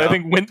 Exactly. I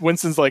think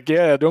Winston's like,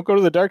 yeah, don't go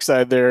to the dark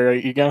side there,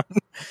 Egon.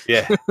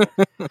 Yeah.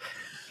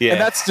 Yeah.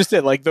 And that's just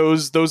it. Like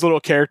those little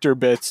character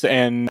bits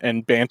and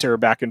banter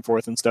back and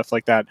forth and stuff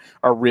like that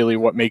are really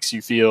what makes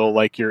you feel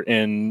like you're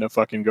in a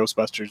fucking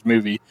Ghostbusters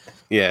movie.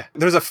 Yeah.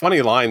 There's a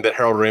funny line that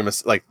Harold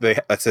Ramis, like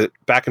that's a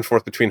back and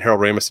forth between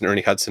Harold Ramis and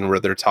Ernie Hudson, where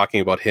they're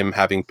talking about him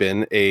having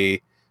been a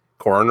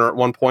coroner at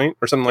one point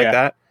or something like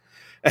that.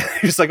 And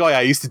he's like, oh yeah,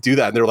 I used to do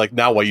that. And they're like,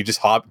 now what, you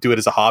just do it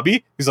as a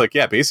hobby? He's like,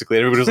 yeah, basically.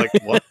 And everybody was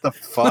like, what the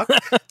fuck?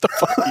 The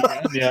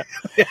fuck, yeah.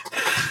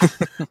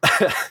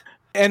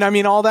 And I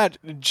mean, all that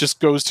just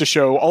goes to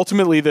show,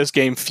 ultimately, this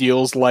game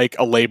feels like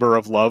a labor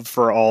of love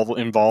for all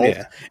involved.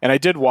 Yeah. And I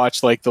did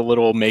watch like the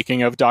little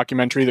making of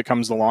documentary that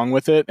comes along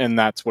with it, and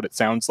that's what it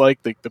sounds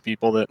like. The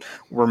people that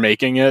were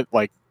making it,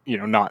 like,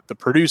 not the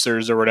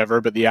producers or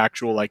whatever, but the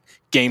actual like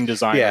game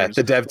designers,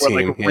 the dev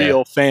team, like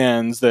real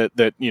fans that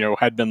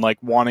had been like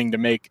wanting to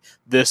make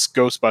this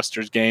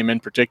Ghostbusters game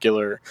in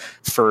particular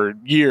for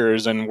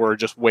years, and were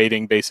just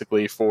waiting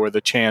basically for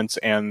the chance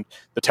and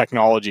the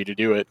technology to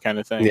do it, kind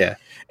of thing. Yeah,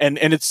 and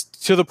it's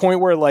to the point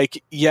where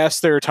like,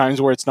 yes, there are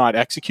times where it's not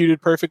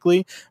executed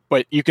perfectly,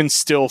 but you can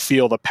still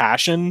feel the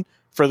passion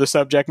for the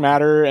subject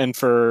matter and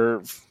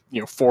for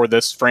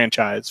this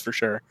franchise for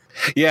sure.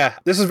 Yeah,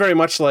 this is very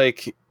much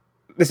like.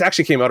 This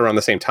actually came out around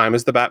the same time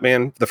as the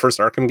first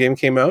Arkham game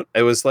came out.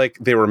 It was like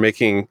they were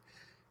making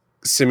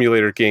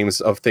simulator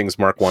games of things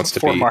Mark wants to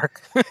be.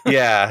 Mark.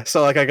 Yeah.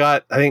 So like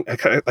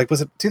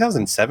was it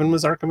 2007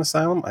 was Arkham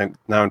Asylum?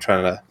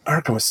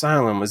 Arkham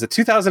Asylum was a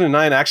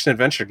 2009 action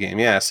adventure game.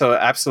 Yeah. So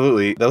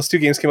absolutely. Those two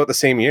games came out the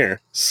same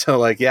year. So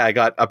like, yeah, I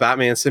got a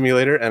Batman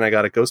simulator and I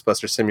got a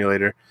Ghostbuster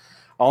simulator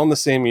all in the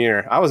same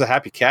year. I was a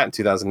happy cat in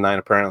 2009,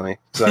 apparently.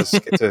 So I was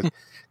get to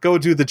go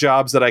do the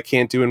jobs that I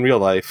can't do in real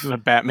life. The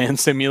Batman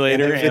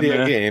simulator and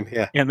the game,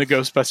 and the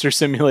Ghostbuster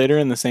simulator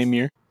in the same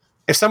year.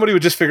 If somebody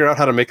would just figure out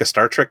how to make a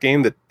Star Trek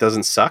game that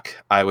doesn't suck,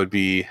 I would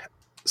be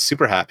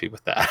super happy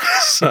with that.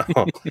 So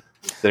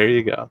there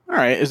you go. All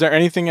right. Is there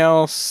anything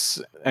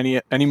else?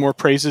 Any more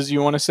praises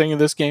you want to sing of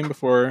this game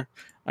before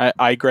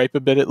I gripe a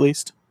bit at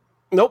least?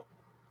 Nope.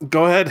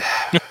 Go ahead.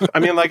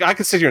 I mean, like, I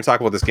could sit here and talk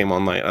about this game all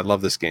night. I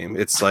love this game.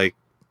 It's like,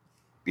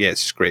 yeah,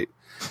 it's just great.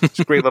 It's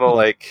a great little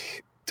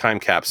like time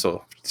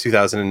capsule.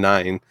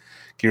 2009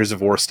 Gears of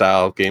War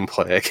style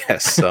gameplay, I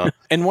guess. So,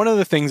 and one of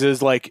the things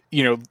is like,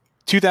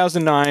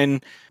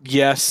 2009,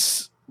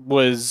 yes,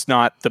 was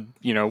not the,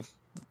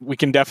 we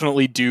can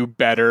definitely do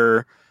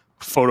better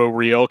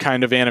photoreal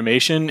kind of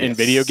animation in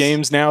video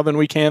games now than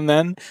we can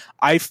then.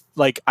 I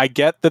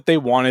get that they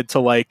wanted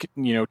to like,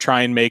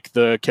 try and make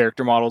the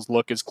character models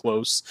look as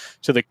close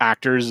to the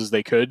actors as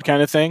they could,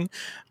 kind of thing,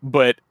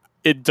 but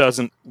it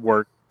doesn't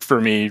work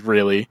for me,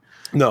 really.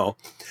 No.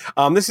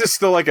 This is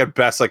still like at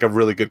best like a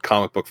really good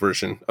comic book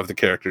version of the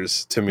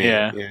characters to me.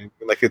 Yeah.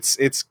 Like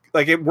it's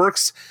like it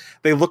works.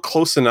 They look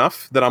close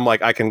enough that I'm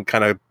like I can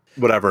kind of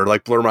whatever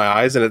like blur my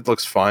eyes and it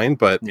looks fine.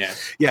 But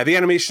yeah, the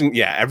animation,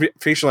 every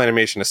facial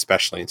animation,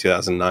 especially in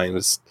 2009,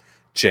 was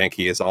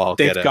janky as all.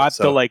 They've got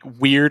the like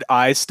weird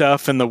eye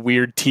stuff and the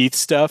weird teeth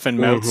stuff and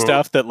mouth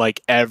stuff that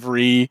like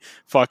every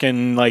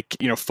fucking like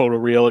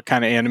photoreal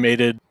kind of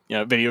animated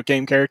video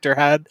game character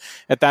had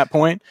at that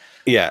point.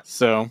 Yeah.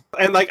 So,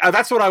 and like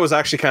that's what I was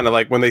actually kind of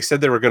like when they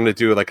said they were going to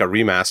do like a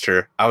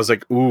remaster. I was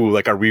like, ooh,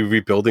 like are we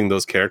rebuilding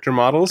those character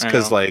models?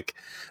 Because like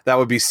that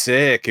would be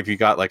sick if you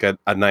got like a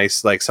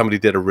nice like somebody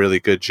did a really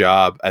good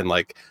job and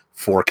like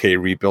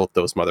 4K rebuilt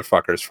those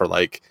motherfuckers for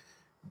like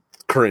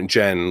current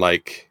gen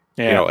like.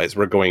 As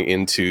we're going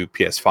into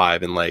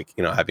PS5 and like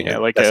having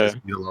like a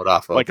load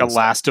off of like a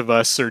Last of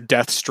Us or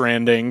Death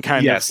Stranding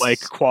kind of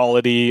like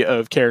quality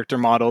of character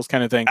models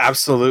kind of thing.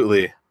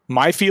 Absolutely.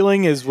 My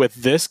feeling is with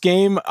this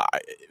game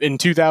in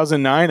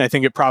 2009, I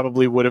think it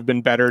probably would have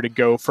been better to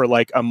go for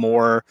like a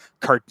more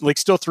like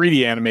still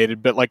 3D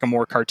animated, but like a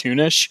more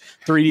cartoonish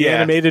 3D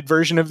animated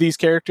version of these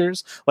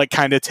characters. Like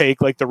kind of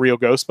take like the real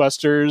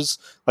Ghostbusters,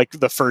 like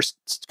the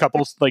first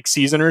couple like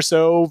season or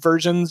so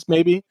versions,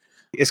 maybe.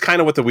 It's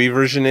kind of what the Wii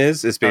version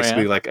is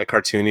basically like a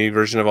cartoony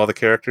version of all the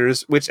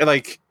characters, which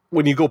like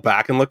when you go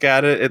back and look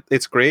at it,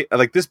 it's great.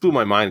 Like this blew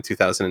my mind in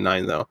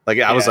 2009 though. Like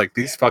I was like,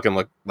 these fucking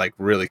look like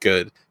really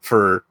good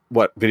for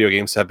what video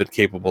games have been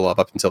capable of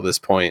up until this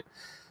point.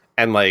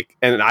 And like,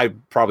 and I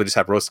probably just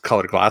have rose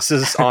colored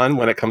glasses on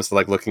when it comes to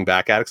like looking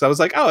back at it. Cause I was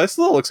like, oh, this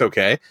still looks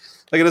okay.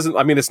 Like it doesn't,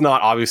 I mean, it's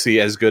not obviously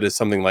as good as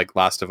something like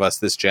Last of Us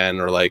this gen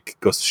or like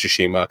Ghost of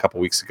Tsushima a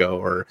couple weeks ago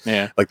or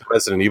like the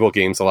Resident Evil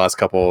games the last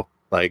couple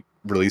like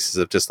releases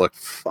have just looked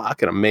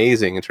fucking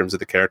amazing in terms of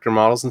the character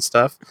models and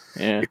stuff.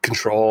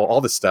 Control,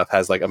 all this stuff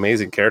has like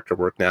amazing character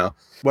work now.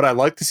 Would I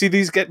like to see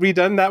these get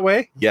redone that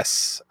way?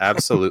 Yes,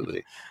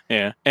 absolutely.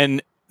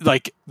 And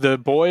like the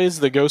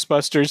boys, the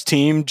Ghostbusters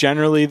team,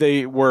 generally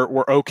they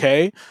were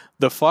okay.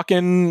 The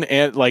fucking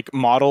like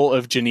model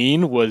of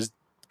Janine was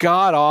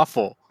god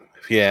awful.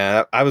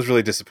 Yeah, I was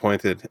really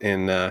disappointed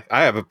in I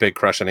have a big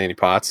crush on Annie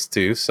Potts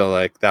too, so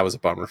like that was a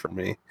bummer for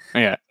me.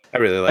 Yeah. I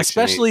really like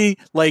especially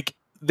Janine. Like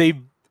they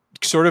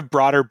sort of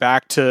brought her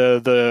back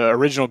to the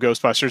original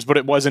Ghostbusters, but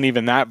it wasn't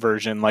even that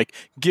version. Like,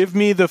 give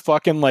me the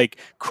fucking like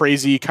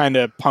crazy kind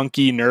of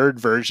punky nerd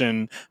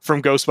version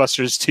from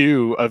Ghostbusters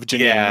 2 of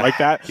Janine. Like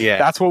that. Yeah.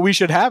 That's what we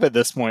should have at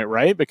this point,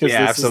 right? Because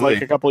this is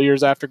like a couple of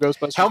years after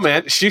Ghostbusters. Hell,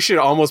 man, she should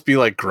almost be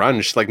like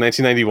grunge, like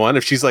 1991.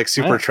 If she's like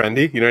super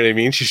trendy, you know what I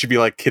mean? She should be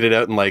like kitted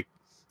out in like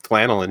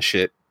flannel and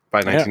shit by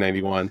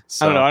 1991.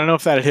 So. I don't know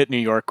if that had hit New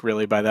York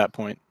really by that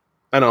point.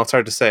 I know, it's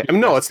hard to say. I mean,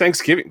 no, it's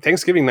Thanksgiving.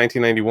 Thanksgiving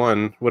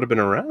 1991 would have been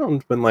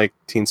around when like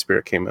Teen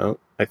Spirit came out,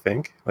 I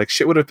think. Like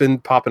shit would have been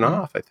popping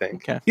off, I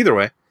think. Okay. Either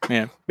way.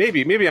 Yeah.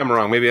 Maybe I'm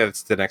wrong. Maybe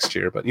it's the next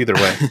year, but either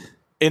way.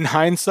 In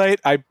hindsight,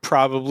 I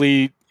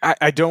probably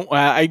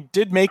I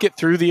did make it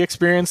through the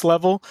experience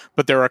level,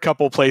 but there were a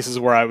couple places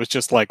where I was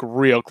just like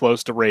real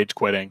close to rage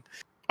quitting.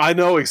 I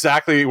know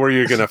exactly where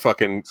you're gonna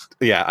fucking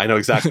I know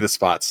exactly the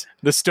spots.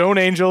 The Stone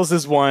Angels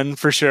is one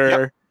for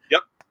sure.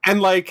 Yep. And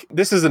like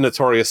this is a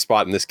notorious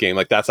spot in this game.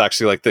 Like that's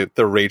actually like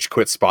the rage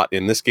quit spot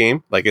in this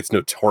game. Like it's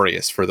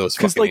notorious for those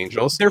fucking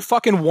angels. They're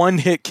fucking one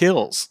hit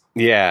kills.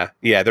 Yeah,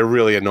 they're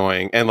really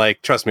annoying. And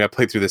like trust me, I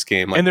played through this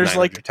game like, and there's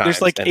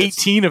like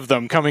 18 of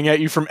them coming at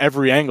you from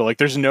every angle. Like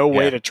there's no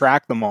way to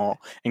track them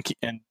all.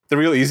 And the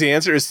real easy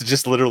answer is to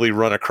just literally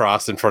run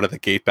across in front of the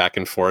gate back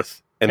and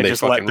forth. And they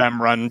just let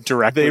them run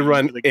directly. They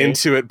run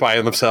into it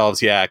by themselves,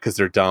 because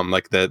they're dumb.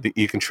 Like the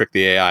you can trick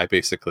the AI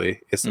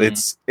basically.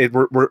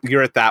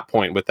 You're at that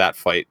point with that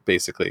fight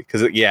basically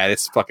because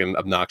it's fucking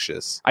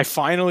obnoxious. I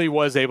finally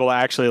was able to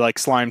actually like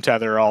slime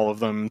tether all of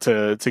them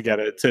to get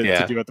it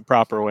to do it the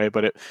proper way,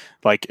 but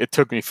it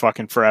took me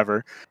fucking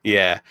forever.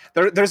 Yeah,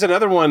 there's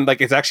another one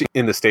like it's actually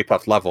in the Stay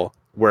Puft level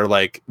where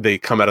like they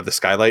come out of the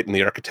skylight in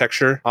the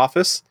architecture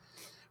office.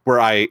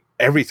 Where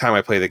every time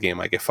I play the game,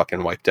 I get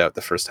fucking wiped out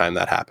the first time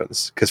that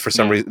happens. Because for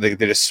some reason, they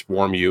just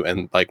swarm you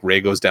and like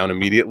Ray goes down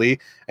immediately.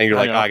 And you're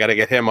I got to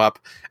get him up.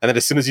 And then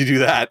as soon as you do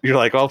that, you're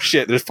like, oh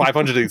shit, there's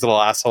 500 of these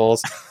little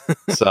assholes.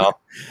 So.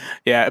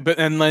 Yeah, but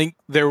and like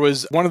there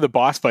was one of the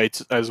boss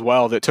fights as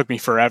well that took me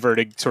forever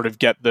to sort of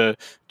get the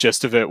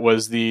gist of it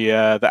was the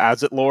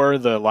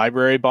Azetlor, the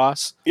library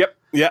boss. Yep.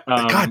 Yeah.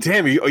 God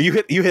damn, you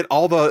hit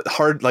all the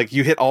hard, like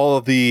you hit all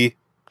of the...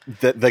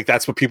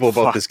 that's what people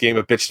about this game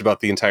have bitched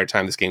about the entire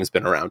time this game has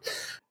been around.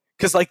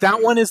 Because like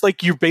that one is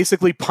like you're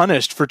basically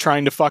punished for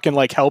trying to fucking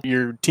like help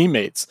your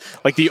teammates.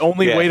 Like the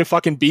only way to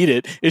fucking beat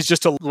it is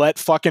just to let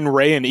fucking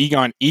Ray and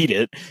Egon eat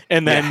it,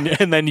 and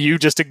then you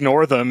just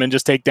ignore them and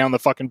just take down the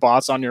fucking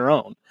boss on your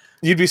own.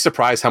 You'd be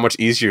surprised how much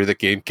easier the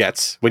game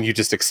gets when you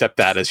just accept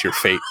that as your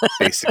fate.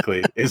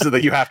 Basically, is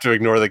that you have to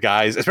ignore the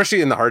guys, especially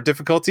in the hard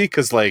difficulty.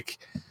 Because like,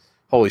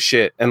 holy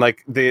shit, and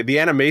like the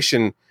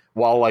animation.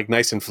 While like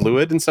nice and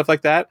fluid and stuff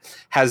like that,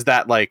 has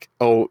that like,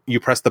 oh, you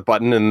press the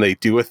button and they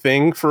do a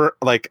thing for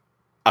like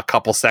a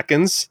couple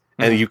seconds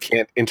and you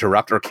can't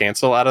interrupt or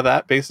cancel out of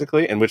that,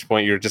 basically, in which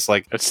point you're just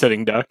like a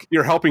sitting duck.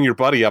 You're helping your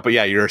buddy up, but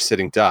yeah, you're a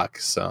sitting duck.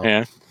 So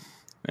yeah.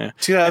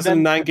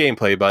 2009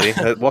 gameplay, buddy.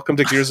 Welcome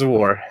to Gears of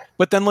War.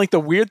 But then, like, the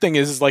weird thing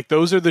is like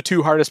those are the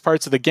two hardest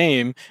parts of the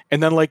game,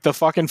 and then like the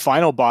fucking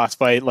final boss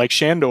fight, like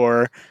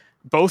Shandor,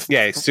 both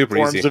it's super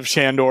forms easy of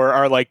Shandor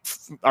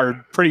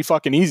are pretty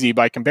fucking easy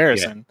by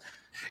comparison.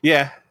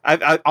 Yeah.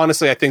 I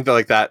honestly, I think that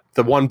like that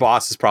the one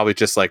boss is probably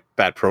just like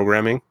bad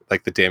programming,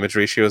 like the damage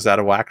ratio is out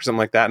of whack or something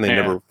like that, and they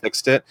never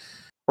fixed it.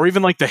 Or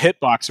even like the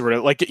hitbox or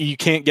whatever. Like you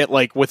can't get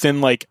like within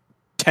like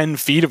 10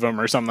 feet of him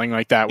or something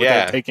like that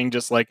without taking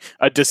just like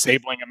a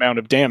disabling amount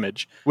of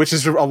damage. Which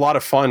is a lot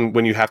of fun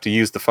when you have to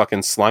use the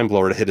fucking slime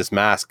blower to hit his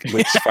mask,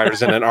 which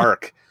fires in an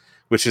arc,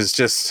 which is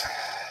just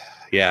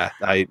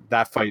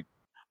that fight.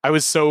 I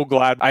was so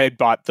glad I had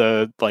bought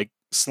the like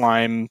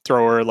slime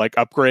thrower like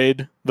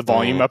upgrade, the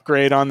volume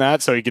upgrade on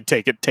that, so you could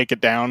take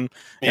it down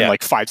in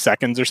like 5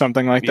 seconds or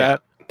something like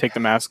that. Take the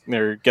mask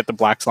or get the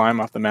black slime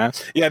off the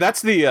mask. Yeah,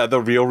 that's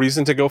the real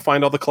reason to go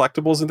find all the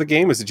collectibles in the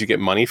game is that you get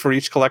money for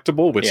each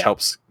collectible, which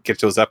helps get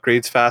those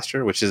upgrades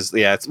faster. Which is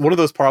it's one of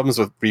those problems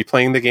with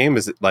replaying the game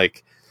is that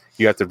like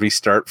you have to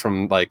restart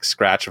from like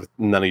scratch with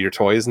none of your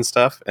toys and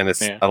stuff, and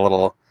it's a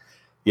little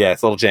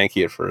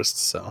janky at first.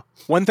 So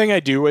one thing I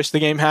do wish the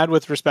game had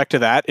with respect to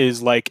that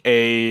is like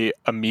a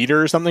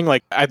meter or something.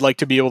 Like I'd like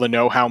to be able to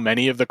know how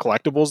many of the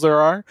collectibles there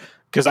are,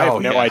 because I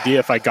have no idea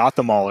if I got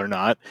them all or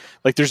not.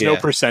 Like there's no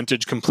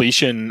percentage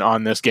completion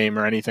on this game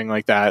or anything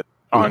like that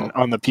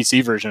on the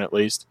PC version at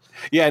least.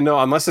 Yeah, no,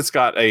 unless it's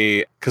got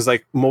because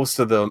like most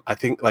of them, I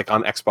think like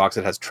on Xbox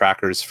it has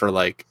trackers for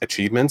like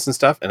achievements and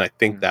stuff, and I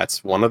think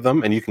that's one of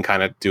them, and you can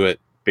kind of do it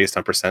based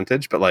on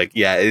percentage, but like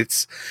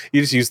it's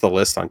you just use the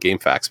list on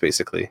GameFAQs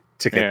basically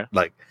to get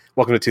like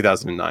welcome to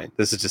 2009.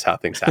 This is just how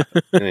things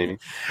happen. You know what I mean?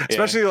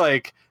 Especially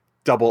like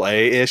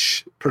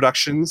AA-ish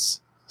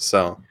productions.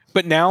 So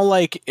but now,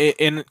 like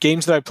in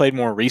games that I played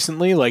more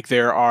recently, like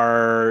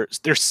there's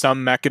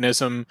some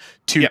mechanism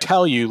to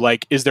tell you,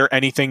 like, is there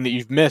anything that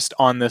you've missed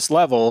on this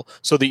level,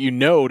 so that you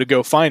know to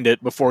go find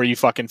it before you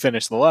fucking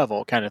finish the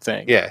level, kind of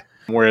thing. Yeah.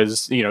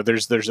 Whereas,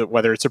 there's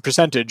whether it's a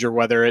percentage or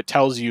whether it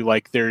tells you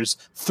like there's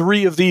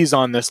 3 of these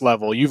on this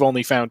level, you've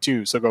only found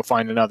 2, so go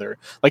find another.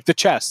 Like the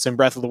chests in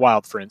Breath of the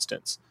Wild, for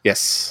instance.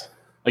 Yes.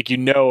 Like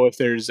if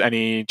there's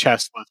any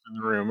chests left in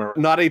the room. Or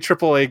not a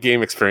AAA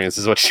game experience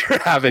is what you're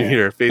having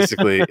here,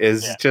 basically.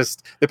 Is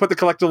just they put the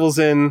collectibles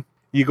in,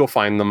 you go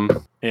find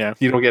them. Yeah.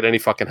 You don't get any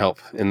fucking help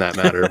in that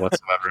matter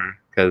whatsoever,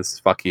 because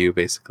fuck you,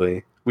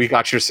 basically. We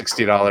got your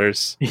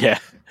 $60. Yeah.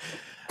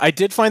 I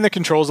did find the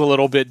controls a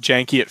little bit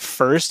janky at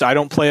first. I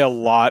don't play a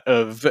lot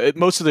of...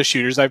 Most of the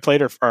shooters I've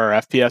played are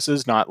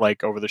FPSs, not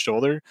like over the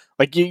shoulder.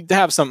 Like you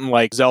have something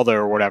like Zelda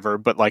or whatever,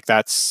 but like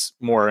that's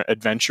more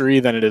adventure-y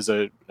than it is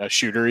a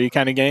shooter-y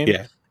kind of game.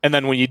 Yeah. And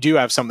then when you do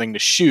have something to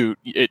shoot,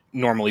 it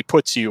normally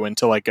puts you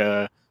into like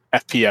a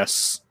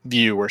FPS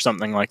view or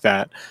something like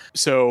that.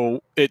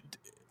 So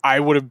I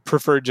would have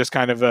preferred just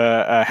kind of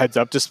a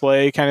heads-up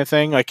display kind of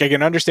thing. Like I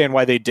can understand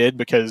why they did,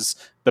 because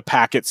the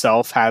pack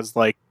itself has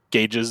like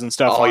gauges and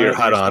stuff. All your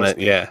HUD on it,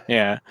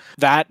 yeah.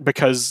 That,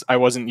 because I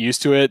wasn't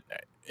used to it.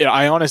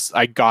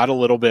 I got a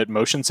little bit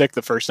motion sick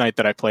the first night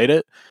that I played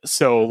it.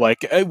 So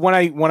like when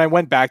I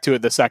went back to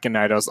it the second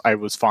night, I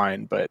was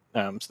fine. But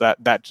so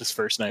that just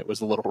first night was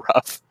a little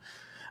rough.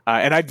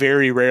 And I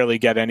very rarely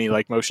get any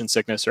like motion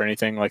sickness or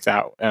anything like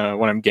that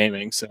when I'm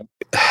gaming. So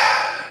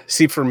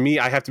see, for me,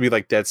 I have to be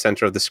like dead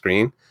center of the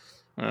screen.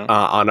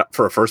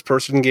 For a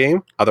first-person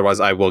game,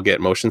 otherwise I will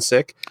get motion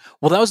sick.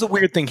 Well, that was the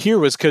weird thing here,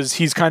 was because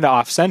he's kind of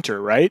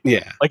off-center, right?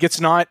 Yeah, like it's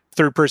not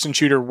third-person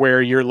shooter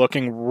where you're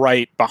looking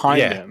right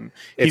behind him.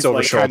 It's over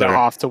like shoulder,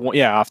 off to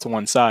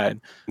one side,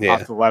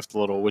 off to the left a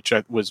little, which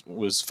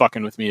was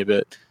fucking with me a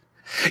bit.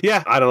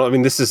 Yeah, I don't know. I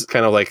mean, this is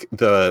kind of like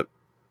the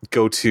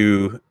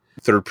go-to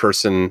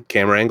third-person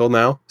camera angle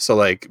now. So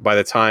like by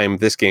the time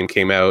this game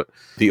came out,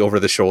 the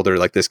over-the-shoulder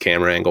like this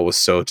camera angle was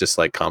so just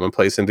like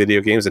commonplace in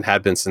video games, and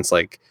had been since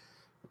like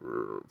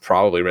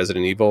probably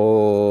Resident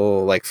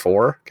Evil like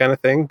 4 kind of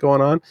thing going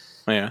on.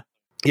 Yeah,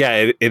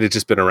 it had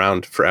just been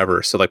around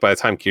forever. So like by the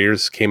time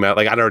Gears came out,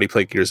 like I'd already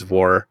played Gears of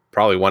War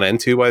probably 1 and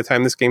 2 by the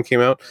time this game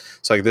came out.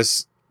 So like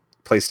this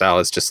play style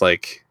is just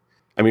like,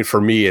 I mean,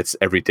 for me, it's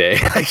every day,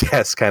 I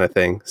guess, kind of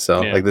thing. So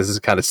like this is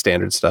kind of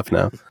standard stuff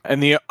now.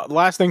 And the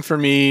last thing for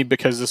me,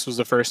 because this was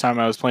the first time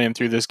I was playing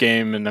through this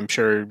game, and I'm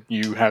sure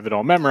you have it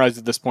all memorized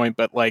at this point,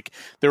 but like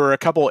there were a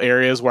couple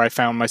areas where I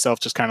found myself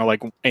just kind of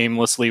like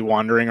aimlessly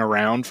wandering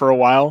around for a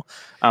while.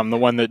 The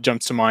one that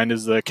jumps to mind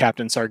is the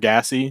Captain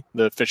Sargassi,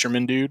 the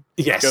fisherman dude.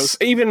 Yes,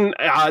 ghost. Even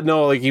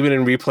even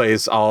in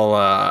replays,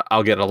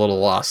 I'll get a little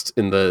lost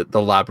in the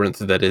labyrinth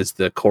that is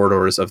the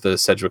corridors of the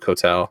Sedgwick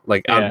Hotel.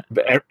 Like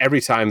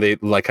every time they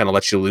like kind of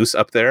let you loose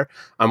up there,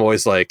 I'm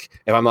always like,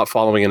 if I'm not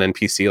following an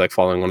NPC, like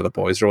following one of the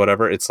boys or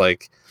whatever, it's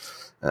like,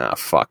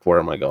 fuck, where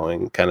am I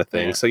going, kind of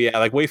thing. Yeah. So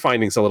like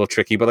wayfinding's a little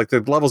tricky, but like the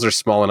levels are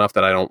small enough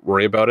that I don't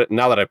worry about it.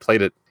 Now that I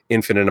played it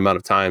infinite amount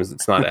of times,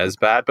 it's not as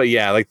bad. But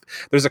yeah, like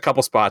there's a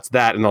couple spots,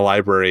 that in the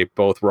library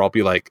both, where I'll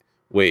be like,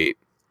 wait,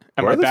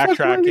 Am I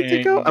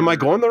backtracking? Am I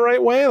going the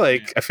right way?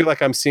 Like, I feel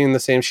like I'm seeing the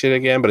same shit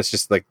again, but it's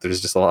just like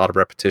there's just a lot of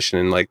repetition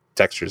and like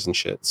textures and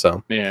shit.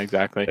 So yeah,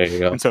 exactly. There you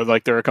go. And so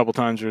like there were a couple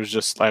times where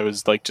I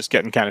was like just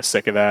getting kind of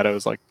sick of that. I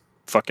was like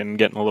fucking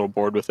getting a little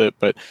bored with it.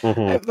 But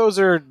those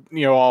are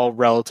all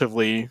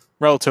relatively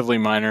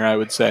minor, I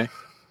would say.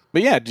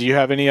 But yeah, do you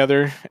have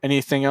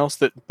anything else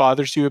that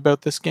bothers you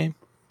about this game?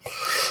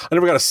 I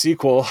never got a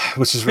sequel,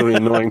 which is really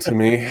annoying to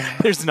me.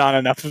 There's not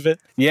enough of it.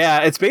 Yeah,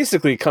 it's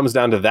basically comes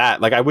down to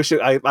that. Like, I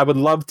would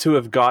love to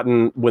have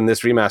gotten, when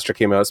this remaster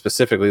came out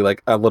specifically,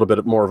 like a little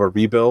bit more of a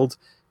rebuild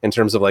in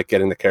terms of like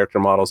getting the character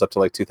models up to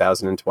like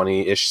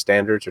 2020-ish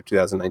standards or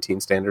 2019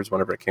 standards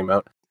whenever it came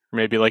out.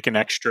 Maybe like an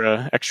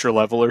extra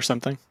level or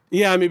something.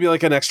 Yeah, maybe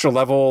like an extra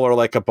level or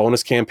like a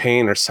bonus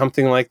campaign or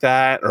something like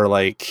that. Or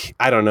like,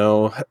 I don't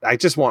know. I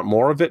just want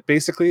more of it,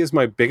 basically, is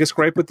my biggest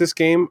gripe with this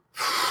game.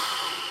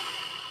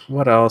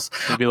 What else?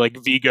 Maybe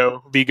like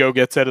Vigo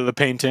gets out of the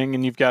painting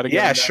and you've got to go.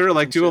 Yeah, sure.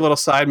 Like do a little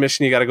side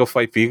mission. You got to go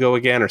fight Vigo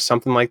again or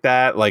something like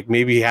that. Like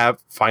maybe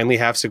finally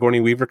have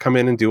Sigourney Weaver come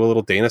in and do a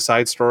little Dana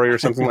side story or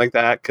something like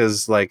that.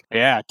 Because like,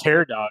 yeah,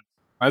 Terror Dog.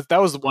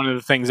 That was one of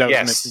the things I was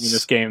missing in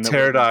this game.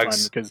 Terror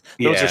Dogs, because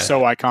those are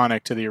so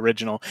iconic to the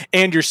original,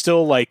 and you're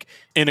still like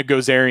in a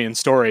Gozerian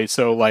story.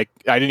 So like,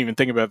 I didn't even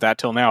think about that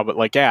till now. But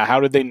like, yeah,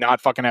 how did they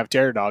not fucking have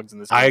Terror Dogs in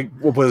this game?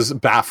 I was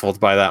baffled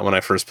by that when I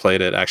first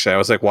played it. Actually, I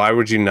was like, why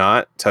would you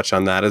not touch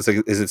on that? Is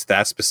it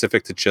that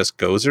specific to just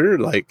Gozer?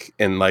 Like,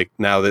 and like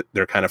now that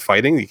they're kind of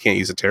fighting, you can't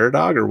use a Terror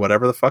Dog or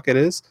whatever the fuck it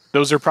is.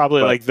 Those are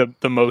probably like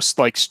the most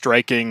like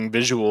striking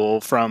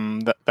visual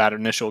from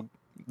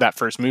that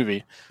first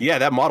movie. Yeah,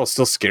 that model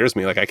still scares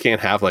me. Like, I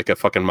can't have like a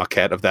fucking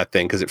maquette of that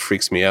thing because it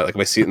freaks me out. Like,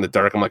 if I see it in the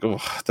dark, I'm like, oh,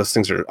 those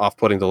things are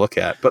off-putting to look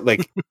at. But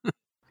like,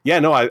 yeah,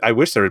 no, I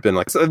wish there had been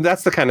like, so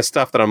that's the kind of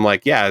stuff that I'm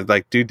like, yeah,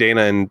 like do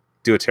Dana and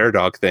do a Terror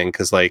Dog thing,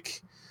 because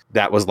like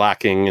that was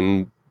lacking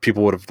and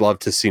people would have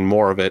loved to see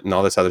more of it and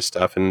all this other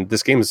stuff. And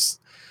this game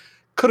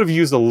could have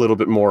used a little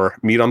bit more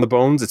meat on the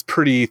bones. It's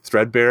pretty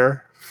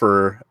threadbare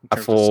for a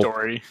full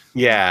story.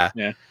 Yeah.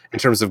 In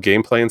terms of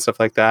gameplay and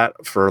stuff like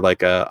that, for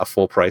like a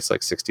full price,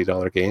 like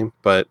 $60 game.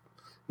 But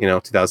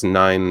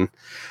 2009,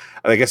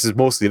 I guess is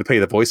mostly to pay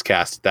the voice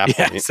cast at that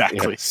point.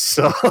 Exactly.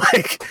 So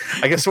like,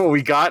 I guess what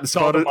we got is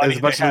about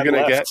as much as we're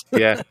gonna get.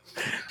 Yeah.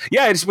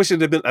 I just wish it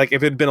had been like,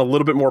 if it had been a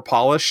little bit more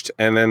polished,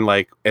 and then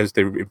like as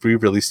they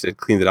re-released it,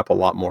 cleaned it up a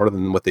lot more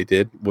than what they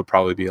did, would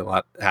probably be a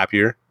lot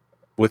happier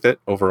with it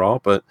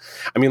overall. But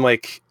I mean,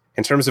 like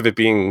in terms of it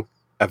being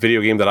a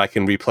video game that I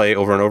can replay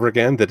over and over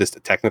again, that is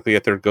technically a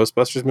third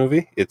Ghostbusters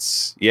movie,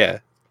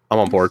 I'm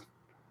on board.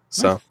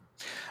 So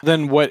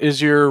then what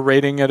is your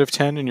rating out of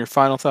 10 and your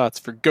final thoughts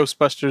for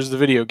Ghostbusters the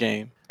video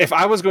game? If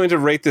I was going to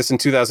rate this in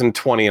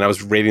 2020 and I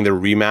was rating the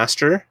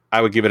remaster, I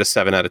would give it a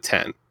 7 out of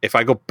 10. If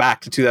I go back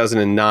to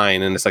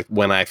 2009 and it's like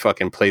when I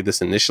fucking played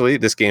this initially,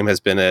 this game has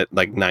been at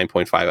like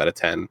 9.5 out of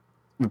 10.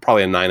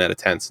 Probably a 9 out of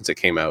 10 since it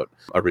came out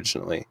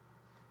originally.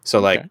 So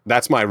like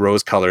that's my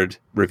rose-colored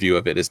review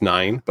of it is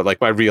 9, but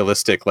like my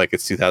realistic, like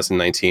it's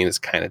 2019, is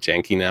kind of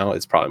janky now.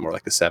 It's probably more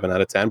like a 7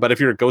 out of 10. But if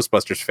you're a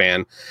Ghostbusters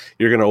fan,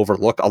 you're going to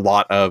overlook a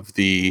lot of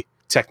the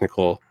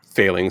technical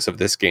failings of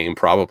this game,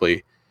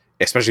 probably,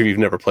 especially if you've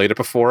never played it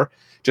before,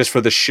 just for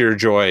the sheer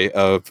joy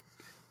of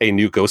a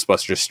new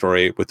Ghostbusters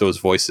story with those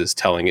voices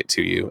telling it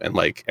to you, and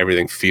like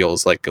everything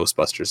feels like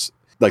Ghostbusters,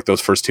 like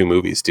those first two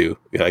movies do.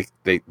 Like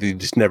they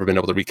just never been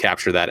able to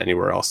recapture that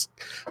anywhere else.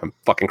 I'm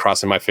fucking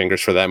crossing my fingers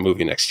for that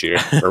movie next year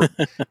or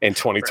in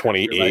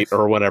 2028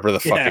 or whenever the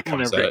fuck it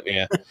comes out.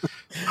 Yeah.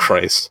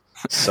 Christ.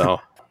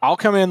 So I'll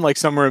come in like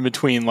somewhere in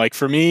between. Like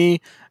for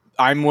me,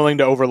 I'm willing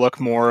to overlook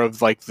more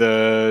of like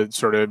the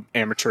sort of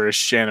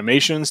amateurish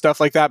animation and stuff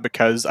like that,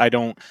 because I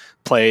don't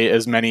play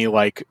as many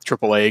like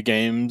AAA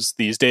games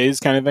these days,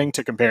 kind of thing,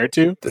 to compare it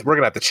to. We're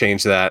gonna have to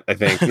change that. I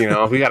think we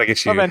got to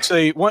get you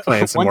eventually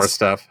playing some more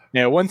stuff.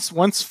 Yeah, once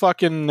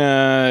fucking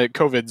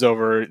COVID's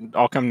over,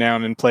 I'll come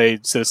down and play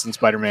Citizen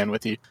Spider-Man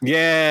with you.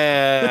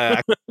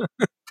 Yeah.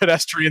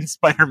 Pedestrian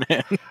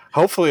Spider-Man.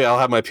 Hopefully I'll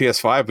have my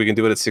PS5. We can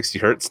do it at 60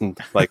 hertz and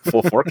like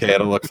full 4K.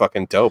 It'll look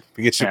fucking dope.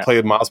 We get you to play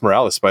with Miles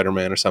Morales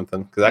Spider-Man or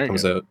something, because that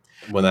comes out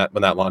when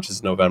that launches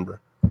in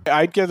November.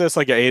 I'd give this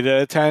like an 8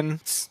 out of 10.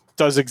 It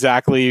does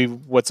exactly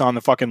what's on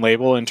the fucking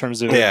label in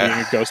terms of being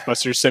a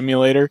Ghostbusters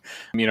simulator.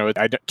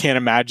 I can't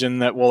imagine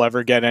that we'll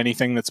ever get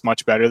anything that's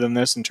much better than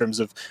this in terms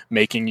of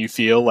making you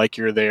feel like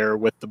you're there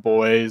with the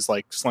boys,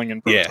 like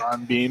slinging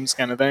proton beams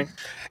kind of thing.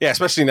 Yeah,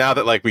 especially now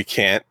that like we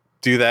can't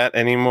do that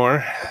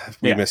anymore.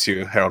 We miss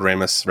you, Harold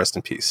Ramis. Rest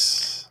in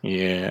peace.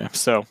 Yeah.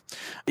 So,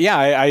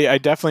 I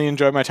definitely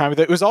enjoyed my time with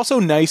it. It was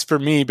also nice for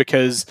me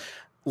because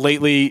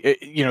lately,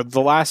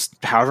 the last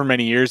however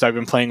many years, I've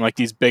been playing like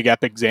these big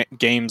epic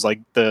games like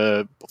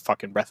the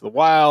fucking Breath of the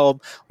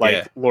Wild,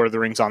 like Lord of the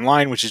Rings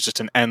Online, which is just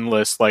an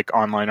endless like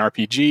online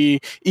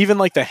RPG. Even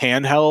like the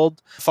handheld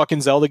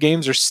fucking Zelda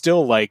games are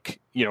still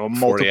like multiple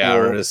 40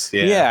 hours.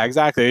 Yeah,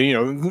 exactly.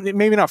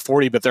 Maybe not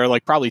 40, but they're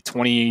like probably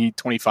 20,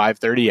 25,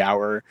 30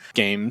 hour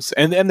games.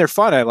 And they're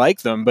fun. I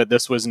like them, but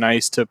this was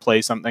nice to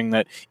play something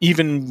that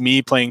even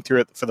me playing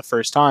through it for the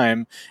first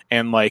time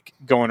and like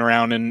going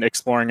around and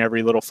exploring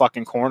every little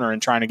fucking corner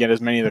and trying to get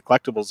as many of the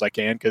collectibles as I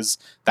can, because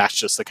that's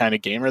just the kind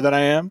of gamer that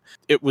I am.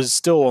 It was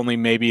still only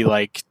maybe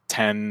like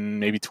 10,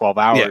 maybe 12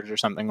 hours or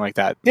something like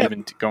that,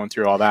 even going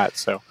through all that.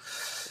 So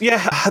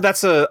yeah,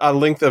 that's a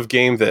length of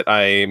game that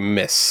I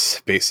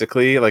miss,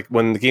 basically. Like,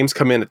 when the games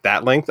come in at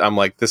that length, I'm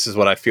like, this is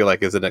what I feel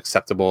like is an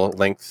acceptable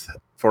length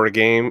for a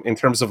game, in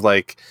terms of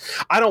like,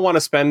 I don't want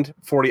to spend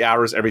 40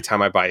 hours every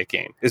time I buy a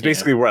game, is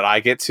basically what I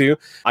get to.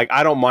 Like,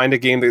 I don't mind a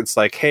game that's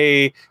like,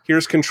 hey,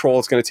 here's Control,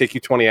 it's going to take you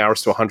 20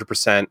 hours to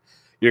 100%.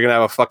 You're going to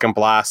have a fucking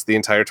blast the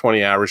entire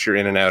 20 hours you're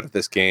in and out of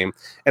this game.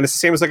 And it's the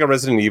same as like a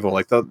Resident Evil.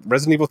 Like, the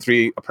Resident Evil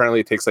 3,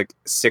 apparently it takes like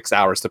 6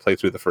 hours to play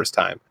through the first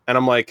time. And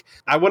I'm like,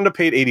 I wouldn't have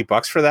paid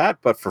 $80 for that,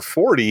 but for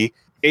 40,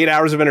 8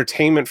 hours of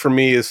entertainment for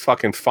me is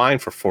fucking fine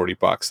for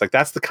 $40. Like,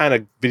 that's the kind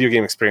of video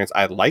game experience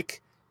I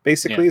like,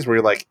 basically, is where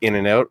you're like in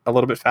and out a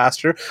little bit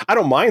faster. I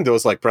don't mind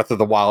those like Breath of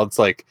the Wild's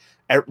like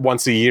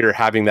once a year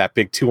having that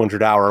big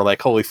 200-hour,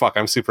 like, holy fuck,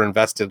 I'm super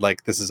invested,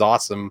 like, this is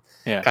awesome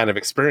kind of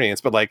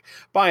experience. But like,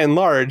 by and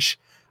large,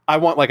 I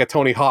want like a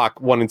Tony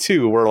Hawk 1 and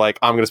 2 where like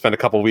I'm going to spend a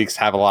couple weeks,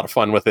 have a lot of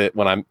fun with it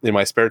when I'm in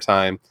my spare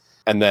time,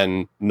 and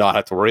then not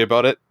have to worry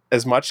about it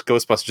as much.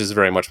 Ghostbusters is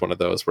very much one of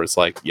those where it's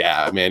like,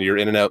 yeah, man, you're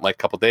in and out in like a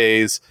couple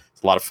days.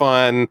 It's a lot of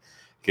fun.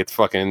 Get to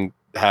fucking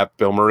have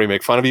Bill Murray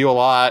make fun of you a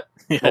lot.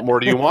 What more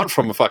do you want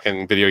from a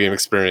fucking video game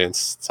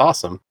experience? It's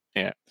awesome.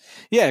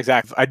 Yeah,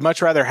 exactly. I'd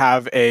much rather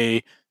have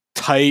a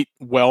tight,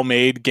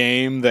 well-made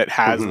game that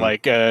has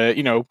like a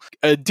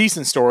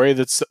decent story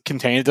that's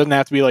contained. It doesn't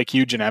have to be like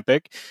huge and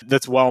epic.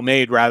 That's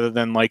well-made, rather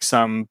than like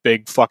some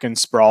big fucking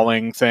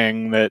sprawling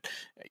thing that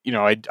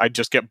I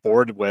just get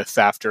bored with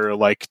after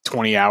like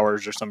 20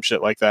 hours or some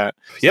shit like that.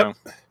 Yep.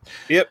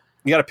 You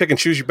got to pick and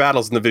choose your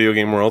battles in the video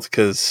game world,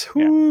 because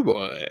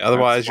boy,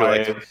 otherwise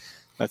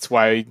that's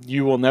why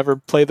you will never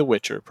play The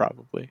Witcher,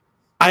 probably.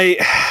 I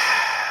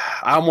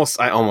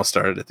almost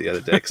started it the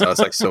other day because I was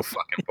like so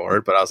fucking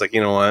bored, but I was like,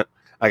 you know what?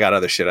 I got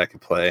other shit I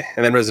could play.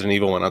 And then Resident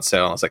Evil went on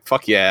sale. I was like,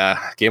 fuck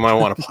yeah, game I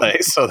want to play.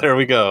 So there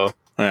we go.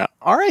 Yeah.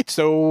 All right.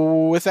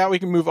 So with that, we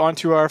can move on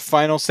to our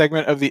final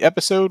segment of the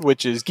episode,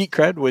 which is Geek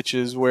Cred, which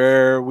is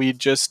where we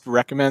just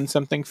recommend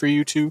something for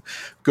you to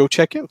go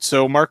check out.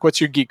 So Mark, what's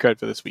your Geek Cred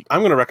for this week? I'm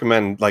going to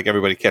recommend like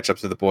everybody catch up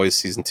to The Boys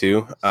season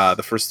 2.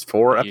 The first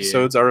 4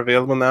 episodes are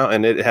available now,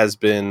 and it has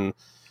been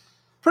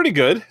pretty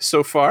good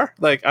so far.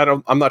 Like,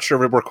 I'm not sure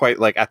we're quite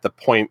like at the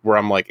point where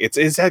I'm like, it's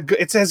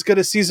as good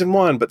as season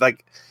 1, but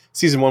like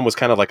season 1 was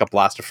kind of like a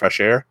blast of fresh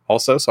air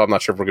also. So I'm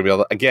not sure if we're gonna be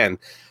able to, again,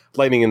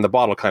 lightning in the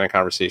bottle kind of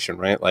conversation,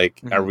 right?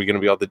 Like, are we going to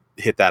be able to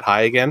hit that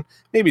high again?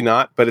 Maybe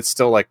not, but it's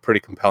still like pretty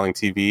compelling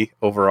TV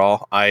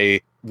overall.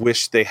 I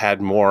wish they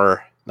had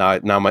more. Now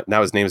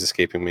his name is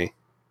escaping me.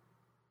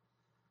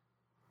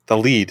 The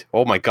lead.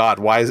 Oh my God.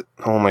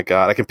 Oh my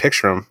God. I can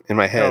picture him in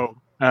my head.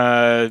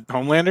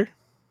 Homelander?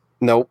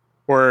 Nope.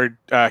 Or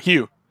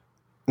Hugh?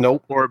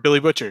 Nope. Or Billy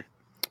Butcher?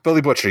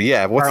 Billy Butcher,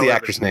 yeah. What's Carl the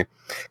actor's name?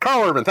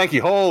 Karl Urban, thank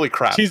you. Holy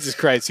crap. Jesus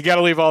Christ. You got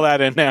to leave all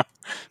that in now.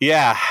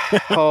 Yeah.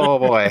 Oh,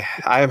 boy.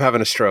 I am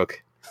having a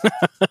stroke.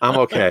 I'm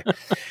okay.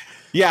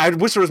 Yeah, I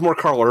wish there was more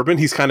Karl Urban.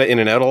 He's kind of in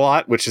and out a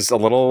lot, which is a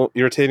little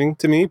irritating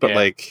to me. But,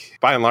 like,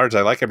 by and large,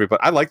 I like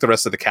everybody. I like the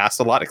rest of the cast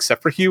a lot,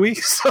 except for Huey.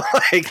 So,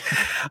 like,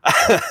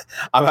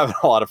 I'm having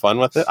a lot of fun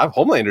with it.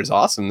 Homelander's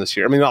awesome this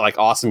year. I mean, not like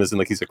awesome as in,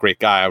 like, he's a great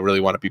guy. I really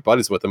want to be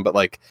buddies with him. But,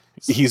 like,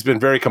 he's been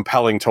very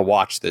compelling to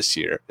watch this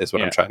year, is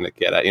what I'm trying to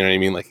get at. You know what I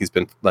mean? Like, he's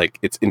been, like,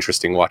 it's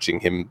interesting watching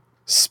him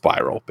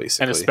spiral,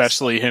 basically. And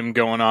especially him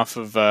going off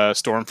of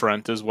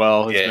Stormfront as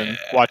well. Been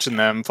watching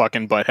them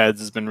fucking butt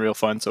heads has been real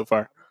fun so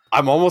far.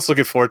 I'm almost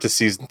looking forward to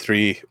season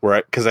 3,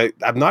 because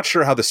I'm not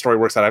sure how the story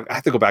works out. I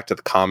have to go back to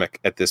the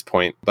comic at this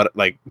point, but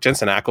like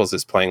Jensen Ackles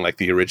is playing like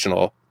the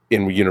original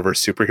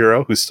in-universe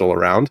superhero who's still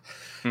around,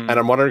 and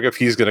I'm wondering if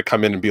he's going to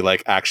come in and be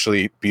like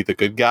actually be the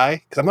good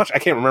guy, because I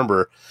can't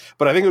remember,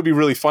 but I think it would be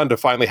really fun to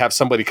finally have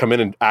somebody come in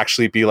and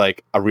actually be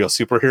like a real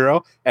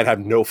superhero and have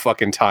no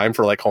fucking time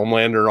for like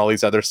Homelander and all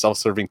these other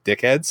self-serving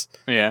dickheads.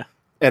 Yeah.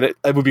 And it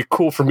would be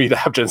cool for me to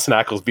have Jensen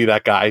Ackles be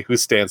that guy who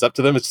stands up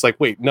to them. It's just like,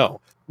 wait,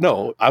 no,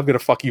 I'm going to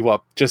fuck you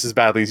up just as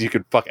badly as you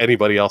could fuck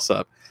anybody else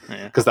up.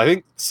 Because I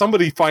think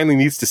somebody finally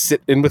needs to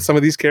sit in with some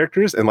of these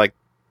characters and like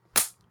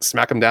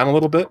smack them down a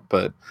little bit.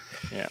 But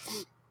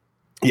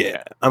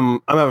yeah,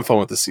 I'm having fun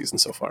with this season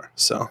so far.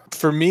 So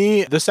for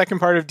me, the second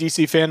part of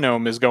DC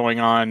Fandom is going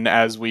on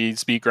as we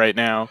speak right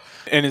now,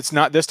 and it's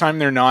not this time.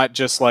 They're not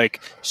just like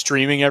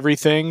streaming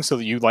everything so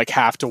that you like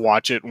have to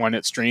watch it when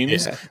it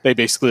streams. They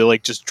basically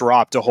like just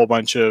dropped a whole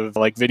bunch of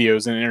like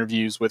videos and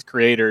interviews with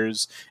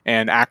creators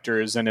and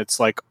actors, and it's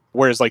like,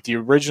 whereas like the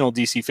original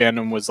DC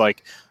Fandom was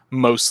like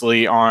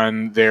mostly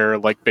on their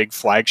like big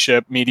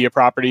flagship media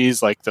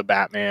properties like the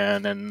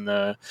Batman and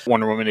the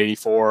Wonder Woman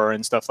 84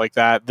 and stuff like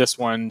that. This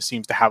one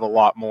seems to have a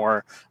lot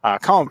more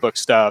comic book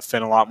stuff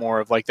and a lot more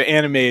of like the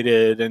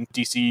animated and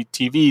DC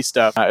TV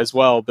stuff as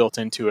well built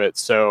into it.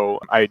 So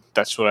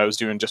that's what I was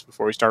doing just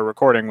before we started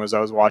recording, was I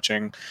was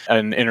watching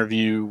an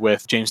interview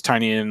with James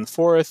Tynion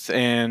IV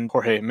and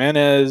Jorge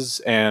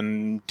Jimenez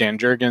and Dan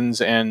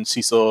Jurgens and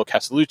Cecil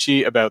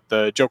Castellucci about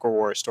the Joker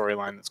War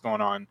storyline that's going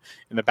on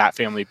in the Bat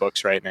Family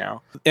books right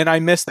now. And I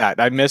miss that.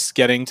 I miss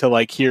getting to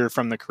like hear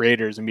from the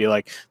creators and be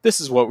like, this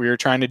is what we were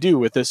trying to do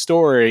with this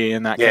story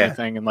and that kind of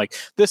thing. And like,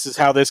 this is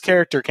how this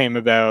character came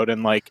about.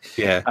 And like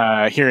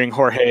hearing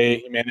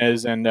Jorge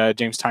Jimenez and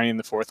James Tynion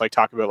IV like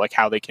talk about like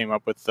how they came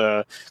up with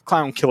the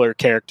clown killer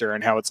character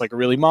and how it's like a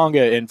really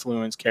manga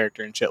influenced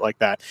character and shit like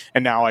that.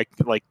 And now I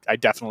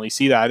definitely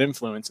see that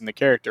influence in the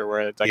character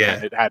where it's like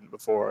it hadn't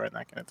before and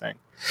that kind of thing.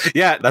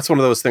 Yeah, that's one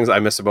of those things I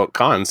miss about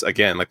cons.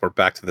 Again, like we're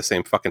back to the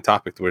same fucking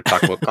topic that we're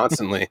talking about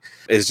constantly.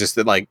 Is just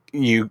that like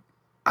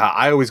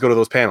I always go to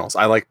those panels.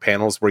 I like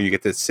panels where you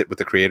get to sit with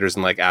the creators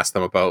and like ask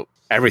them about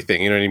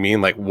everything. You know what I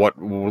mean? Like what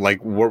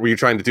were you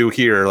trying to do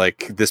here?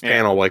 Like this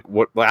panel, like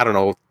what, I don't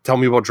know. Tell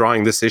me about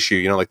drawing this issue.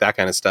 You know, like that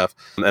kind of stuff.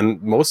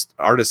 And most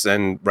artists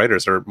and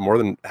writers are more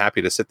than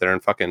happy to sit there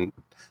and fucking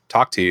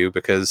talk to you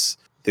because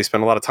they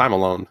spend a lot of time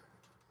alone.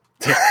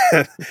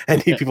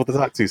 and need people to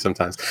talk to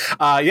sometimes. So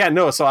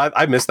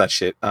I miss that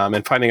shit.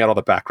 And finding out all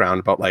the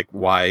background about like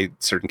why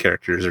certain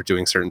characters are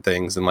doing certain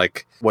things and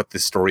like what the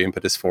story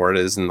impetus for it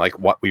is and like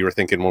what we were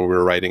thinking when we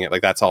were writing it.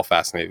 Like that's all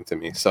fascinating to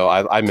me. So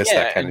I miss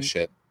that kind of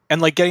shit.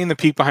 And like getting the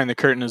peek behind the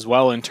curtain as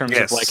well in terms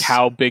of like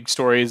how big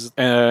stories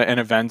and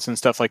events and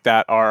stuff like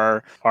that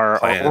are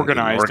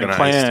organized and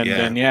planned.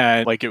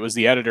 And like it was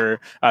the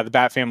editor, the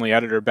Bat Family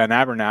editor, Ben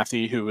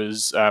Abernathy, who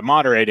was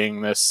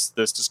moderating this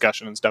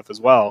discussion and stuff as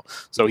well.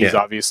 So he's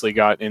obviously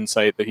got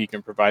insight that he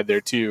can provide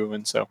there too.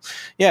 And so,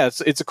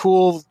 it's a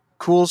cool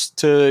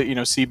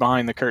to see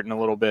behind the curtain a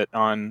little bit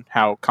on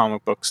how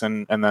comic books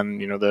and then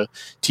the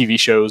TV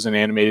shows and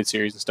animated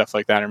series and stuff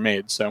like that are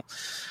made. So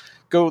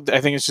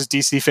I think it's just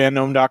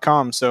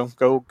dcfandom.com. So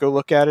go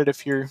look at it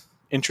if you're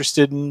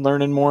interested in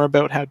learning more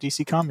about how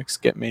DC Comics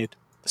get made.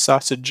 The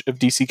sausage of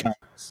DC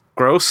Comics.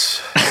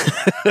 Gross.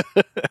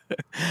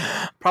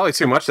 Probably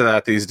too much of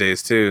that these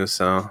days too,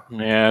 so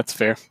yeah, that's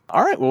fair.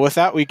 All right, well with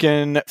that we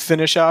can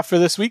finish off for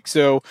this week.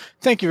 So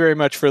thank you very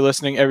much for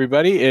listening,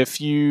 everybody.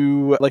 If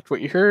you liked what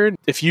you heard,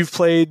 if you've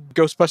played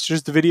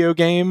Ghostbusters the video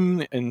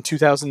game in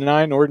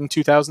 2009 or in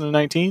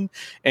 2019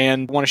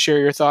 and want to share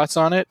your thoughts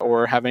on it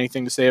or have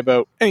anything to say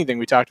about anything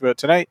we talked about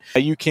tonight,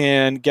 you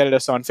can get at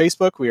us on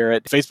Facebook. We are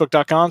at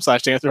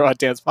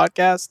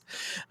facebook.com/DanceRobotDancePodcast.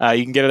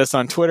 You can get at us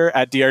on Twitter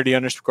at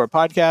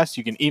DRD_podcast.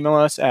 You can email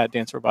us at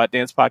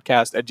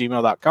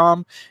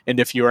dancerobotdancepodcast@gmail.com. And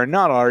if you are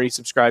not already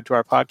subscribed to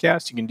our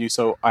podcast, you can do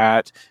so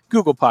at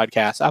Google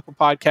Podcasts, Apple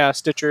Podcasts,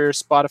 Stitcher,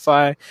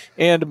 Spotify,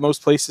 and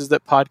most places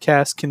that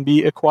podcasts can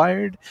be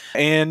acquired.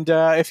 And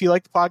if you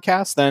like the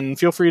podcast, then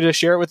feel free to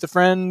share it with a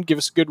friend, give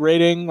us a good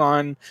rating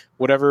on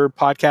whatever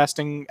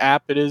podcasting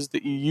app it is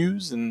that you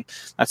use. And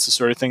that's the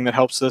sort of thing that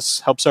helps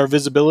our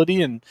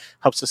visibility and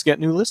helps us get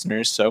new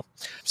listeners. So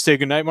say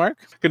good night, Mark.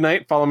 Good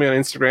night. Follow me on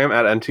Instagram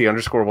at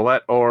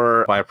nt_Willette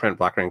or via print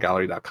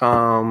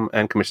blackraingallery.com,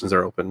 and commissions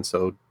are open.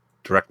 So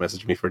direct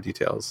message me for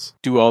details.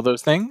 Do all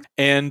those things.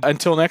 And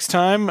until next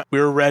time,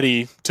 we're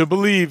ready to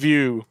believe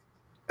you.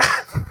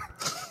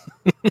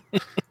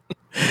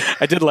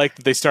 I did like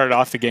that they started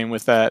off the game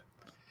with that.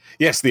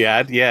 Yes, the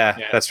ad. Yeah,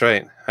 that's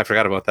right. I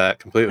forgot about that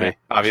completely. Yeah.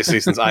 Obviously,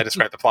 since I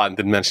described the plot and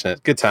didn't mention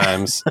it. Good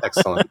times.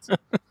 Excellent.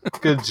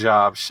 Good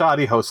job.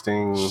 Shoddy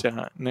hosting.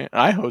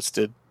 I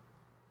hosted.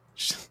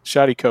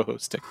 Shoddy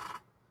co-hosting.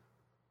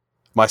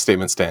 My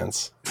statement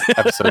stands.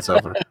 Episode's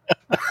over.